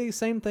would say the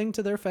same thing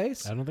to their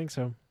face? I don't think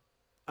so.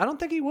 I don't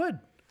think he would.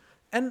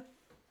 And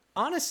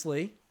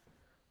honestly,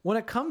 when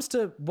it comes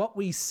to what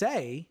we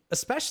say,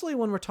 especially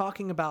when we're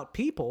talking about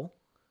people,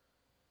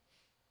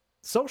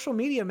 social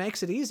media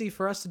makes it easy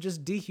for us to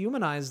just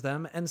dehumanize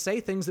them and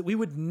say things that we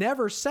would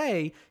never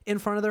say in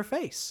front of their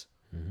face.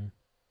 Mm-hmm.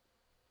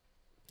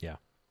 Yeah.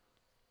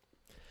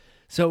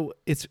 So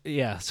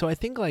so I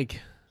think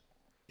like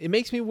it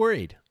makes me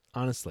worried,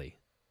 honestly.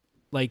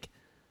 Like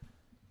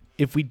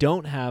if we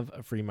don't have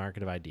a free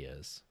market of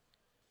ideas,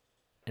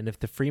 and if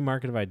the free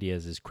market of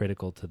ideas is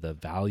critical to the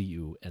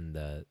value and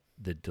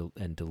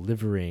and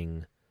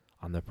delivering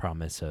on the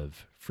promise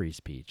of free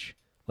speech,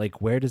 like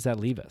where does that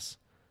leave us?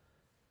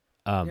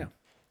 I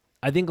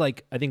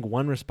think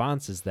one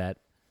response is that,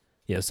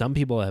 you know, some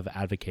people have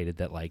advocated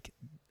that like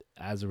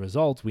as a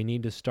result we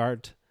need to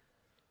start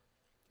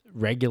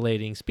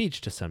regulating speech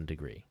to some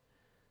degree.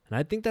 And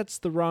I think that's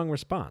the wrong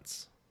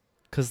response.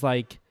 'Cause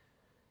like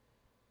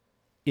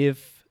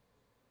if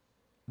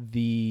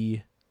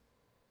the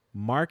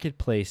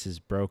marketplace is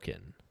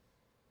broken,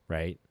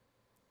 right?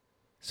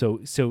 So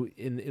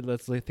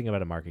let's think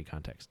about a market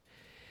context.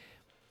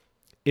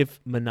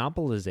 If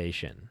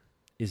monopolization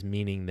is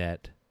meaning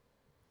that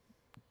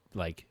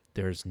like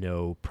there's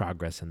no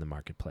progress in the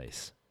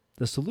marketplace,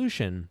 the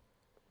solution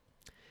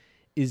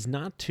is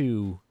not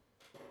to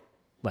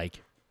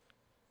like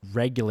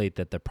regulate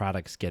that the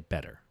products get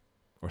better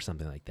or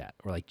something like that,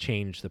 or like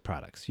change the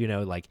products, you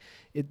know, like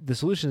the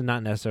solution is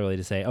not necessarily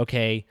to say,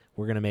 okay,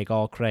 we're going to make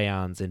all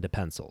crayons into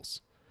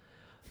pencils.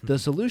 The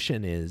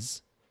solution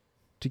is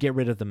to get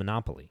rid of the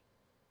monopoly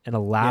and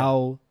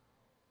allow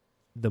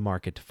the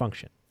market to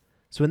function.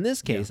 So in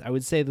this case, I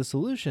would say the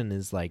solution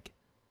is like,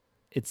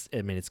 it's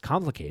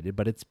complicated,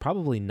 but it's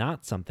probably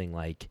not something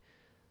like,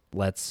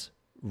 let's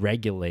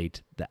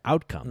regulate the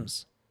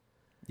outcomes.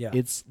 Yeah.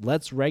 It's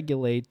let's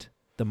regulate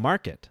the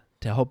market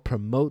to help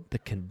promote the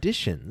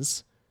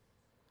conditions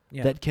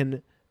that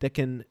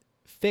can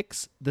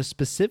fix the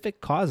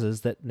specific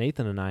causes that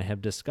Nathan and I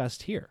have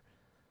discussed here.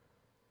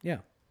 Yeah.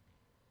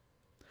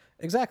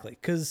 Exactly.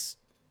 Because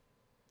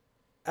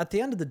at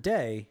the end of the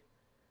day,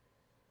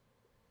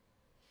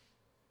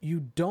 you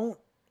don't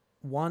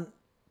want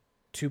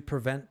to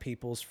prevent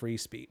people's free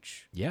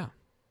speech. Yeah.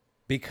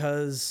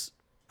 Because,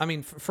 I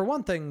mean, for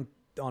one thing,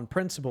 on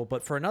principle,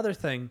 but for another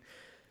thing,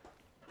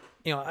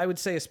 I would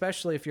say,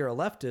 especially if you're a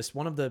leftist,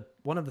 one of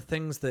the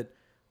things that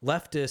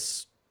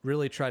leftists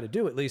really try to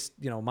do, at least,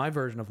 my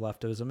version of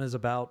leftism, is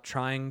about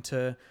trying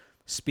to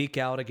speak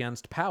out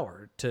against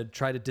power, to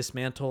try to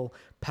dismantle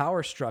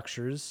power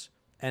structures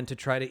and to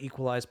try to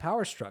equalize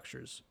power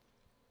structures.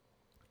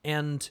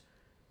 And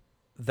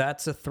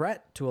that's a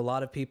threat to a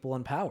lot of people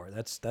in power.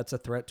 That's a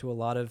threat to a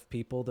lot of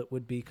people that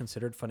would be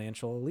considered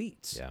financial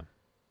elites. Yeah.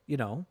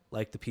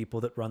 Like the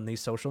people that run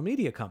these social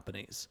media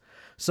companies.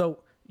 So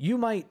you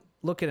might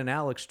look at an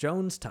Alex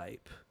Jones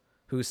type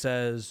who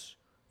says,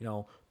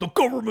 the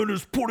government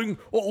is putting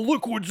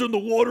liquids in the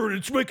water and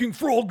it's making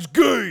frogs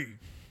gay.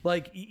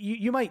 Like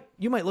you might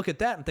look at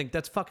that and think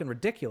that's fucking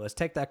ridiculous.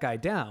 Take that guy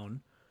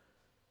down.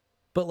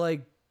 But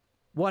like,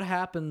 what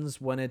happens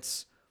when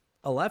it's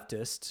a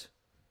leftist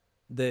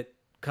that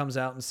comes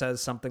out and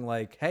says something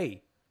like,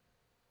 hey,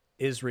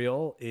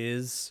 Israel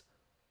is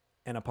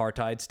an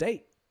apartheid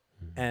state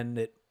and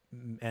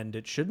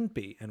it shouldn't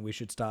be, and we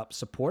should stop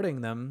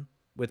supporting them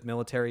with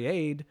military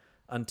aid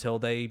until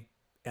they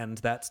end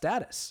that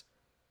status.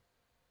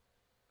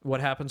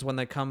 What happens when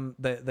they come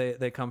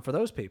for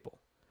those people?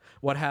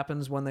 What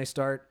happens when they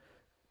start,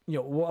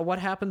 what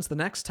happens the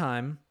next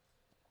time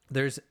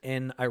there's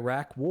an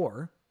Iraq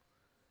war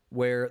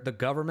where the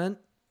government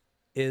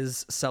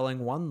is selling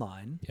one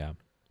line. Yeah.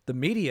 The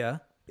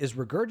media is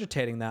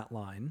regurgitating that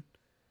line.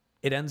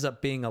 It ends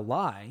up being a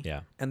lie.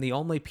 Yeah. And the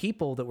only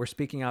people that were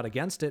speaking out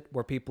against it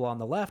were people on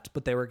the left,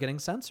 but they were getting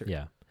censored.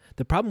 Yeah.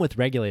 The problem with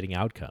regulating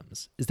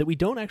outcomes is that we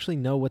don't actually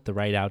know what the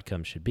right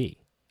outcome should be.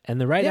 And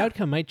the right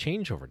outcome might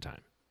change over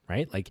time,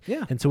 right?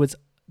 And so it's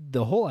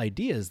the whole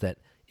idea is that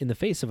in the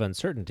face of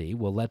uncertainty,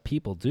 we'll let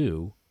people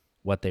do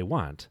what they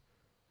want.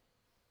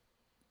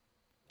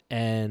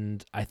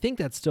 And I think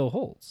that still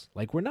holds.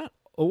 Like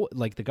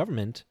the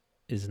government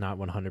is not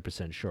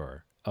 100%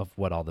 sure of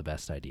what all the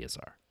best ideas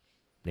are.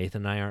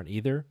 Nathan and I aren't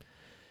either.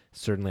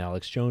 Certainly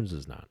Alex Jones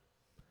is not.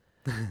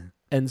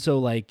 And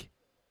so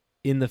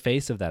in the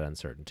face of that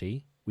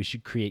uncertainty, we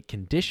should create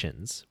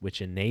conditions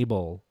which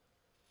enable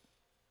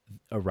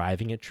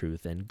arriving at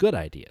truth and good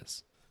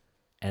ideas.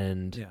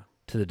 And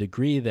to the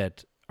degree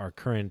that our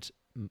current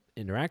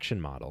interaction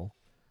model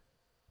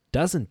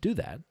doesn't do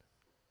that,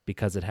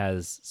 because it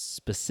has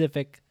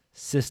specific,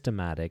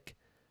 systematic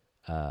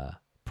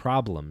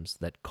problems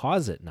that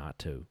cause it not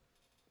to,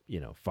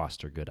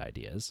 foster good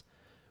ideas,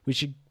 we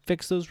should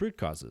fix those root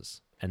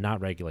causes and not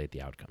regulate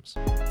the outcomes.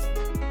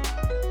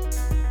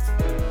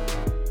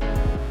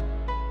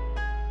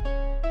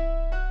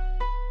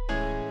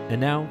 And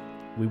now,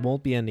 we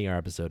won't be ending our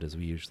episode as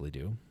we usually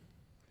do,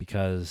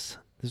 because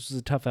this was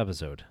a tough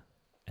episode,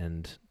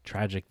 and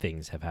tragic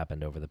things have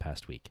happened over the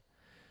past week.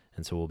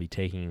 And so we'll be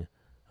taking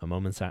a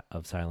moment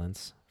of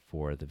silence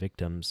for the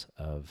victims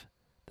of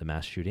the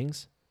mass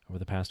shootings over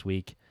the past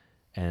week,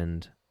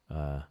 and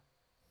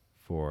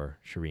for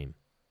Shareen.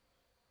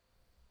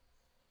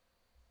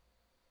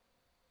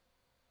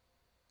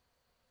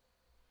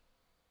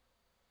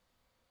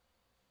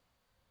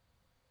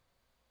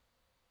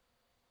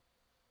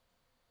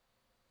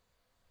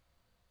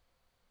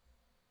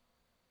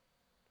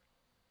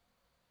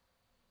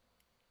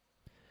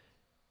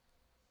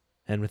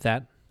 And with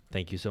that,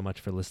 thank you so much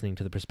for listening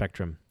to The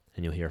Perspectrum,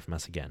 and you'll hear from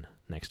us again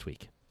next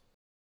week.